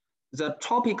development. The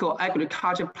tropical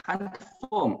agriculture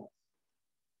platform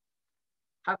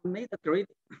have made great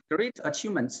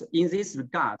achievements in this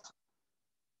regard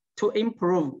to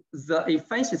improve the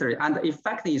efficiency and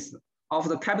effectiveness of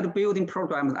the capital building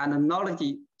programs and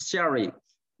knowledge sharing.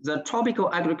 The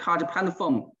tropical agriculture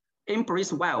platform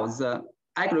embraces well the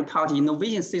agriculture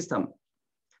innovation system.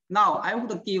 Now, I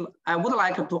would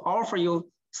like to offer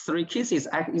you 3 cases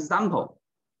as example.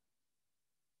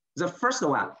 The first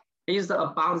one is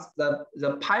about the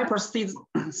piper seed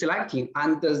selecting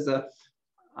and the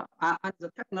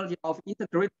technology of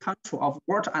integrated control of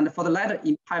water and fertilizer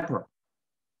in piper.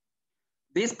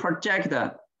 This project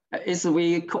is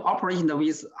we cooperation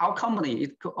with our company,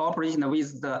 it cooperation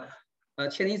with the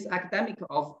Chinese Academy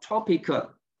of Tropical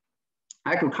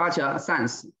Agriculture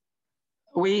Science.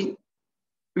 We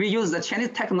use the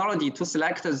Chinese technology to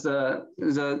select the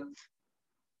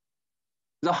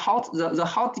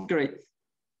hot degree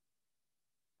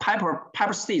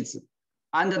piper seeds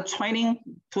and training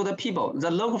to the people, the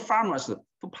local farmers,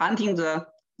 to planting the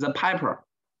piper,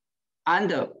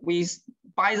 and we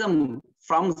buy them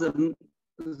from the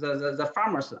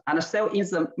farmers and sell in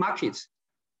the market.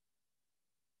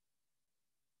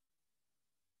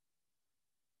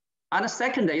 And the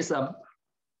second is the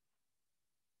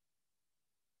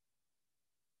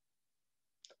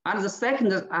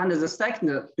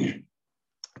second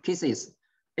cases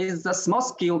is the small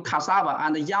scale cassava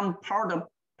and young powder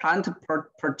plant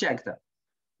project.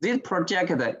 This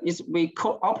project is we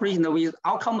cooperate with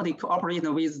our company,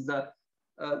 cooperation with the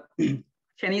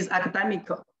Chinese academic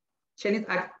of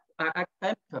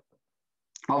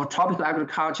tropical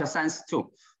agriculture science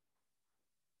too.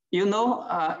 You know,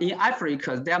 in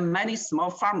Africa, there are many small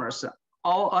farmers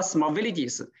or small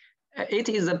villages. It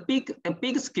is a big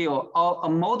scale or a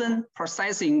modern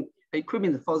processing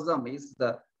equipment for them. It's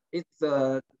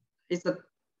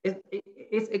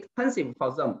expensive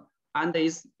for them and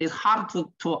it's hard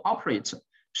to operate.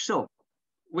 So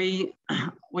we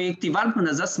developed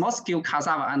the small scale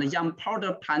cassava and young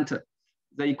powder plant,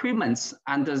 the equipments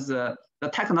and the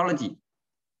technology.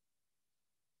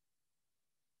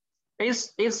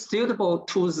 Is suitable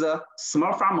to the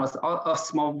small farmers or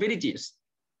small villages.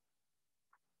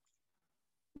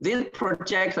 This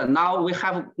project now we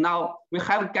have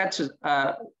get the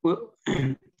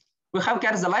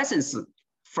license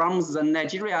from the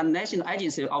Nigeria National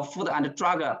Agency of Food and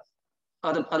Drug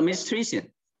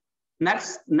Administration.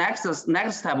 Next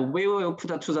step we will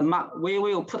put onto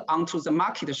the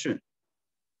market soon.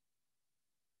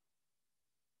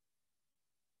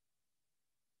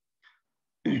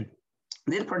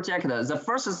 This project, the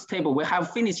first step we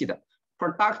have finished.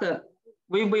 Product the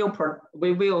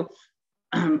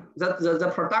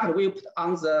product we put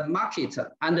on the market,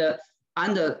 and at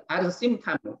the same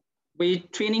time we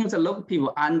training the local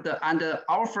people and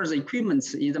offer the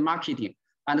equipment in the marketing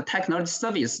and technology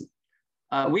service.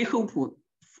 We hope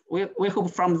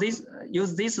from this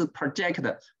use this project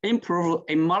improve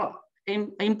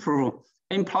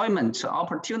employment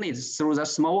opportunities through the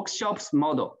small workshops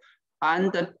model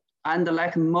and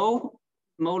like more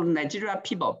Nigeria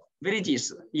people,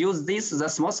 villages use this the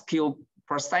small scale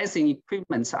processing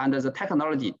equipment and the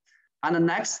technology. And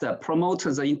next, promote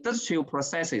the industrial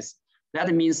processes.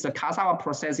 That means the cassava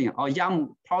processing or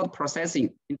yam pod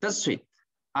processing industry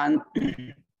and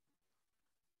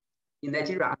in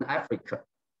Nigeria and Africa.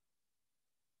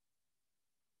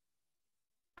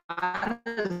 And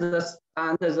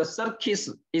the third case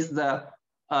is the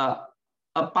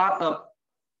about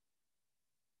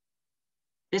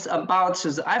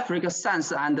the Africa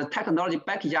Science and Technology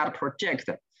Backyard Project.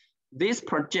 This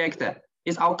project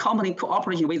is our company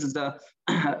cooperating with the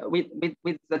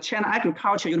with the China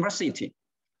Agriculture University.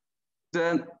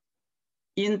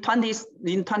 In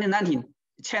 2019,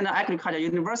 China Agriculture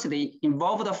University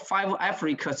involved 5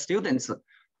 African students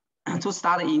to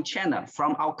study in China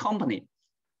from our company.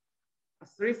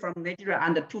 3 from Nigeria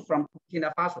and 2 from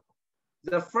Burkina Faso.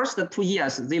 The first 2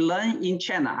 years they learn in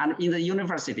China and in the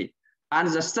university, and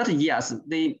the third years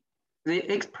they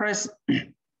express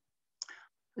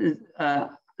the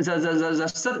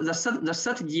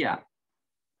third year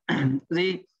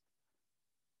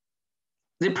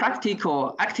the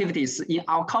practical activities in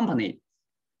our company.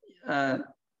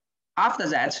 After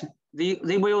that, they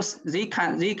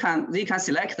can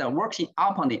select a working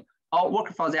company or work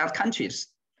for their countries.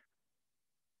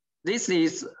 This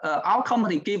is our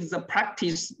company gives the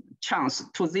practice chance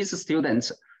to these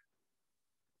students.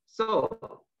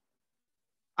 So,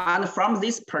 and from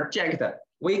this project,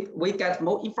 we get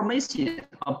more information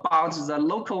about the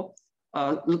local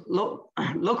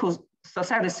local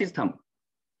society system.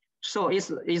 So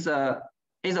it's a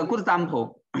good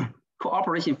example.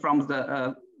 Cooperation from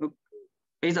the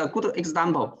is a good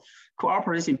example.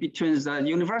 Cooperation between the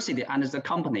university and the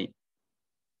company.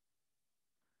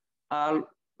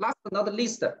 Last but not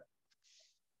least,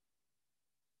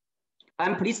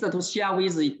 I'm pleased to share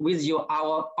with you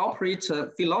our operate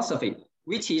philosophy,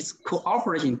 which is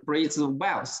cooperation breeds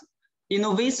wealth,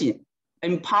 innovation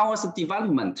empowers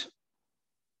development.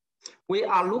 We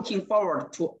are looking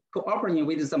forward to cooperating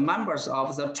with the members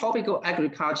of the Tropical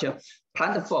Agriculture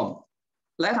Platform.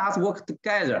 Let us work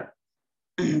together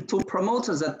to promote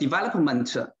the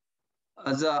development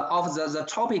of the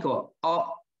tropical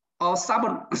or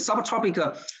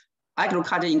subtropical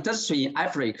agriculture industry in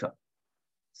Africa.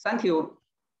 Thank you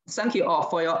all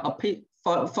for your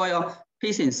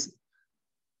patience.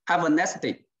 Have a nice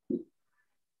day.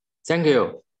 Thank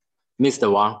you,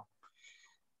 Mr. Wang.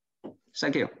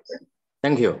 Thank you.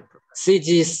 Thank you.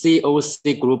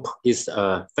 CAAS Group is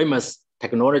a famous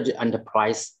technology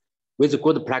enterprise with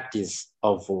good practice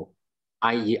of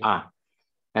IER.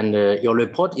 And your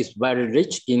report is very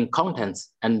rich in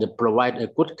contents and provide a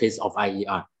good case of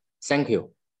IER. Thank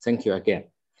you. Thank you again.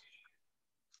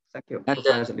 Thank you. And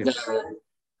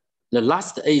the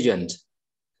last agent,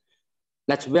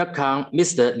 let's welcome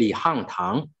Mr. Li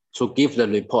Hangtang to give the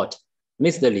report.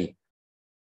 Mr. Li.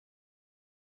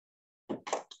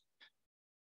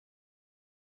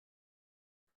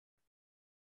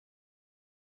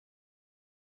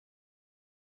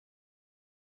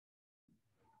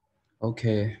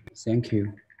 Okay, thank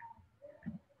you.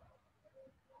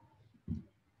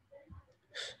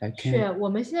 是我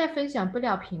们现在分享不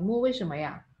了屏幕，为什么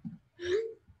呀？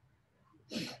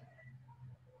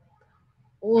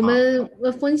我们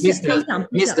分享不了。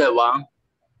Mr. Wang,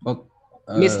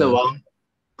 Mr. Wang,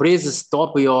 please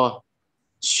stop your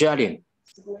sharing.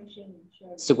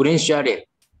 Screen sharing.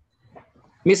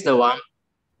 Mr. Wang.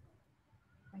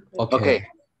 Okay.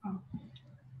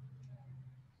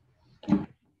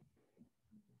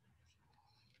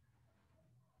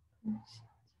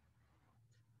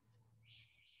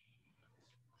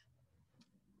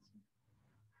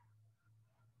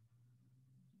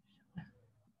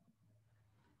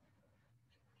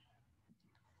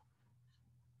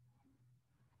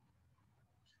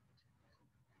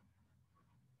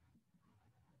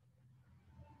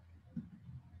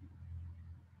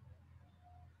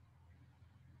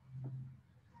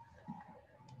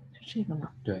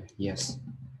 Yes.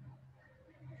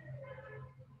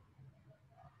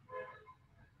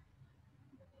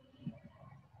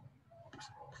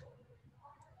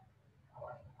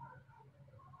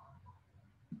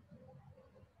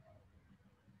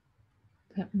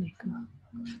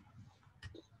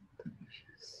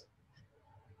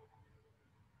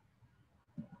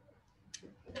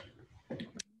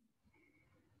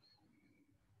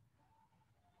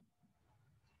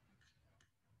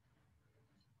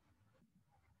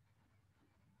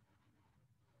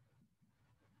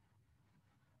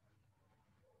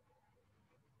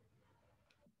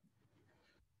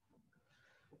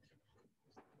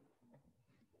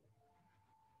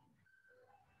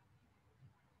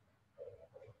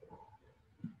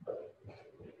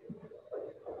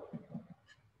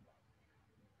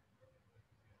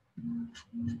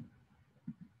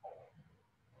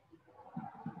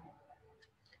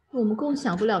 我们共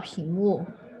享不了屏幕。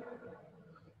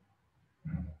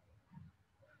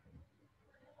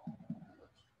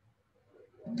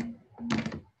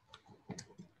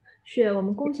雪，我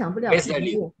们共享不了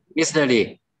屏幕。Mr.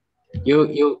 Lee,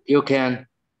 you can.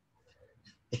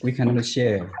 We cannot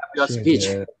share your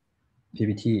speech. the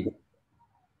PPT.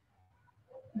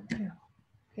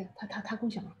 对，他共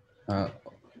享了。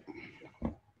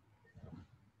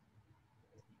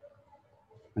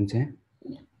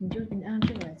你按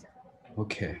这个来讲。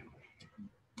OK。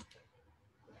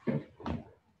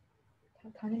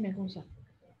他那边共享。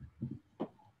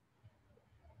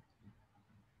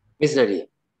Mr. Lee,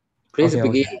 please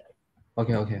begin.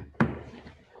 Okay.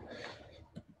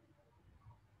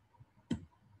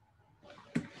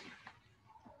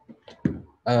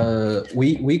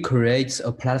 We create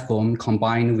a platform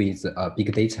combined with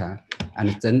big data,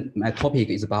 and then my topic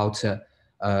is about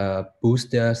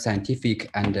boost the scientific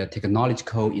and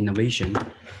technological innovation,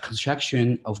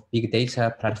 construction of big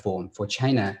data platform for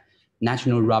China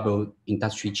national rubber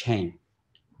industry chain.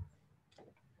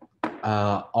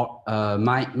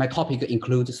 My topic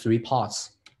includes 3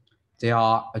 parts. They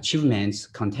are achievements,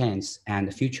 contents,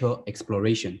 and future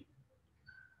exploration.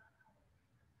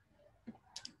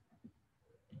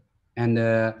 And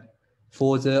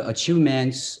for the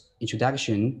achievements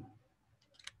introduction,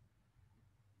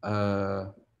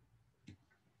 for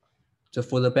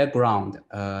the background,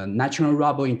 national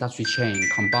rubber industry chain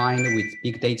combined with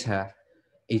big data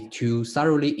is to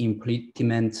thoroughly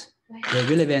implement the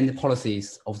relevant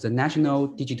policies of the national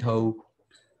digital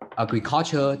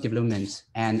agriculture development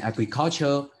and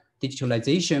agriculture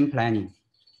digitalization planning.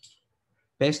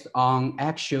 Based on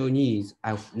actual needs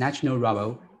of national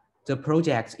rubber, the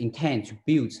project intends to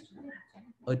build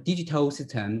a digital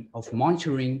system of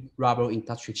monitoring rubber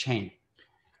industry chain,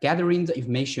 gathering the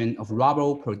information of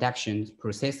rubber production,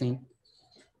 processing,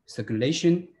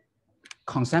 circulation,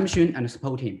 consumption, and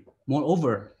supporting.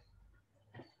 Moreover,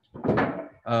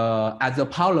 as a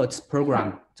pilot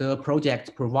program, the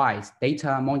project provides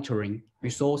data monitoring,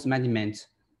 resource management,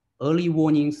 early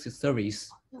warning service,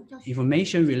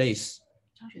 information release,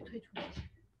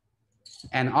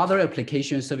 and other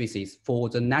application services for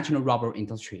the national rubber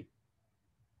industry.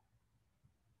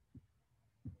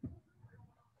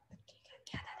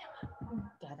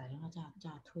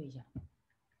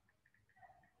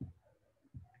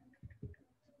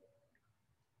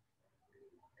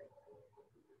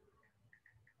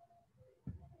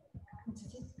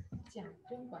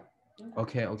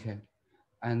 Okay.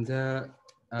 And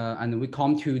we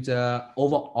come to the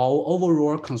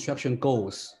overall construction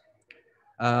goals.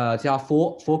 There are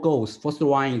four goals. First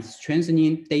one is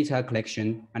strengthening data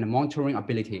collection and monitoring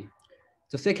ability.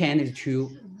 The second is to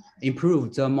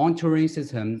improve the monitoring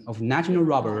system of national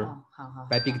rubber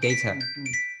by big data.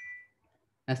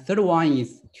 And third one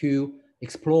is to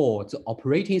explore the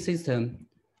operating system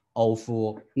of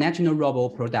national rubber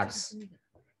products.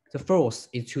 The fourth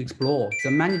is to explore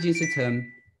the managing system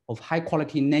of high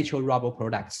quality natural rubber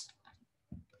products.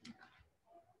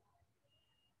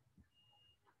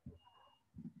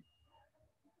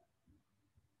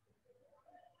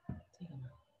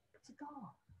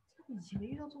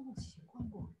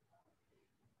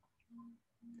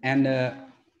 And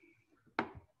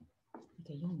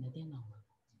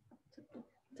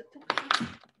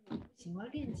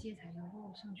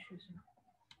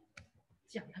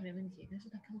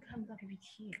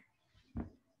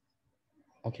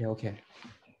Okay.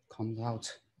 Comes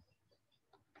out.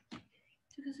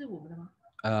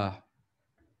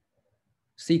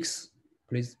 6,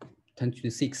 please turn to the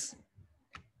 6.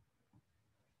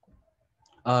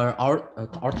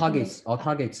 Our targets. I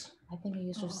think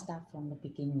you should start from the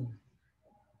beginning.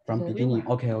 From beginning.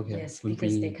 Okay. Yes,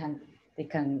 because they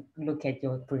can look at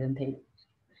your presentation.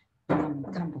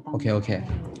 Okay.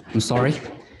 I'm sorry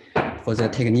for the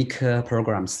technique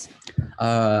programs.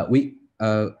 Our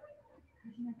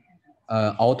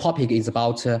topic is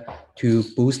about to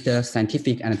boost the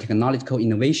scientific and technological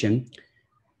innovation,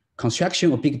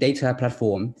 construction of big data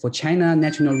platform for China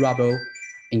national rubber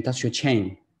industrial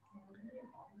chain.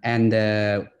 And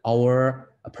our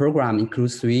program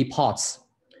includes 3 parts.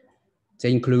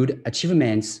 They include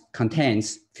achievements,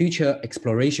 contents, future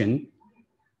exploration.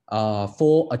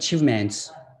 For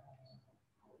achievements,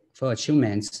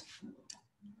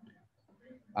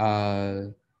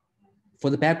 for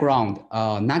the background,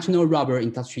 national rubber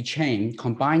industry chain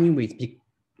combining with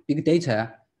big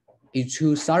data is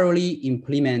to thoroughly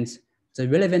implement the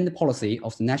relevant policy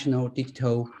of the national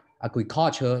digital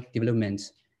agriculture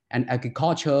development and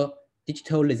agriculture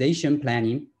digitalization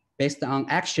planning based on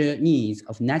actual needs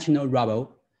of national rubber,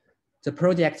 the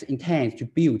project intends to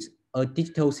build a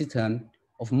digital system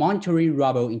of monitoring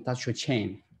rubber industrial chain,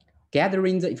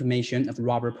 gathering the information of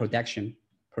rubber production,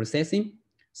 processing,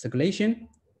 circulation,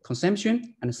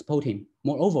 consumption, and supporting.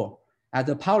 Moreover, as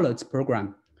a pilot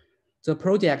program, the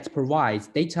project provides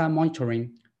data monitoring,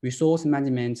 resource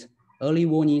management, early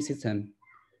warning system,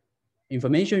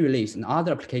 information release, and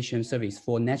other application service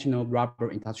for national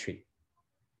rubber industry.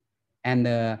 And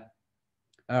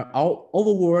our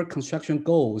overall construction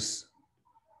goals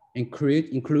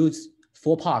includes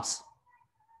 4 parts.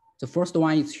 The first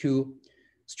one is to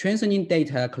strengthening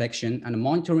data collection and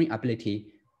monitoring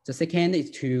ability. The second is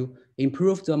to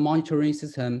improve the monitoring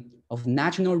system of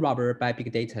national rubber by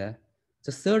big data.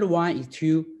 The third one is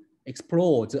to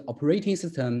explore the operating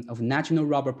system of national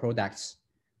rubber products.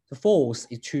 The fourth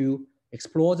is to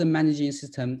explore the managing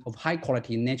system of high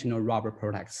quality national rubber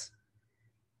products.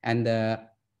 And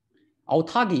our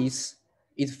targets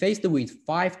is faced with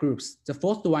 5 groups. The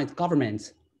first one is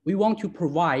government. We want to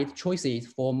provide choices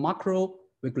for macro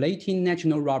regulating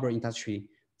national rubber industry.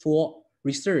 For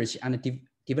research and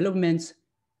development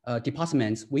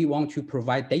departments, we want to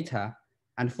provide data.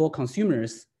 And for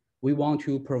consumers, we want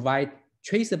to provide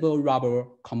traceable rubber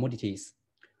commodities.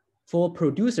 For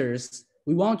producers,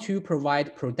 we want to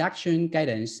provide production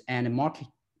guidance and market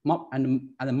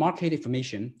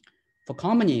information. For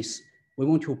companies, we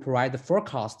want to provide the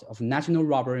forecast of national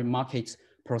rubber market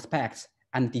prospects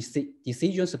and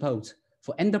decision support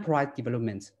for enterprise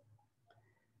development.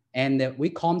 And we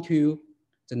come to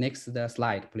the next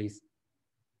slide, please.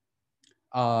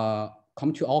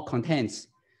 Come to our contents.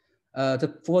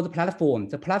 For the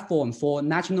platform for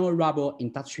national rubber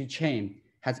industry chain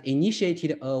has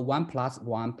initiated a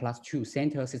 1+1+2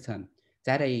 center system.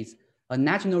 That is a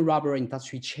national rubber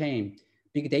industry chain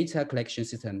big data collection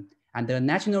system and the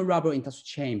national rubber industry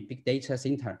chain big data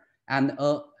center and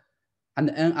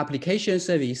an application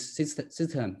service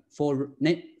system for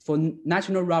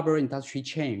national rubber industry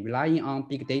chain relying on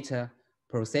big data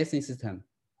processing system.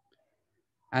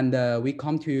 And we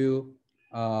come to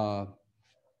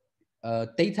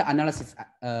data analysis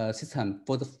system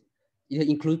for it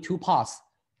includes 2 parts,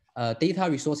 data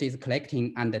resources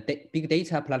collecting and the big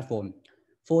data platform.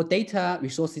 For data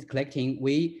resources collecting,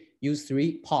 we use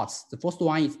 3 parts. The first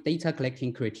one is data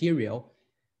collecting criteria.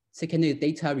 Second is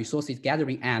data resources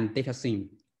gathering and data sim.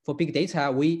 For big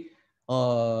data, we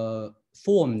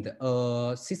formed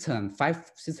a system,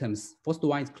 5 systems. First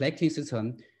one is collecting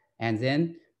system, and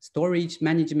then storage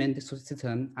management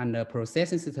system and the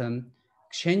processing system,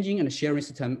 exchanging and sharing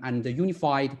system, and the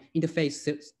unified interface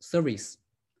service.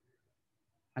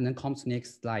 And then comes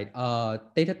next slide.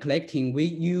 Data collecting, we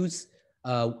use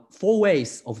 4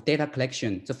 ways of data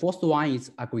collection. The first one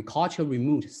is agricultural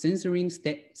remote sensing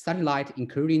satellite,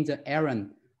 including the area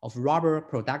of rubber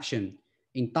production,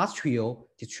 industrial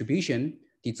distribution,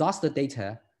 disaster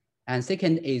data. And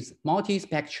second is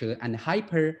multi-spectral and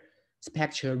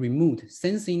hyper-spectral remote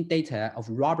sensing data of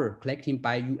rubber collected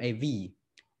by UAV.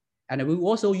 And we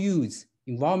also use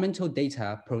environmental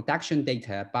data, production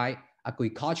data by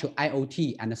agricultural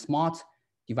IoT and smart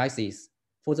devices.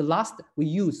 For the last, we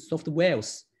use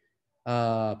softwares,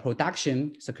 production,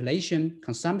 circulation,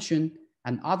 consumption,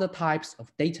 and other types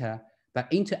of data by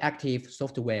interactive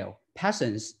software,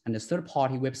 patterns, and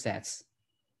third-party websites.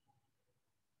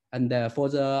 And for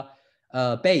the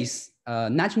base,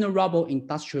 National Rubber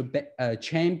Industrial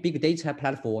Chain Big Data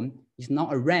Platform is now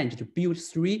arranged to build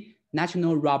 3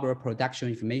 national rubber production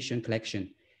information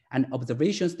collection and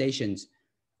observation stations.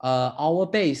 Our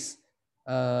base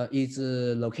is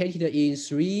located in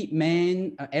 3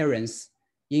 main areas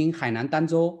in Hainan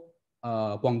Danzhou,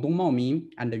 Guangdong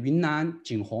Maoming, and Yunnan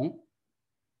Jinhong.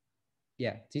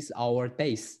 Yeah, this is our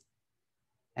base.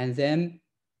 And then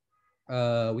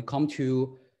we come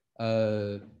to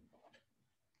the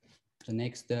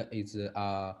next is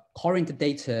current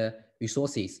data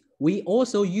resources. We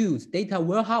also use data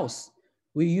warehouse.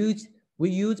 We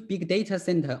use big data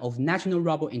center of national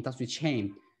rubber industry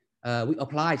chain. We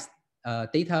apply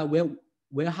data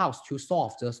warehouse to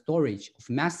solve the storage of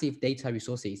massive data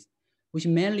resources, which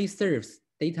mainly serves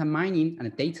data mining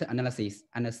and data analysis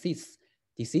and assists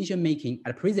decision making.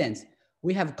 At present,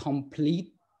 we have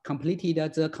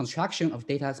completed the construction of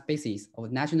data spaces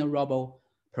of national rubber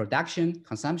production,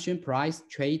 consumption, price,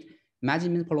 trade,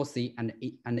 management policy,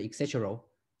 and etc.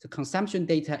 The consumption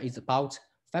data is about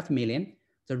 5 million.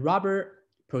 The rubber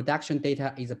production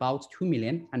data is about 2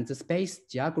 million, and the space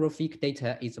geographic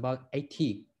data is about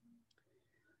 80.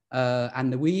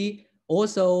 And we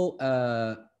also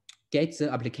get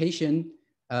the application,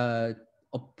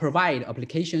 provide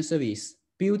application service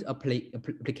build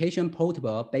application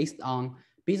portable based on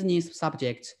business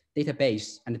subject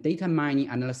database and data mining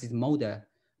analysis model,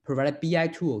 provide BI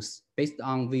tools based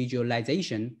on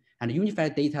visualization and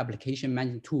unified data application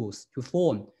management tools to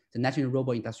form the national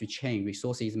robot industry chain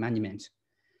resources management.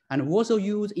 And we also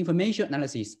use information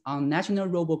analysis on national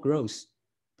robot growth,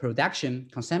 production,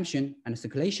 consumption, and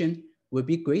circulation will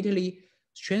be greatly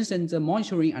strengthen the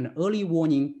monitoring and early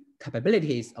warning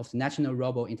capabilities of the national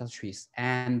robot industries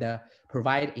and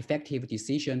provide effective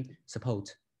decision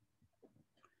support.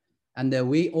 And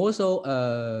we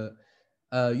also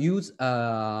use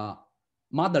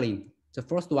modeling. The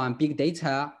first one, big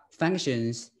data,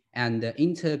 functions, and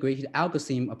integrated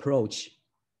algorithm approach.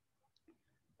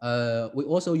 We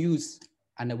also use,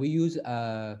 and we use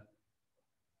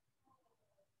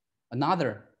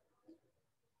another,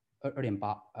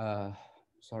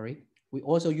 sorry. We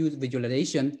also use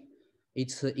visualization.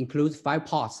 It includes 5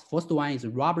 parts. First one is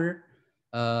rubber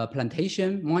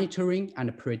plantation, monitoring,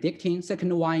 and predicting.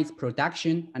 Second one is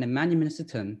production and management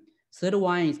system. Third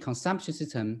one is consumption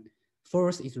system.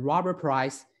 Fourth is rubber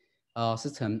price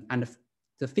system. And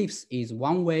the fifth is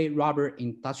one-way rubber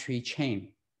industry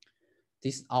chain.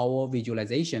 This is our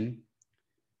visualization.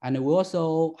 And we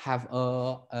also have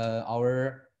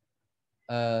our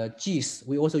GIS.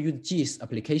 We also use GIS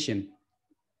application.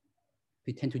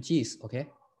 We tend to GIS, okay?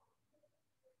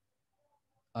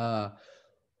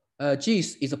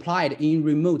 GIS is applied in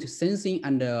remote sensing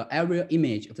and aerial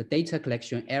image of the data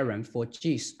collection area for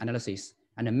GIS analysis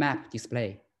and map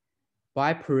display.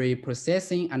 By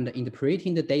pre-processing and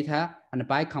interpreting the data and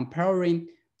by comparing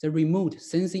the remote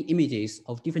sensing images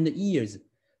of different years,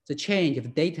 the change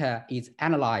of data is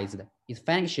analyzed. Its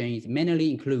functions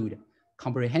mainly include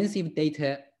comprehensive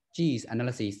data GIS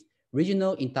analysis,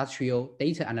 regional industrial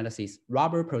data analysis,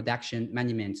 rubber production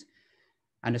management,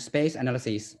 and space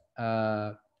analysis,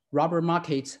 rubber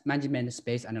market management,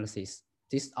 space analysis.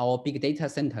 This is our big data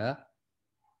center.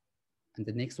 And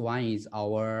the next one is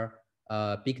our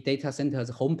big data center's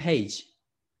homepage.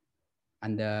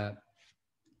 And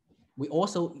we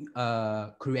also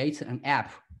create an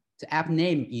app. The app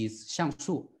name is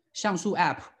Xiangshu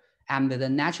app, and the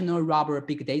National Rubber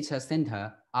Big Data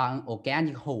Center are an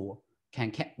organic whole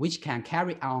which can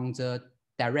carry on the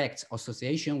direct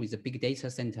association with the big data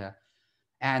center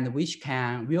and which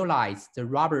can realize the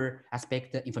rubber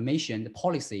aspect, the information, the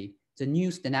policy, the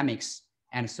news dynamics,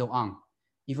 and so on.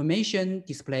 Information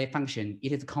display function.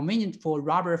 It is convenient for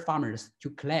rubber farmers to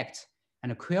collect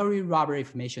and query rubber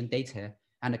information data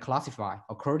and classify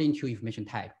according to information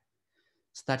type.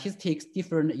 Statistics,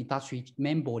 different industry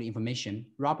mainboard information.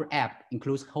 Rubber app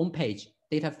includes homepage,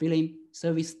 data filling,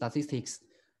 service statistics,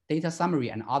 data summary,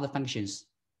 and other functions.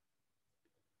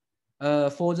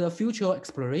 For the future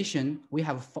exploration, we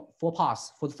have 4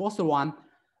 parts. For the first one,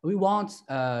 we want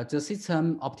the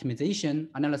system optimization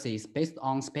analysis based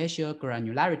on spatial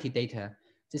granularity data.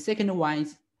 The second one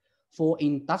is for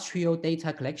industrial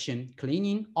data collection,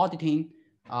 cleaning, auditing,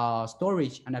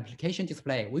 storage, and application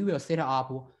display. We will set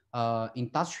up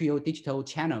industrial digital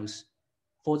channels.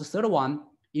 For the third one,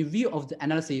 in view of the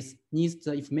analysis needs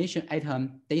the information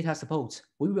item data support,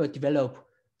 we will develop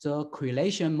the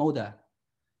correlation model.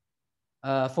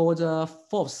 For the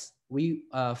fourth, we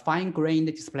fine-grained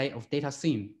display of data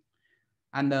theme.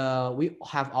 And we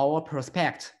have our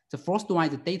prospect. The first one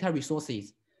is the data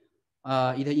resources.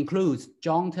 It includes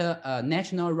joint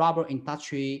national rubber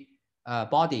industry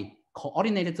body,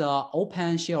 coordinate the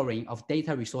open sharing of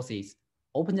data resources,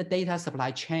 open the data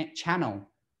supply channel,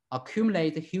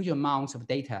 accumulate huge amounts of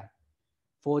data.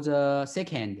 For the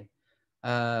second,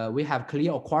 we have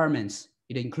clear requirements.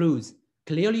 It includes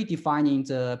clearly defining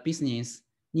the business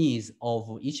needs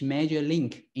of each major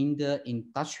link in the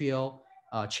industrial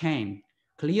chain,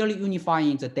 clearly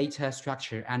unifying the data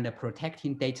structure and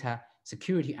protecting data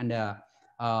security and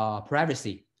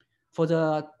privacy. For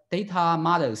the data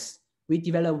models, we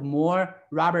develop more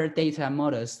rubber data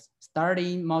models,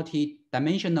 starting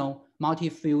multi-dimensional,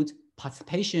 multi-field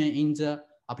participation in the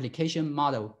application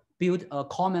model, build a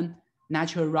common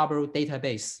natural rubber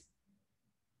database.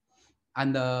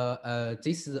 And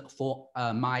this is for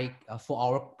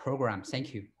our program.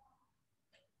 Thank you.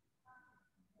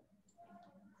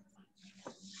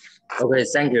 Okay,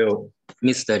 thank you,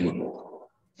 Mr. Li.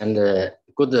 And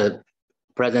good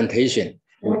presentation.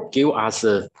 Give us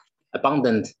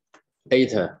abundant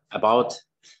data about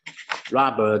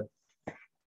rubber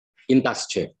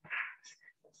industry.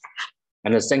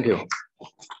 And thank you.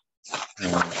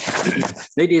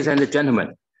 Ladies and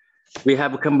gentlemen, we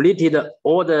have completed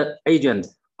all the agents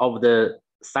of the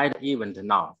side event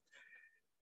now.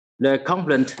 The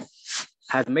conference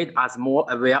has made us more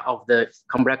aware of the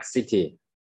complexity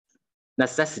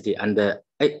necessity and the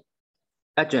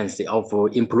urgency of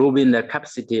improving the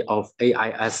capacity of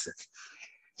AIS.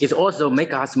 It also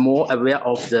makes us more aware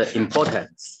of the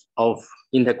importance of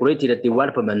integrated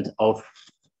development of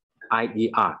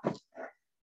IER.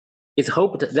 It's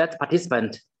hoped that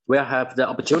participants will have the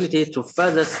opportunity to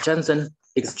further strengthen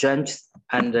exchange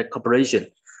and cooperation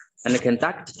and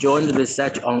conduct joint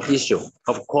research on issues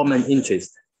of common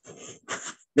interest.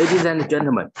 Ladies and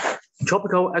gentlemen,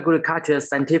 Tropical Agriculture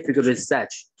Scientific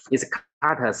Research is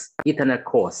CATAS internal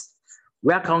course.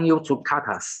 Welcome you to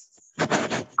CATAS.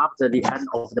 After the end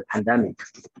of the pandemic,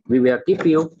 we will give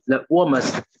you the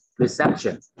warmest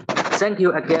reception. Thank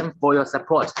you again for your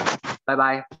support.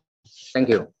 Bye-bye. Thank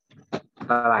you.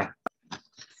 Bye-bye.